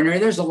extraordinary.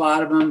 There's a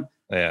lot of them.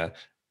 Yeah.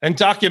 And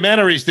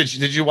documentaries.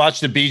 Did you watch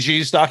the Bee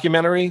Gees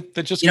documentary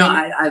that just came?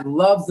 I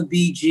love the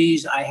Bee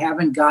Gees. I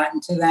haven't gotten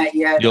to that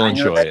yet. You'll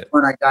enjoy it.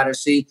 One I got to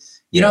see.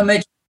 You know,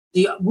 Mitch,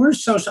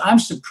 I'm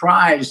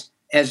surprised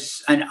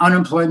as an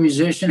unemployed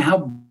musician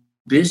how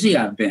busy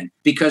I've been,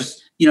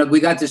 because, we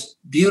got this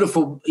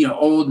beautiful,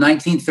 old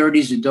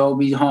 1930s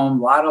Adobe home,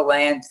 a lot of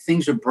land,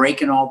 things are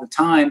breaking all the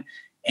time.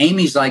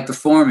 Amy's like the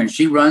foreman.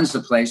 She runs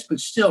the place, but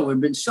still we've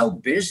been so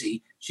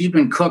busy. She's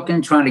been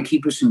cooking, trying to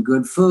keep us some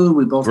good food.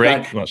 We both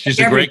she's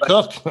a great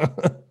cook.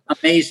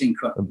 Amazing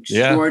cook.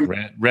 Yeah,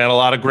 ran a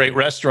lot of great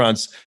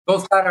restaurants.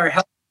 Both got our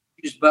health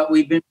issues, but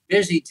we've been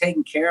busy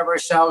taking care of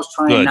ourselves,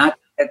 trying not to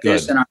get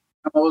this and our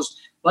animals,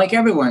 like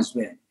everyone's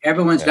been.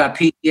 Everyone's got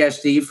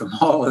PTSD from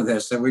all of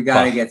this, and we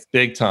got to get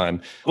big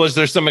time. Was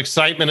there some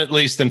excitement, at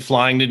least, in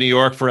flying to New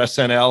York for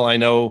SNL? I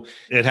know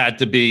it had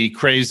to be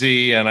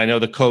crazy, and I know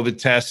the COVID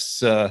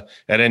tests at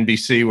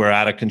NBC were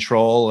out of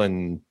control,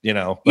 and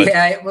but,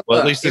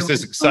 at least this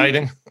is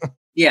exciting.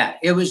 Yeah,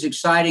 it was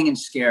exciting and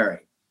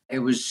scary. It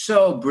was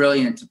so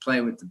brilliant to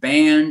play with the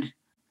band.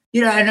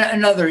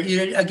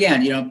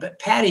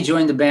 Patty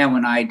joined the band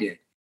when I did,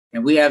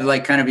 and we have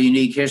like kind of a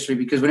unique history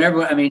because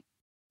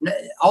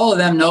all of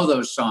them know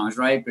those songs,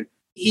 right? But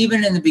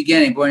even in the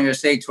beginning, Born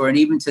USA tour, and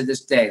even to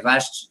this day,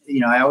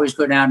 I always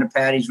go down to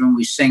Patty's room.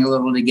 We sing a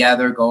little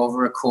together, go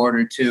over a chord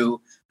or two,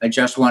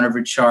 adjust one of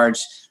her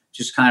charts,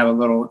 just kind of a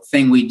little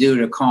thing we do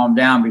to calm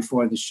down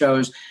before the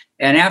shows.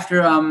 And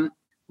after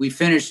we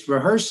finished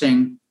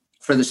rehearsing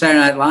for the Saturday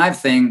Night Live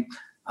thing,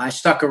 I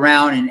stuck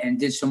around and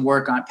did some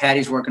work on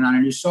Patty's working on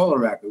a new solo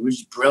record, which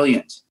is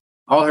brilliant.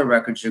 All her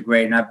records are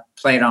great, and I've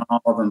played on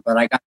all of them, but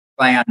I got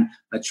play on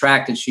a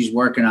track that she's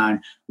working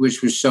on,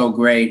 which was so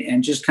great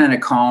and just kind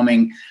of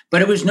calming.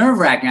 But it was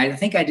nerve-wracking. I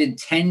think I did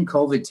 10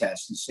 COVID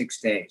tests in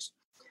 6 days.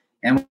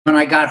 And when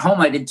I got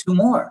home, I did 2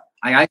 more.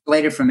 I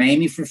isolated from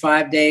Amy for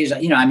 5 days.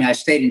 I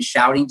stayed in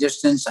shouting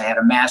distance. I had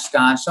a mask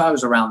on. So I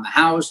was around the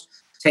house,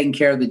 taking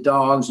care of the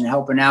dogs and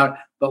helping out.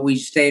 But we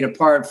stayed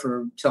apart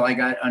till I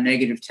got a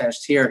negative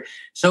test here.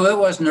 So it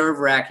was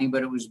nerve-wracking,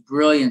 but it was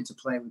brilliant to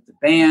play with the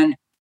band.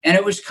 And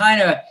it was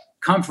kind of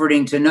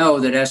comforting to know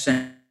that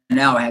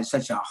SNL had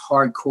such a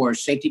hardcore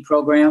safety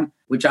program,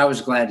 which I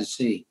was glad to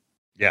see.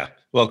 Yeah,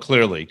 well,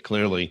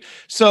 clearly.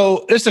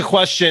 So it's a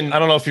question. I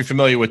don't know if you're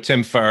familiar with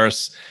Tim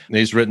Ferriss.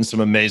 He's written some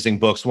amazing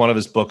books. One of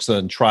his books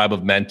on Tribe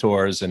of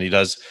Mentors, and he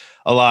does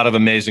a lot of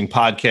amazing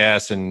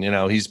podcasts. And,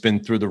 he's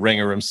been through the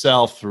ringer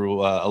himself,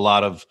 through a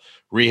lot of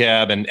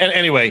rehab. And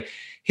anyway,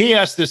 he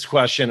asked this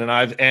question, and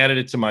I've added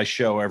it to my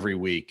show every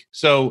week.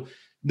 So,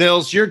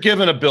 Nils, you're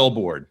given a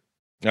billboard.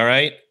 All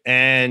right.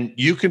 And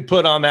you can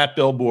put on that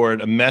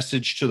billboard a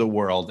message to the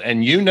world,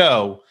 and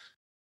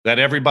that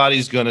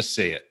everybody's going to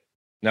see it.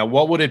 Now,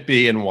 what would it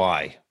be and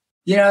why?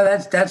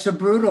 That's a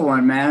brutal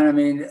one, man.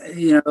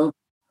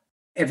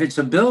 If it's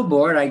a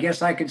billboard, I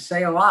guess I could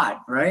say a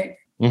lot, right?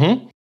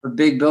 Mm-hmm. A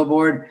big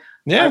billboard.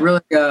 Yeah.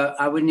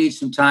 I would need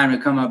some time to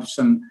come up with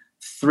some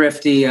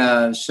thrifty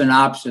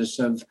synopsis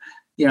of,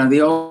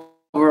 the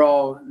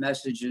overall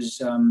message is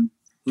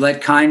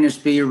let kindness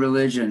be your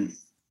religion.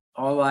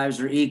 All lives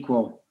are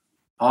equal.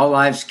 All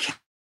lives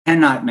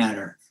cannot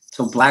matter.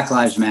 So Black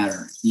lives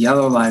matter.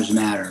 Yellow lives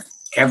matter.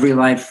 Every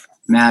life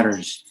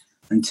matters.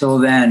 Until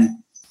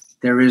then,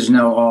 there is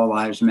no all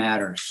lives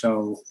matter.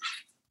 So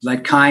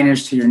let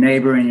kindness to your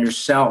neighbor and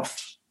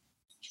yourself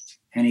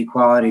and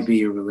equality be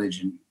your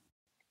religion.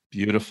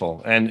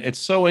 Beautiful. And it's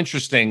so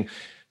interesting.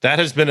 That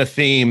has been a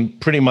theme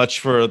pretty much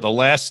for the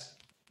last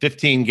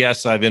 15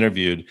 guests I've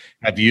interviewed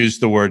have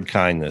used the word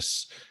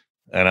kindness.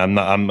 And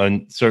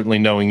I'm certainly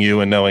knowing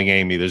you and knowing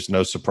Amy, there's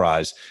no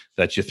surprise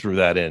that you threw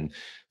that in.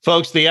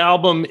 Folks, the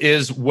album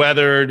is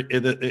Weathered.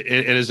 It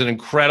is an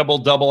incredible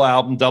double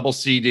album, double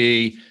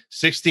CD,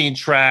 16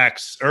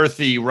 tracks,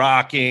 earthy,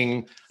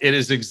 rocking. It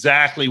is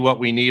exactly what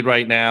we need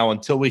right now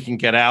until we can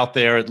get out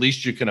there. At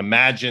least you can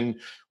imagine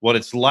what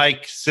it's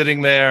like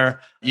sitting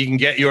there. You can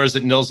get yours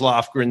at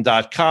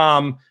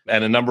nilslofgren.com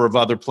and a number of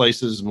other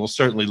places, and we'll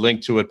certainly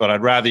link to it. But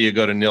I'd rather you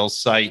go to Nils'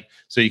 site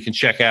so you can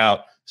check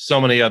out so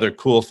many other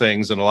cool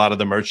things and a lot of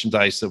the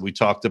merchandise that we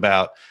talked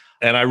about.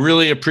 And I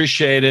really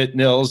appreciate it,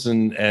 Nils,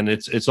 and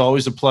it's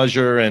always a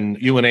pleasure.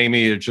 And you and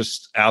Amy are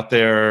just out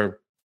there,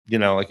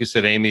 like you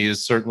said, Amy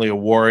is certainly a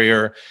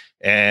warrior.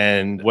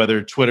 And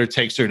whether Twitter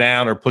takes her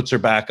down or puts her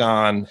back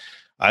on,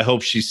 I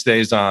hope she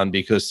stays on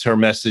because her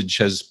message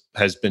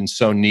has been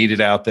so needed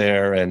out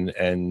there,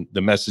 and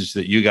the message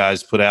that you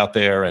guys put out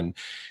there. And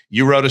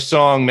you wrote a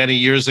song many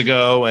years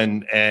ago,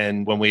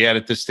 and when we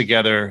edit this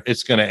together,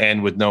 it's going to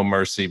end with No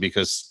Mercy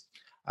because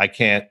I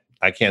can't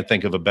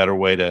think of a better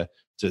way to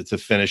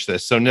finish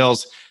this. So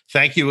Nils,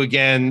 thank you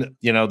again.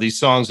 These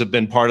songs have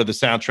been part of the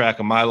soundtrack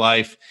of my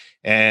life,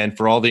 and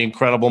for all the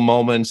incredible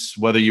moments,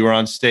 whether you were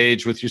on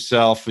stage with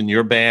yourself and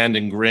your band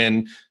and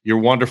Grin, your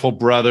wonderful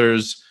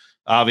brothers,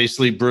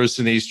 obviously Bruce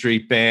and E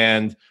Street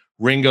Band,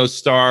 Ringo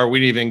Starr. We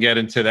didn't even get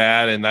into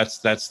that, and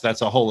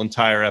that's a whole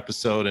entire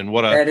episode. And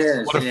what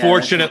a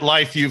fortunate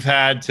life you've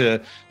had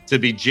to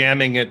be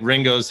jamming at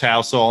Ringo's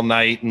house all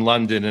night in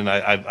London. And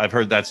I've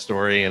heard that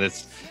story, and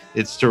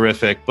it's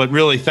terrific. But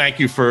really, thank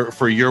you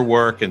for your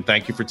work, and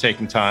thank you for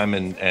taking time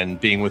and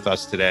being with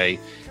us today.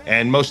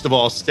 And most of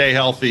all, stay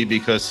healthy,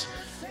 because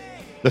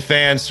the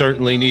fans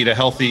certainly need a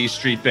healthy E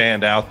Street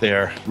Band out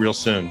there real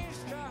soon.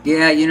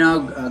 Yeah,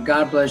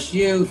 God bless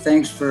you.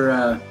 Thanks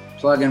for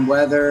plugging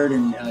Weathered,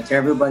 and to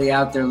everybody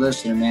out there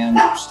listening,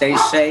 man, stay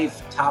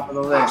safe. Top of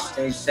the list.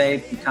 Stay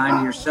safe. Be kind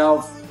to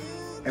yourself,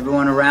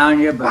 everyone around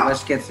you. But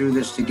let's get through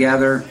this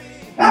together.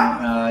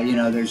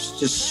 And, there's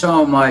just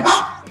so much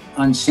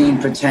unseen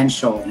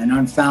potential and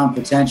unfound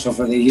potential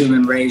for the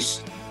human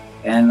race.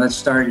 And let's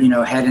start,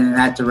 heading in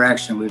that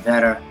direction. We've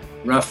had a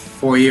rough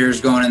 4 years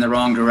going in the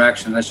wrong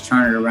direction. Let's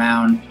turn it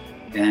around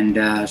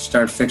and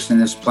start fixing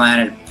this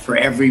planet for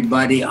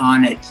everybody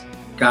on it.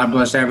 God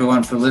bless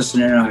everyone for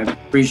listening. I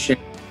appreciate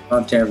it.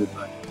 Love to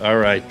everybody. All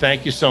right.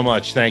 Thank you so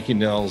much. Thank you,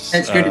 Nils.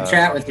 It's good to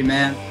chat with you,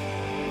 man.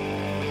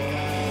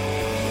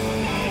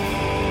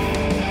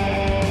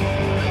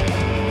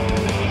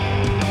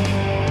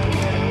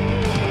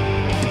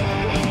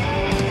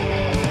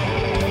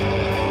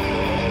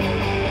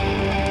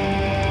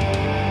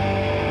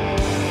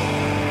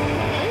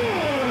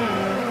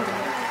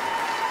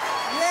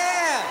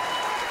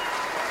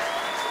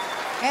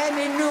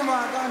 Andy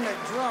Newmark on the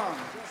drum.